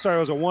it. I'm sorry, it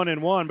was a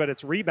 1-and-1, but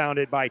it's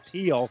rebounded by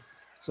Teal.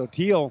 So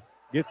Teal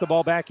gets the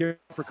ball back here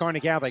for Kearney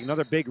Catholic.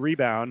 Another big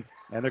rebound,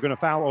 and they're going to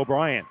foul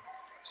O'Brien.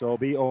 So it'll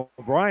be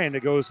O'Brien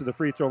that goes to the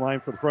free throw line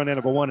for the front end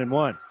of a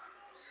 1-and-1.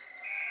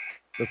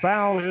 The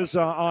foul is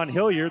on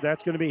Hilliard.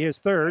 That's going to be his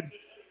third.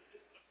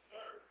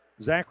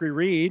 Zachary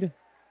Reed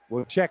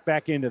will check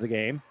back into the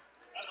game.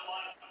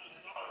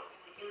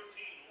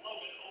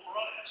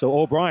 So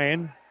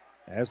O'Brien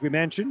As we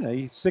mentioned,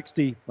 he's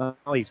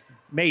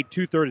made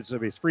 2/3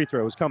 of his free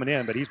throws coming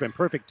in, but he's been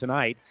perfect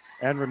tonight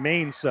and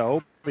remains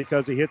so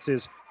because he hits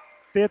his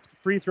 5th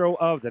free throw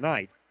of the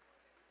night.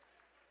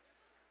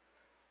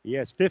 He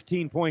has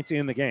 15 points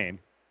in the game.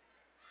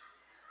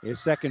 His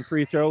second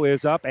free throw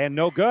is up and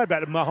no good,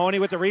 but Mahoney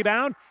with the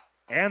rebound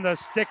and the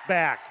stick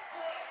back.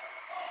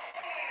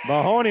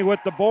 Mahoney with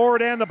the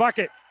board and the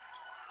bucket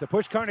to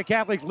push Kearney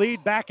Catholic's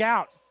lead back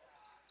out.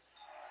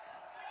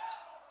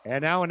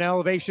 And now an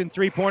elevation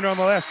three-pointer on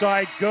the left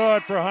side.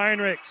 Good for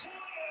Heinrichs.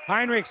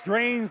 Heinrichs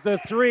drains the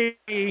three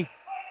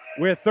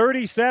with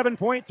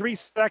 37.3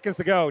 seconds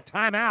to go.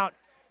 Timeout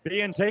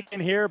being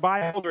taken here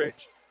by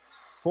Holdrege.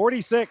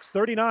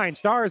 46-39.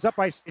 Stars up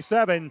by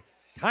 7.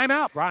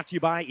 Timeout brought to you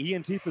by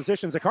ENT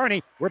Physicians at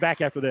Kearney. We're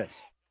back after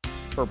this.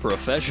 For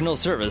professional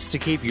service to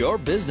keep your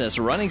business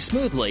running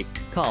smoothly,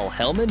 call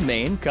Hellman,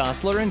 Maine,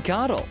 Kostler, and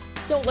Cottle.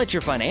 Don't let your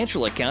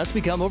financial accounts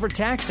become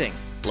overtaxing.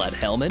 Let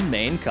Hellman,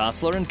 Maine,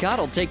 Kostler, and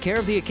Cottle take care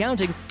of the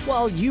accounting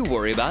while you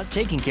worry about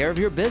taking care of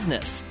your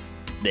business.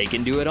 They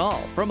can do it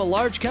all, from a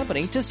large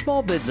company to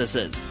small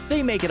businesses.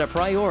 They make it a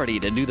priority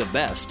to do the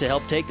best to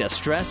help take the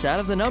stress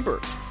out of the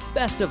numbers.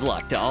 Best of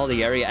luck to all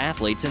the area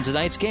athletes in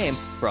tonight's game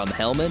from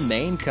Hellman,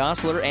 Maine,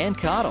 Kostler, and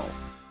Cottle.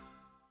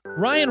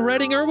 Ryan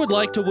Redinger would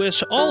like to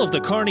wish all of the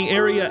Kearney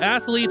area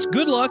athletes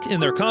good luck in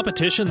their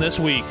competition this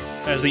week.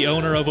 As the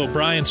owner of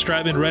O'Brien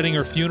Stratman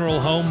Redinger Funeral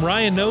Home,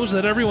 Ryan knows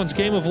that everyone's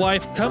game of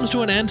life comes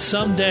to an end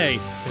someday,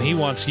 and he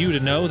wants you to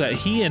know that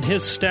he and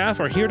his staff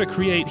are here to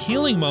create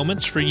healing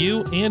moments for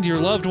you and your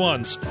loved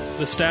ones.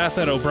 The staff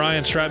at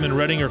O'Brien Stratman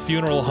Redinger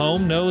Funeral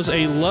Home knows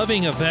a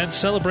loving event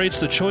celebrates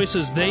the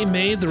choices they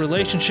made, the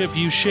relationship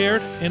you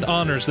shared, and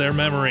honors their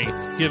memory.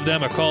 Give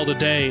them a call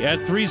today at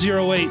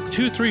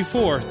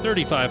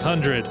 308-234-3500.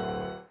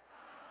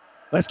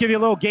 Let's give you a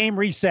little game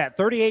reset.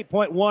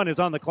 38.1 is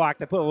on the clock.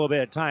 They put a little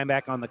bit of time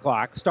back on the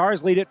clock.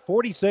 Stars lead it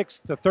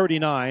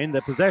 46-39.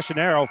 The possession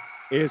arrow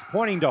is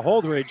pointing to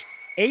Holdrege.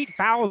 8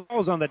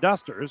 fouls on the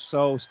Dusters,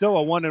 so still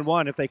a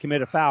 1-and-1 if they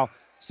commit a foul.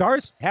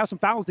 Stars have some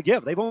fouls to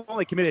give. They've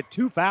only committed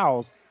 2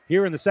 fouls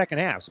here in the second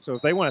half. So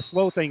if they want to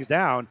slow things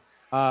down,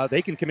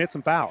 they can commit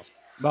some fouls.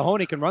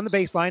 Mahoney can run the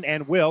baseline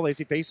and will as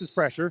he faces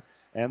pressure.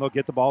 And they'll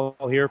get the ball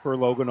here for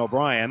Logan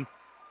O'Brien,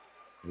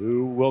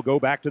 who will go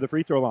back to the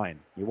free throw line.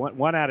 He went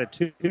 1 out of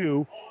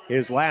 2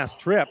 his last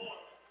trip.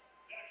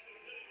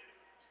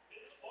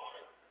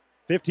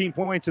 15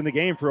 points in the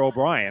game for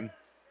O'Brien,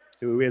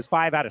 who is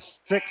 5 out of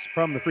 6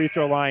 from the free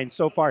throw line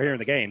so far here in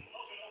the game.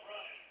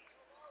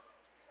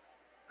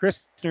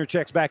 Christner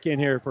checks back in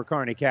here for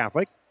Kearney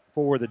Catholic.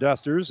 For the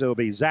Dusters, it'll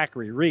be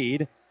Zachary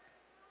Reed.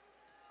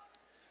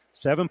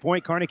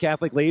 7-point Kearney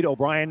Catholic lead.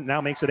 O'Brien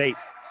now makes it 8.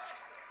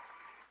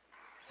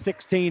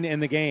 16 in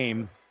the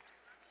game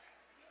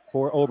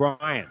for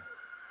O'Brien.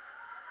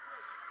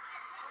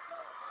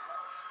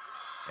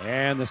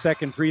 And the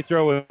second free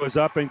throw was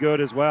up and good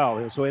as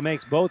well. So he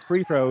makes both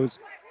free throws.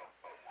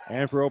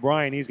 And for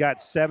O'Brien, he's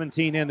got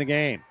 17 in the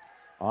game.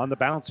 On the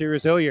bounce here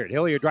is Hilliard.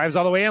 Hilliard drives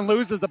all the way in,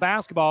 loses the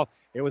basketball.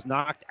 It was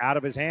knocked out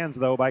of his hands,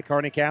 though, by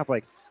Kearney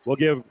Catholic. We'll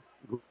give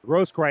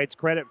Grosskreitz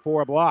credit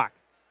for a block.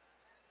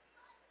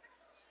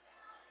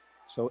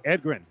 So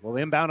Edgren will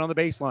inbound on the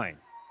baseline.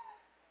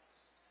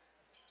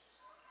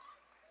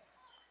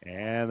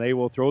 And they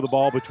will throw the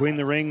ball between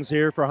the rings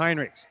here for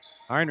Heinrichs.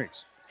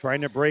 Heinrichs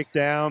trying to break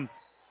down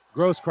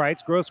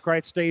Grosskreitz.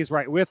 Grosskreitz stays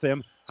right with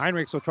him.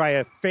 Heinrichs will try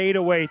a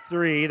fadeaway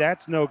 3.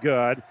 That's no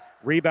good.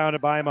 Rebounded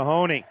by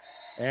Mahoney.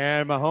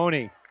 And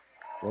Mahoney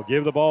will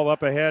give the ball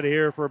up ahead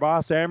here for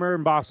Bosshammer.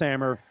 And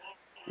Bosshammer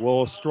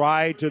will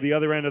stride to the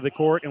other end of the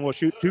court and will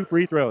shoot 2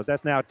 free throws.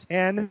 That's now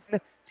 10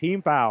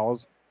 team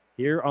fouls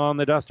here on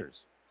the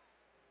Dusters.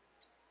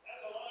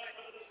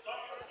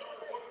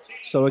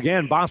 So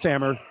again,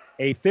 Bosshammer,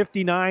 a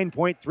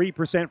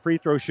 59.3% free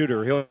throw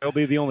shooter. He'll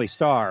be the only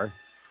star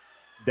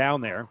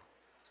down there.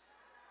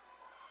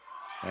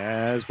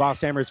 As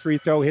Bosshammer's free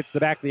throw hits the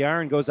back of the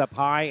iron, goes up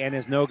high and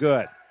is no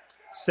good.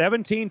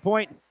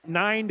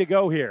 17.9 to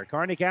go here.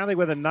 Kearney Catholic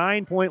with a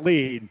 9-point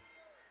lead.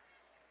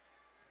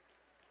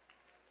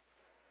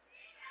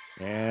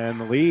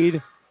 And the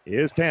lead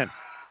is 10.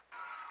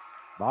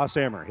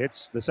 Bosshammer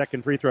hits the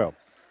second free throw.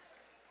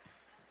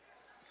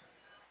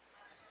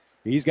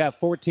 He's got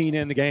 14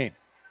 in the game.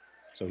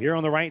 So here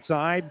on the right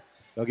side,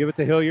 they'll give it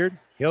to Hilliard.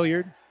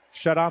 Hilliard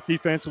shut off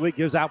defensively,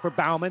 gives out for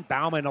Bauman.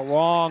 Bauman, a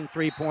long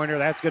three-pointer.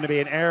 That's going to be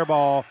an air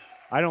ball.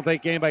 I don't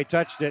think anybody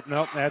touched it.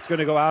 Nope, that's going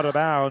to go out of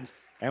bounds.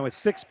 And with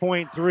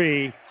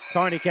 6.3,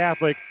 Kearney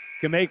Catholic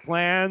can make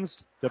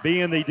plans to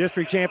be in the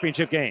district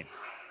championship game.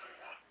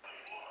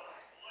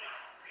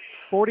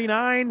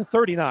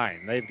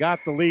 49-39. They've got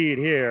the lead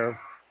here.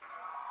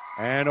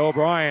 And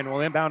O'Brien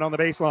will inbound on the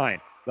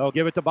baseline. They'll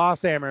give it to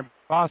Bosshammer.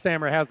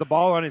 Bosshammer has the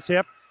ball on his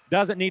hip.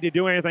 Doesn't need to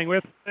do anything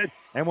with it.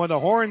 And when the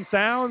horn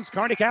sounds,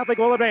 Kearney Catholic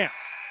will advance.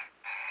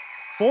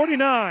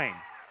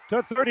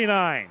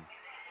 49-39.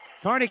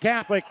 Kearney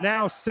Catholic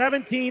now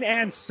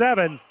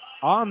 17-7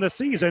 on the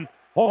season.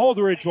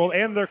 Holdrege will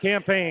end their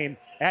campaign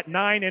at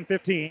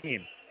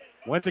 9-15.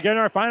 Once again,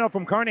 our final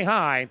from Kearney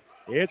High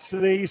It's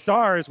the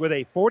Stars with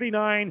a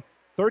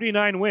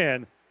 49-39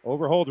 win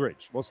over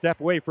Holdrege. We'll step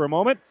away for a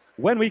moment.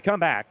 When we come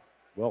back,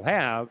 we'll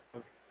have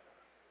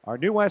our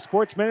New West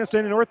Sports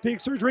Medicine and Orthopedic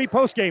Surgery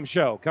postgame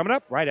show coming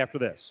up right after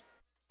this.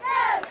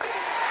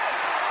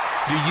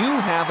 Do you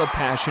have a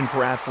passion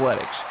for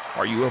athletics?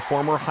 Are you a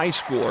former high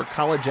school or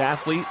college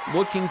athlete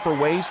looking for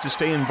ways to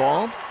stay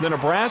involved? The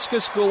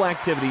Nebraska School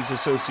Activities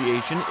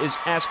Association is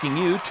asking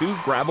you to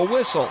grab a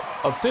whistle.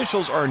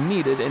 Officials are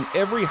needed in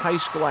every high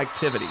school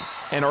activity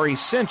and are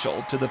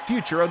essential to the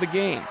future of the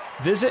game.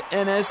 Visit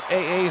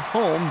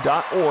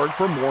nsaahome.org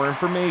for more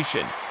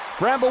information.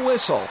 Grab a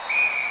whistle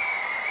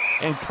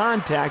and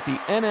contact the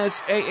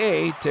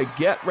NSAA to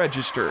get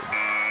registered.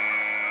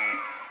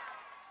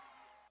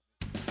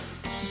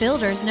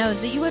 Builders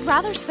knows that you would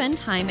rather spend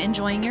time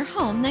enjoying your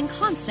home than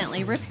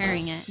constantly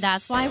repairing it.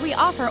 That's why we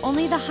offer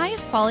only the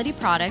highest quality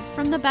products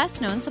from the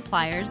best known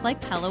suppliers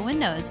like Pella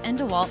Windows and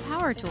DeWalt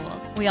Power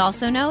Tools. We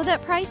also know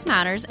that price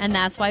matters, and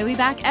that's why we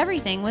back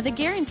everything with a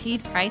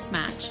guaranteed price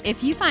match.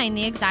 If you find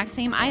the exact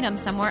same item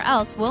somewhere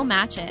else, we'll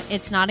match it.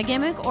 It's not a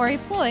gimmick or a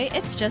ploy,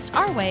 it's just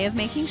our way of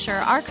making sure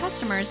our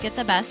customers get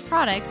the best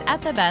products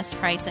at the best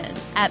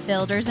prices. At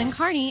Builders in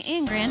Kearney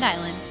and Grand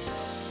Island.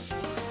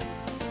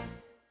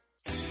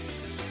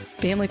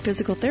 Family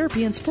Physical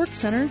Therapy and Sports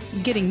Center,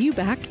 getting you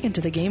back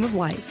into the game of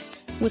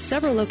life. With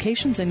several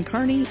locations in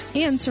Kearney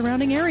and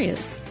surrounding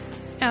areas.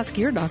 Ask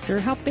your doctor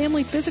how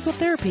Family Physical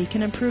Therapy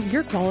can improve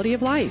your quality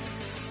of life.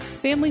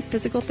 Family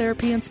Physical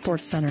Therapy and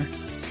Sports Center.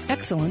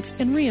 Excellence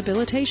in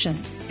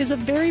Rehabilitation is a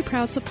very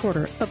proud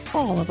supporter of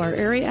all of our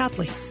area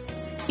athletes,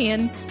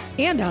 in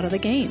and out of the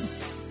game.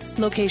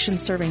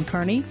 Locations serving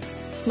Kearney,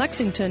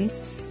 Lexington,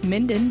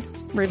 Minden,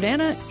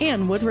 Ravenna,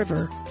 and Wood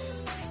River.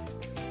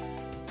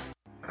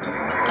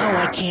 Oh,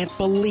 I can't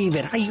believe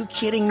it. Are you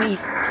kidding me?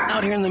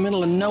 Out here in the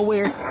middle of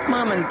nowhere,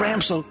 Mom and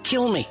Bramps will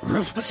kill me.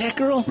 What's that,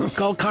 girl?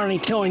 Call Kearney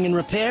Towing and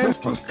Repair?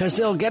 Because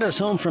they'll get us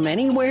home from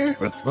anywhere?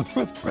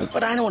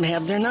 But I don't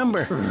have their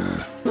number.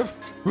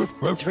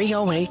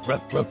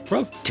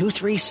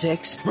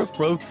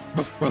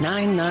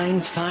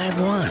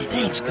 308-236-9951.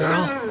 Thanks,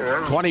 girl.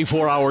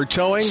 24-hour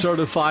towing,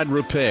 certified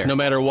repair. No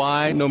matter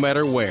why, no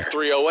matter where.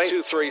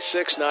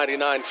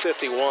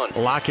 308-236-9951.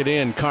 Lock it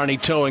in, Kearney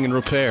Towing and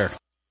Repair.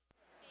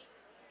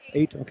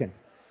 8, okay.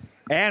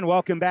 And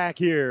welcome back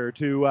here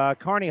to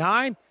Kearney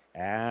High,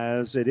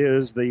 as it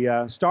is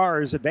the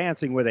Stars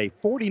advancing with a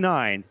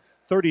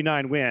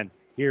 49-39 win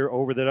here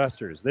over the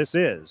Dusters. This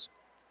is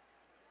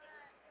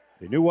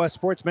the New West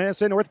Sports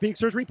Medicine Orthopedic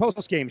Surgery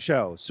Post-Game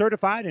Show.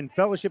 Certified and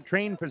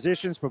fellowship-trained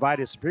physicians provide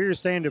a superior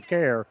standard of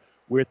care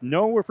with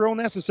no referral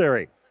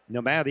necessary.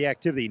 No matter the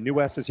activity, New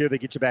West is here to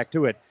get you back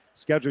to it.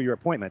 Schedule your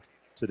appointment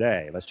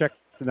today. Let's check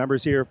the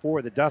numbers here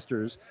for the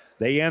Dusters.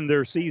 They end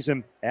their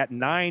season at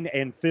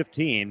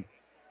 9-15.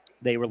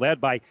 They were led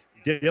by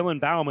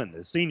Dylan Bauman,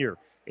 the senior.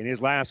 In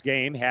his last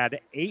game, had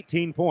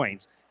 18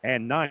 points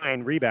and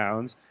 9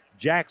 rebounds.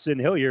 Jackson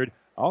Hilliard,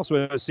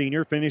 also a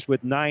senior, finished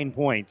with 9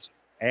 points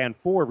and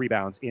 4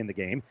 rebounds in the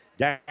game.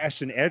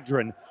 Dashton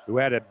Edrin, who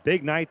had a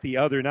big night the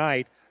other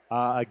night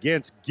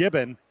against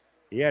Gibbon.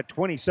 He had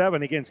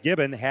 27 against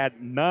Gibbon,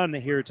 had none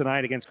here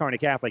tonight against Kearney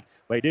Catholic,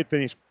 but he did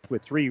finish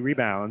with 3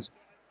 rebounds.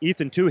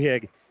 Ethan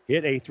Tuhig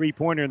hit a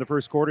 3-pointer in the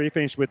first quarter. He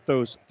finished with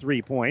those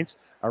 3 points.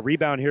 A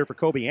rebound here for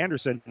Kobe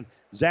Anderson.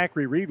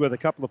 Zachary Reed with a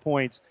couple of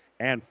points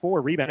and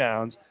 4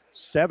 rebounds.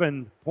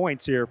 7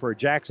 points here for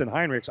Jackson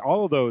Heinrichs.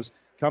 All of those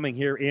coming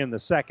here in the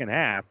second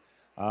half.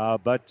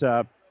 But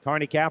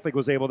Kearney Catholic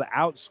was able to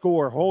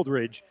outscore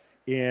Holdrege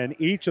in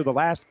each of the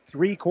last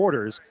 3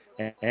 quarters,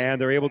 and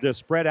they're able to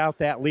spread out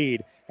that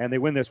lead, and they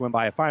win this one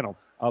by a final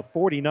of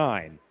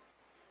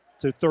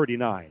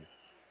 49-39.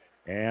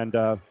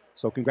 And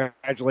so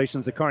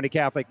congratulations to Kearney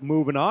Catholic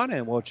moving on,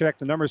 and we'll check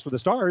the numbers for the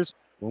Stars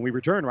when we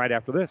return right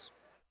after this.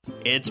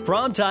 It's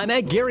prom time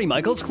at Gary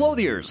Michaels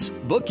Clothiers.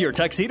 Book your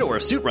tuxedo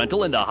or suit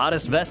rental in the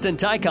hottest vest and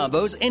tie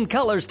combos in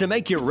colors to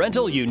make your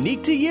rental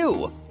unique to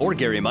you. Or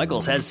Gary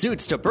Michaels has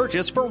suits to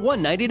purchase for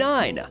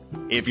 $199.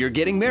 If you're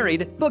getting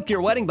married, book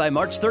your wedding by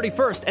March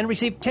 31st and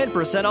receive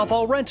 10% off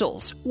all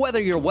rentals.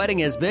 Whether your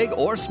wedding is big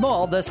or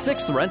small, the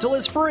 6th rental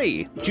is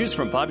free. Choose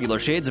from popular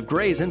shades of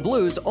grays and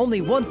blues,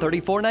 only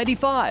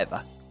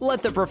 $134.95.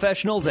 Let the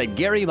professionals at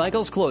Gary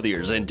Michaels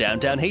Clothiers in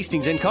downtown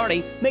Hastings and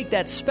Kearney make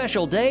that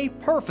special day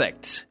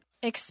perfect.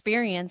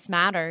 Experience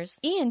matters.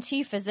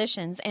 ENT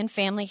Physicians and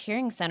Family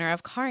Hearing Center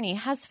of Kearney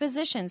has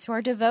physicians who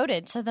are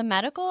devoted to the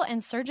medical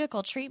and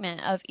surgical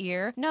treatment of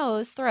ear,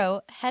 nose,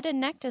 throat, head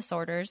and neck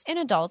disorders in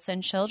adults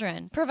and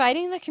children,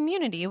 providing the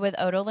community with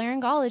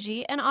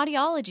otolaryngology and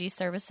audiology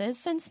services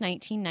since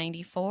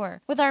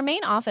 1994. With our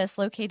main office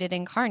located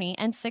in Kearney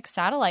and 6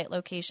 satellite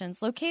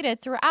locations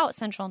located throughout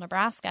central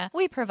Nebraska,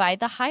 we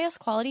provide the highest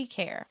quality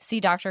care. See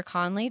Dr.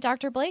 Conley,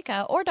 Dr.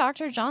 Blaka, or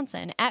Dr.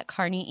 Johnson at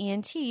Kearney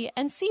ENT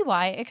and see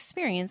why experience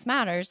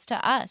matters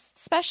to us,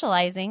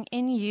 specializing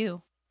in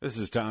you. This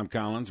is Tom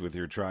Collins with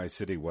your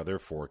Tri-City weather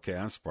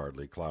forecast.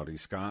 Partly cloudy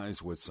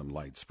skies with some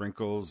light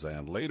sprinkles,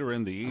 and later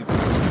in the evening,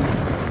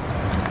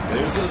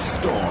 there's a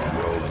storm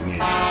rolling in.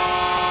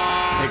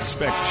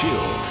 Expect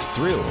chills,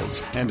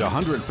 thrills, and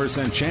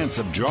 100% chance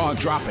of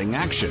jaw-dropping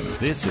action.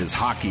 This is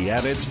hockey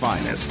at its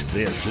finest.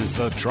 This is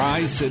the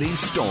Tri-City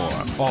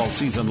Storm. All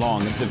season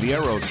long at the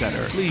Viero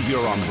Center. Leave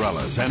your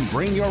umbrellas and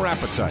bring your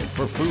appetite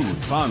for food,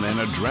 fun, and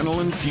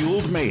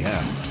adrenaline-fueled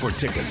mayhem. For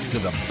tickets to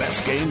the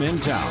best game in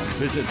town,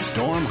 visit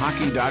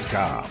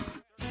stormhockey.com.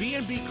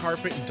 B&B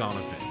Carpet in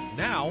Donovan.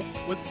 Now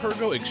with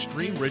Pergo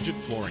Extreme Rigid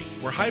Flooring,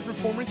 where high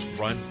performance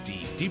runs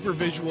deep. Deeper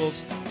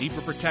visuals,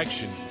 deeper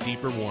protection,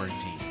 deeper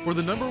warranty. For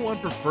the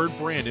 #1 preferred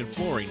brand in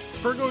flooring,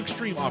 Pergo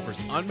Extreme offers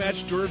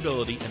unmatched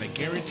durability and a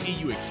guarantee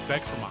you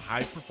expect from a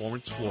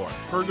high-performance floor.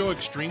 Pergo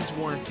Extreme's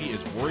warranty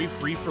is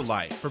worry-free for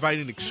life,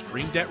 providing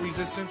extreme debt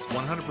resistance,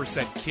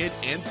 100% kid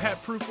and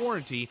pet-proof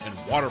warranty, and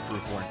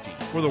waterproof warranty.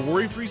 For the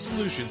worry-free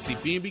solution, see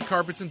B&B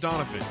Carpets in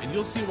Donovan, and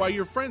you'll see why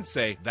your friends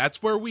say,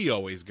 that's where we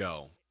always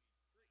go.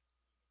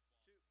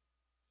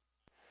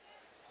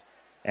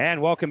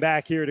 And welcome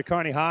back here to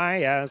Kearney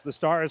High as the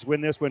Stars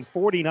win this one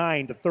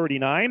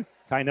 49-39.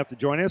 Kind enough to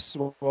join us.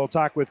 We'll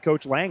talk with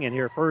Coach Langen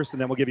here first, and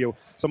then we'll give you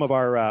some of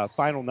our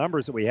final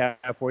numbers that we have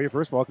for you.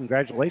 First of all,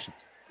 congratulations.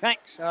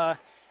 Thanks.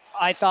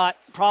 I thought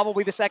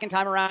probably the second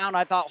time around,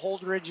 I thought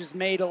Holdrege has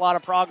made a lot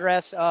of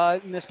progress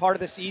in this part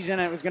of the season.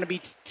 It was going to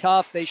be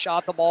tough. They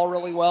shot the ball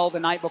really well the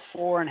night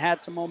before and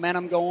had some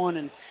momentum going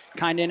and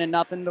kind of in a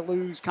nothing to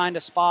lose kind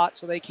of spot.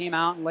 So they came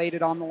out and laid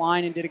it on the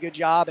line and did a good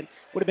job. And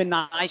would have been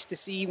nice to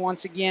see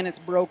once again. It's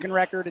a broken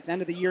record. It's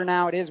end of the year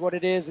now. It is what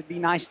it is. It'd be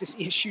nice to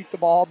see us shoot the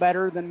ball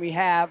better than we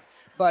have.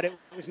 But it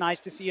was nice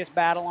to see us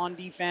battle on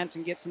defense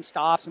and get some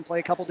stops and play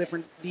a couple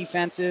different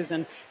defenses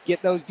and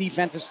get those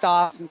defensive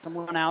stops and some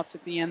run-outs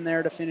at the end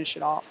there to finish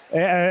it off.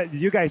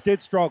 You guys did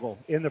struggle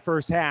in the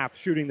first half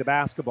shooting the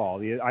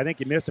basketball. I think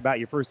you missed about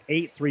your first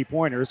 8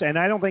 3-pointers, and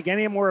I don't think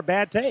any of them were a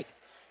bad take.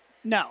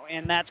 No,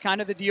 and that's kind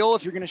of the deal.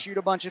 If you're going to shoot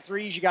a bunch of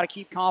threes, you got to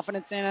keep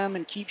confidence in them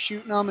and keep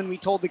shooting them. And we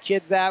told the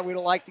kids that we'd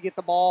like to get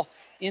the ball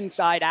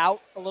inside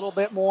out a little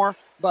bit more.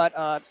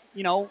 But,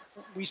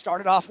 we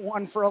started off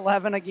 1 for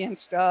 11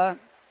 against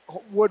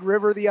Wood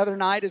River the other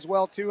night as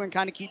well, too, and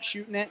kind of keep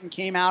shooting it and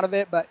came out of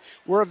it. But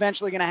we're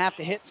eventually going to have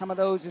to hit some of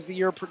those as the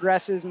year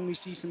progresses and we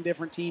see some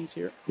different teams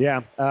here.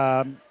 Yeah,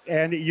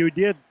 and you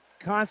did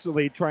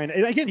constantly trying.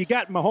 And again, you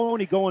got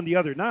Mahoney going the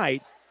other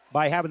night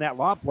by having that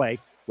lob play.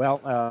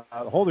 Well,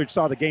 Holdrege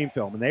saw the game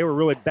film, and they were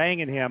really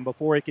banging him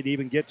before he could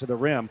even get to the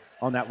rim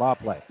on that lob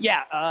play.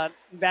 Yeah,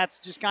 that's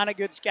just kind of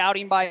good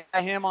scouting by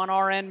him on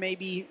our end.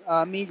 Maybe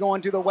me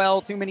going to the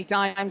well too many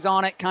times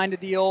on it kind of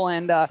deal,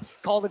 and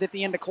called it at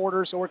the end of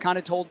quarter, so we're kind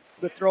of told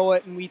to throw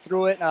it, and we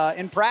threw it.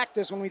 In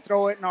practice, when we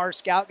throw it and our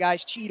scout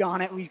guys cheat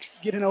on it, we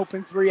get an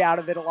open 3 out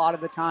of it a lot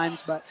of the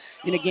times. But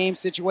in a game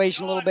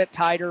situation, a little bit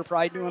tighter,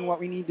 probably doing what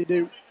we need to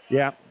do.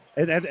 Yeah.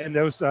 And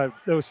those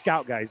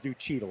scout guys do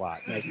cheat a lot,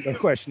 no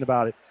question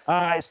about it.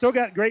 Still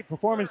got great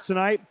performance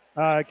tonight.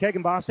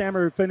 Kegan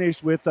Bosshammer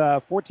finished with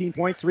 14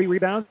 points, 3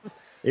 rebounds.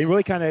 It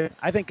really kind of,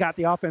 I think, got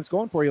the offense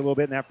going for you a little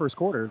bit in that first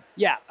quarter.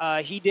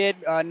 Yeah, he did.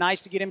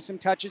 Nice to get him some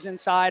touches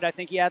inside. I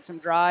think he had some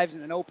drives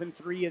and an open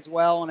 3 as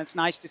well, and it's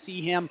nice to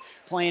see him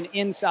playing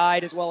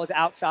inside as well as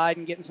outside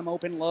and getting some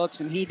open looks.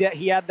 And he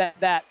had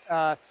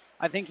that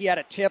I think he had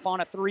a tip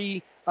on a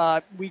 3.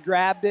 We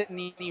grabbed it,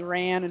 and he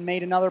ran and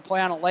made another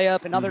play on a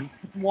layup. Another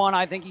one,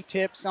 I think he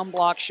tipped some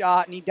block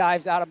shot, and he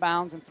dives out of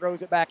bounds and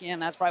throws it back in.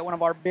 That's probably one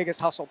of our biggest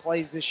hustle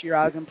plays this year.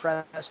 I was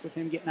impressed with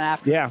him getting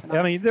after it tonight.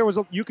 I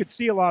mean, you could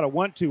see a lot of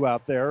 1-2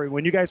 out there.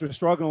 When you guys were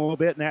struggling a little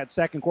bit in that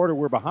second quarter,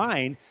 we're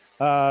behind.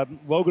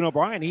 Logan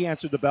O'Brien, he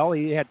answered the bell.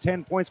 He had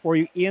 10 points for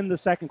you in the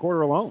second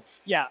quarter alone.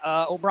 Yeah,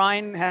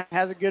 O'Brien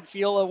has a good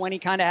feel of when he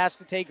kind of has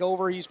to take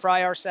over. He's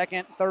probably our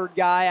second, third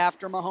guy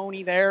after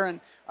Mahoney there. And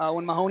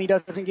when Mahoney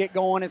doesn't get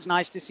going, it's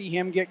nice to see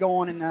him get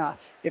going. And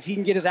if he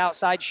can get his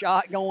outside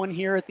shot going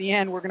here at the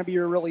end, we're going to be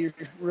a really,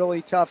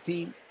 really tough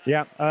team.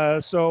 Yeah,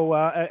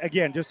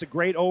 again, just a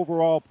great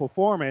overall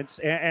performance.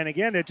 And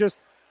again, it just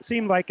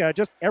seemed like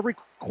just every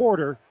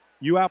quarter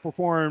you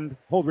outperformed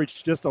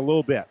Holdrege just a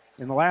little bit.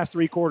 In the last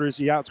 3 quarters,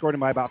 you outscored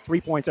him by about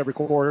 3 points every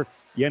quarter.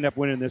 You end up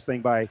winning this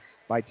thing by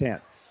 10.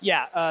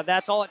 Yeah,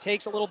 that's all it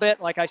takes a little bit.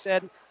 Like I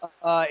said,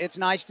 it's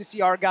nice to see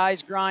our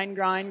guys grind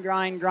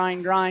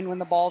when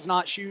the ball's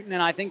not shooting.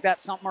 And I think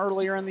that's something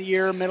earlier in the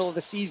year, middle of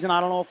the season, I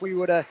don't know if we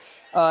would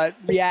have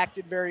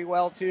reacted very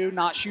well to,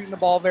 not shooting the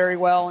ball very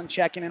well and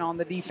checking in on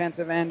the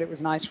defensive end. It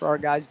was nice for our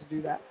guys to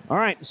do that. All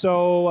right,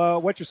 so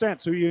what's your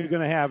sense? Who are you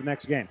going to have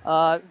next game?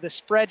 The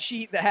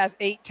spreadsheet that has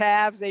 8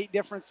 tabs, 8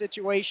 different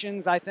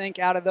situations. I think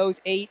out of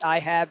those 8, I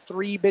had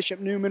 3 Bishop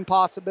Neumann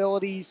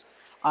possibilities.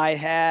 I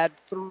had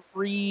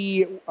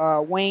 3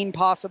 Wayne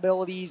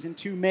possibilities and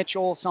 2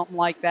 Mitchell, something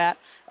like that.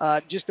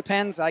 Just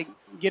depends. I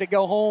get to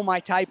go home, I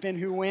type in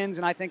who wins,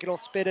 and I think it'll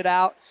spit it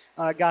out.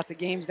 Got the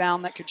games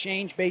down that could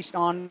change based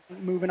on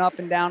moving up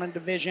and down in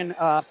division.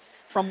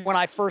 from when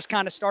I first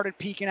kind of started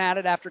peeking at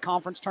it after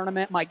conference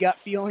tournament, my gut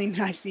feeling,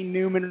 I see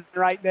Newman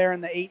right there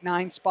in the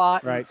 8-9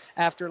 spot. Right.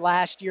 After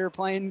last year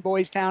playing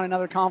Boys Town,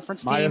 another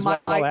conference Might team. as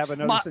well have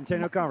another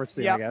Centennial Conference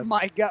team, I guess.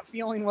 My gut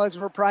feeling was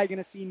we're probably going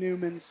to see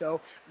Newman,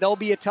 so they'll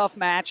be a tough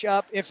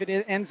matchup. If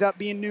it ends up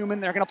being Newman,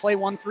 they're going to play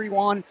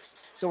 1-3-1,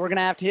 so we're going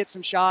to have to hit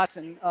some shots.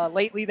 And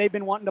lately they've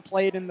been wanting to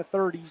play it in the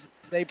 30s.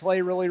 They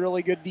play really,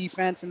 really good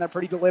defense, and they're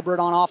pretty deliberate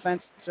on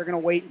offense. So they're going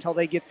to wait until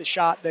they get the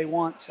shot they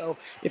want. So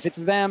if it's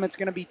them, it's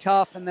going to be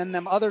tough. And then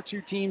them other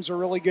two teams are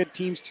really good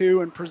teams,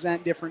 too, and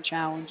present different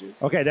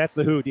challenges. Okay, that's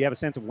the who. Do you have a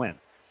sense of when?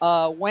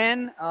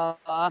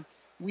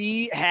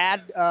 We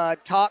had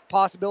talk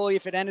possibility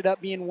if it ended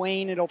up being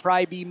Wayne, it'll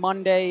probably be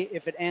Monday.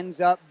 If it ends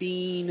up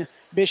being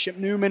Bishop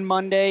Newman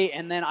Monday,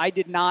 and then I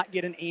did not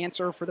get an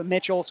answer for the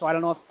Mitchell, so I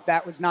don't know if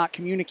that was not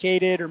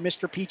communicated or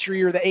Mr.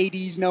 Petrie or the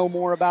ADs know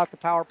more about the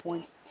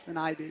PowerPoints than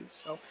I do.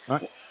 So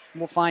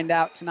we'll find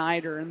out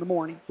tonight or in the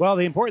morning. Well,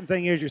 the important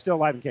thing is you're still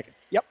alive and kicking.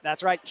 Yep,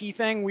 that's right. Key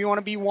thing, we want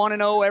to be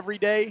 1-0 every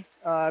day.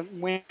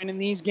 Winning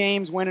these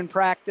games, winning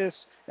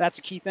practice. That's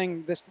the key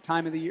thing this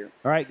time of the year.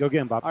 All right, go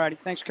again, Bob. All righty,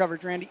 thanks for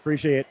coverage, Randy.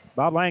 Appreciate it.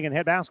 Bob Langen,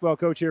 head basketball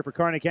coach here for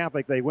Kearney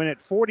Catholic. They win it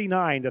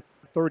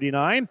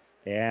 49-39.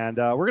 And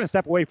we're going to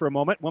step away for a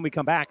moment. When we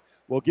come back,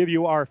 we'll give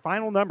you our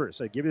final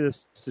numbers. I'll give you the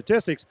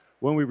statistics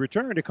when we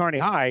return to Kearney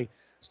High.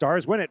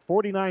 Stars win it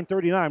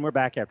 49-39. We're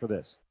back after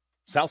this.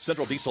 South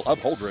Central Diesel of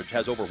Holdrege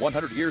has over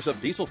 100 years of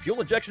diesel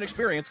fuel injection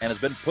experience and has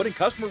been putting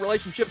customer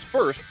relationships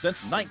first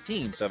since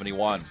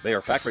 1971. They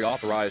are factory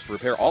authorized to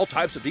repair all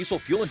types of diesel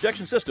fuel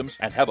injection systems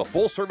and have a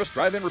full-service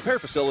drive-in repair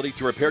facility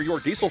to repair your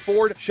diesel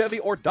Ford, Chevy,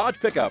 or Dodge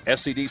pickup.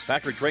 SCD's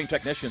factory-trained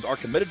technicians are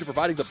committed to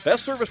providing the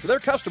best service to their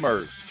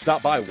customers.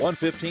 Stop by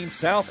 115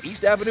 South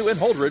East Avenue in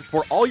Holdrege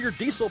for all your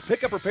diesel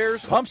pickup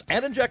repairs, pumps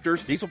and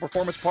injectors, diesel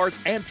performance parts,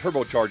 and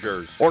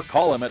turbochargers. Or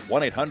call them at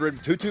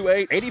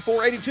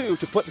 1-800-228-8482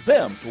 to put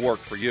them to work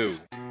for you.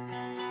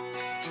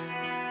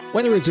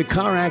 Whether it's a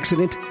car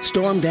accident,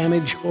 storm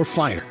damage, or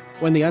fire,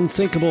 when the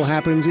unthinkable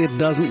happens, it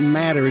doesn't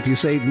matter if you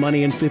saved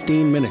money in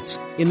 15 minutes.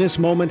 In this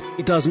moment,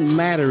 it doesn't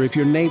matter if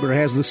your neighbor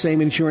has the same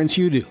insurance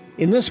you do.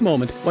 In this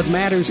moment, what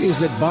matters is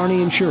that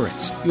Barney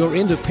Insurance, your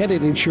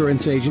independent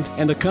insurance agent,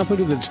 and the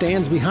company that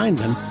stands behind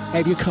them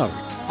have you covered.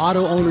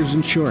 Auto Owners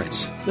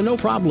Insurance, the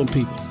no-problem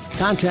people.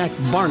 Contact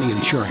Barney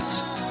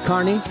Insurance.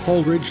 Kearney,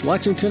 Holdrege,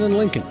 Lexington, and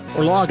Lincoln.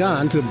 Or log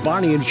on to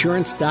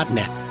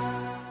barneyinsurance.net.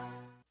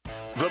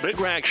 The Big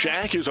Rack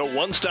Shack is a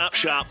one-stop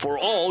shop for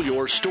all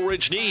your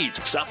storage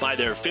needs. Stop by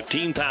their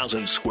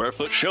 15,000 square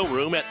foot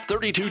showroom at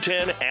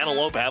 3210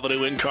 Antelope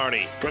Avenue in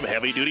Kearney. From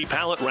heavy-duty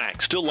pallet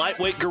racks to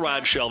lightweight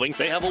garage shelving,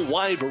 they have a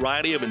wide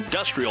variety of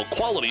industrial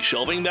quality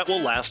shelving that will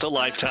last a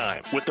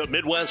lifetime. With the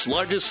Midwest's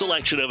largest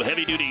selection of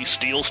heavy-duty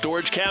steel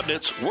storage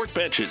cabinets,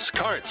 workbenches,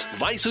 carts,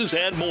 vices,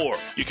 and more.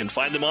 You can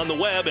find them on the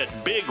web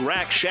at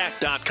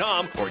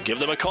BigRackShack.com or give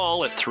them a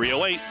call at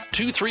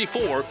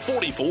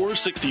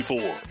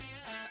 308-234-4464.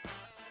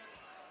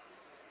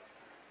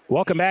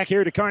 Welcome back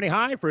here to Kearney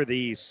High for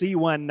the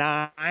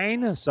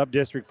C19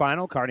 Sub-District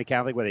Final. Kearney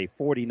Catholic with a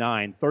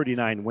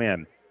 49-39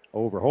 win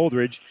over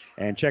Holdrege.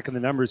 And checking the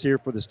numbers here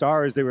for the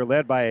Stars, they were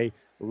led by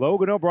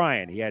Logan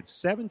O'Brien. He had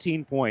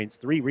 17 points,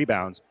 3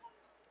 rebounds.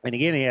 And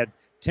again, he had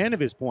 10 of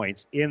his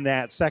points in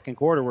that second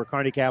quarter where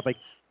Kearney Catholic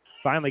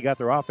finally got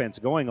their offense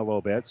going a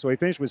little bit. So he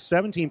finished with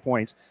 17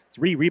 points,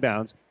 3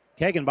 rebounds.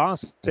 Kagan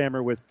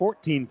Bosshammer with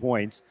 14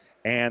 points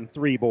and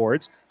 3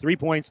 boards. 3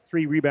 points,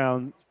 3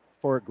 rebounds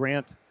for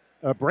Brant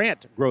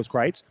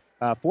Grosskreitz,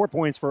 4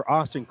 points for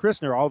Austin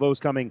Christner, all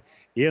those coming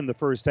in the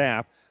first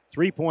half.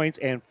 3 points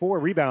and 4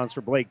 rebounds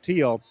for Blake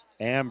Teal.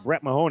 And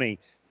Brett Mahoney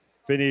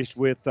finished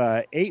with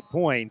 8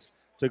 points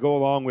to go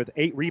along with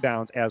 8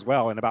 rebounds as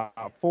well, and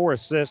about 4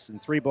 assists and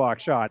 3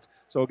 block shots.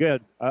 So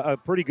good, a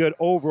pretty good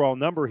overall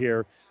number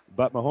here.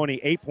 But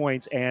Mahoney, 8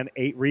 points and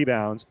 8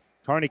 rebounds.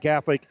 Kearney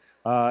Catholic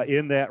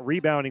in that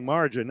rebounding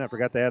margin, I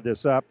forgot to add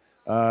this up,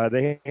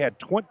 they had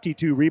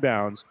 22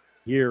 rebounds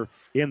here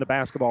in the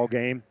basketball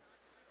game.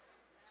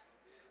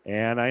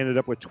 And I ended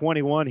up with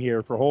 21 here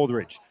for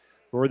Holdrege.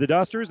 For the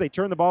Dusters, they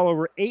turned the ball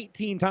over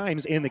 18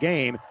 times in the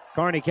game.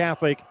 Kearney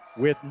Catholic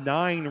with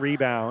 9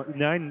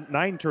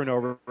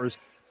 turnovers.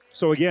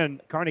 So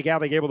again, Kearney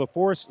Catholic able to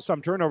force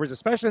some turnovers,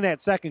 especially in that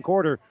second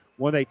quarter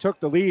when they took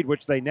the lead,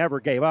 which they never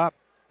gave up.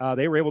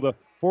 They were able to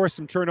force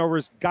some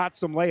turnovers, got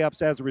some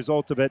layups as a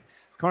result of it.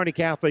 Kearney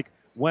Catholic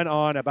went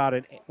on about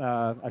a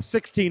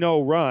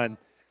 16-0 run,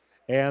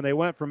 and they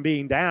went from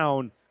being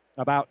down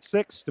about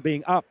 6 to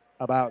being up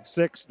about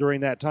 6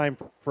 during that time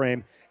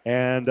frame,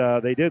 and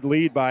they did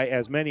lead by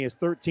as many as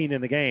 13 in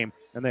the game,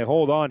 and they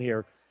hold on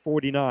here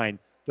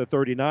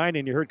 49-39.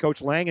 And you heard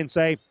Coach Langen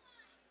say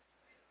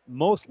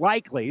most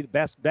likely the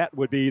best bet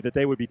would be that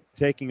they would be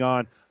taking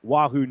on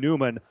Wahoo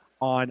Newman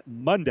on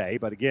Monday,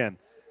 but again,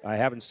 I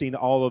haven't seen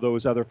all of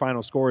those other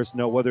final scores to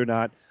know whether or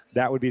not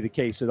that would be the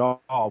case at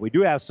all. We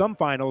do have some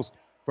finals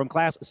from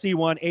Class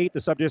C1-8, the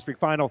sub-district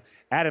final.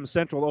 Adams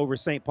Central over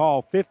St.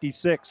 Paul,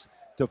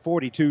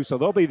 56-42. So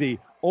they'll be the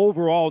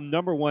overall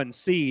number 1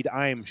 seed,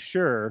 I am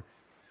sure.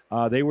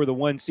 They were the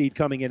 1 seed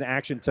coming in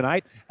action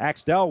tonight.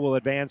 Axtell will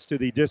advance to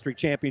the district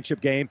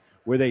championship game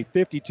with a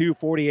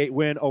 52-48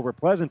 win over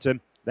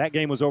Pleasanton. That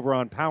game was over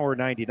on Power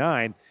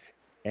 99.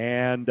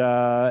 And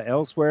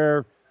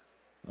elsewhere,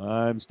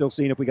 I'm still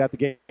seeing if we got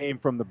the game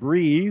from the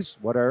Breeze,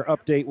 what our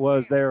update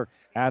was there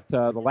at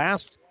the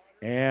last.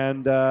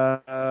 And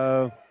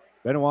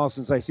been a while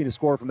since I've seen a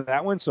score from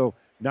that one, so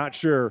not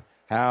sure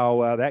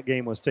how that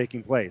game was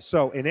taking place.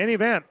 So in any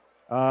event,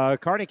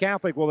 Kearney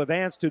Catholic will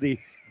advance to the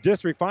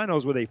district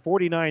finals with a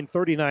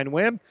 49-39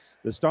 win.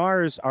 The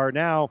Stars are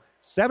now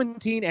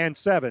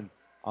 17-7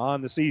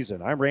 on the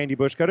season. I'm Randy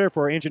Bushcutter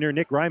for engineer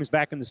Nick Grimes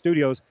back in the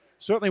studios.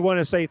 Certainly want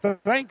to say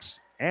thanks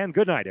and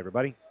good night,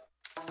 everybody.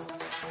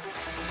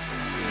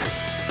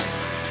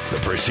 The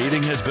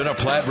proceeding has been a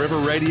Platte River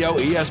Radio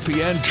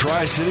ESPN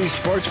Tri-City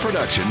Sports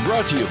production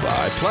brought to you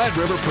by Platte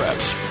River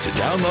Preps. To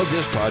download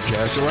this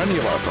podcast or any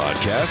of our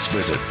podcasts,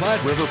 visit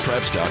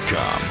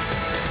PlatteRiverPreps.com.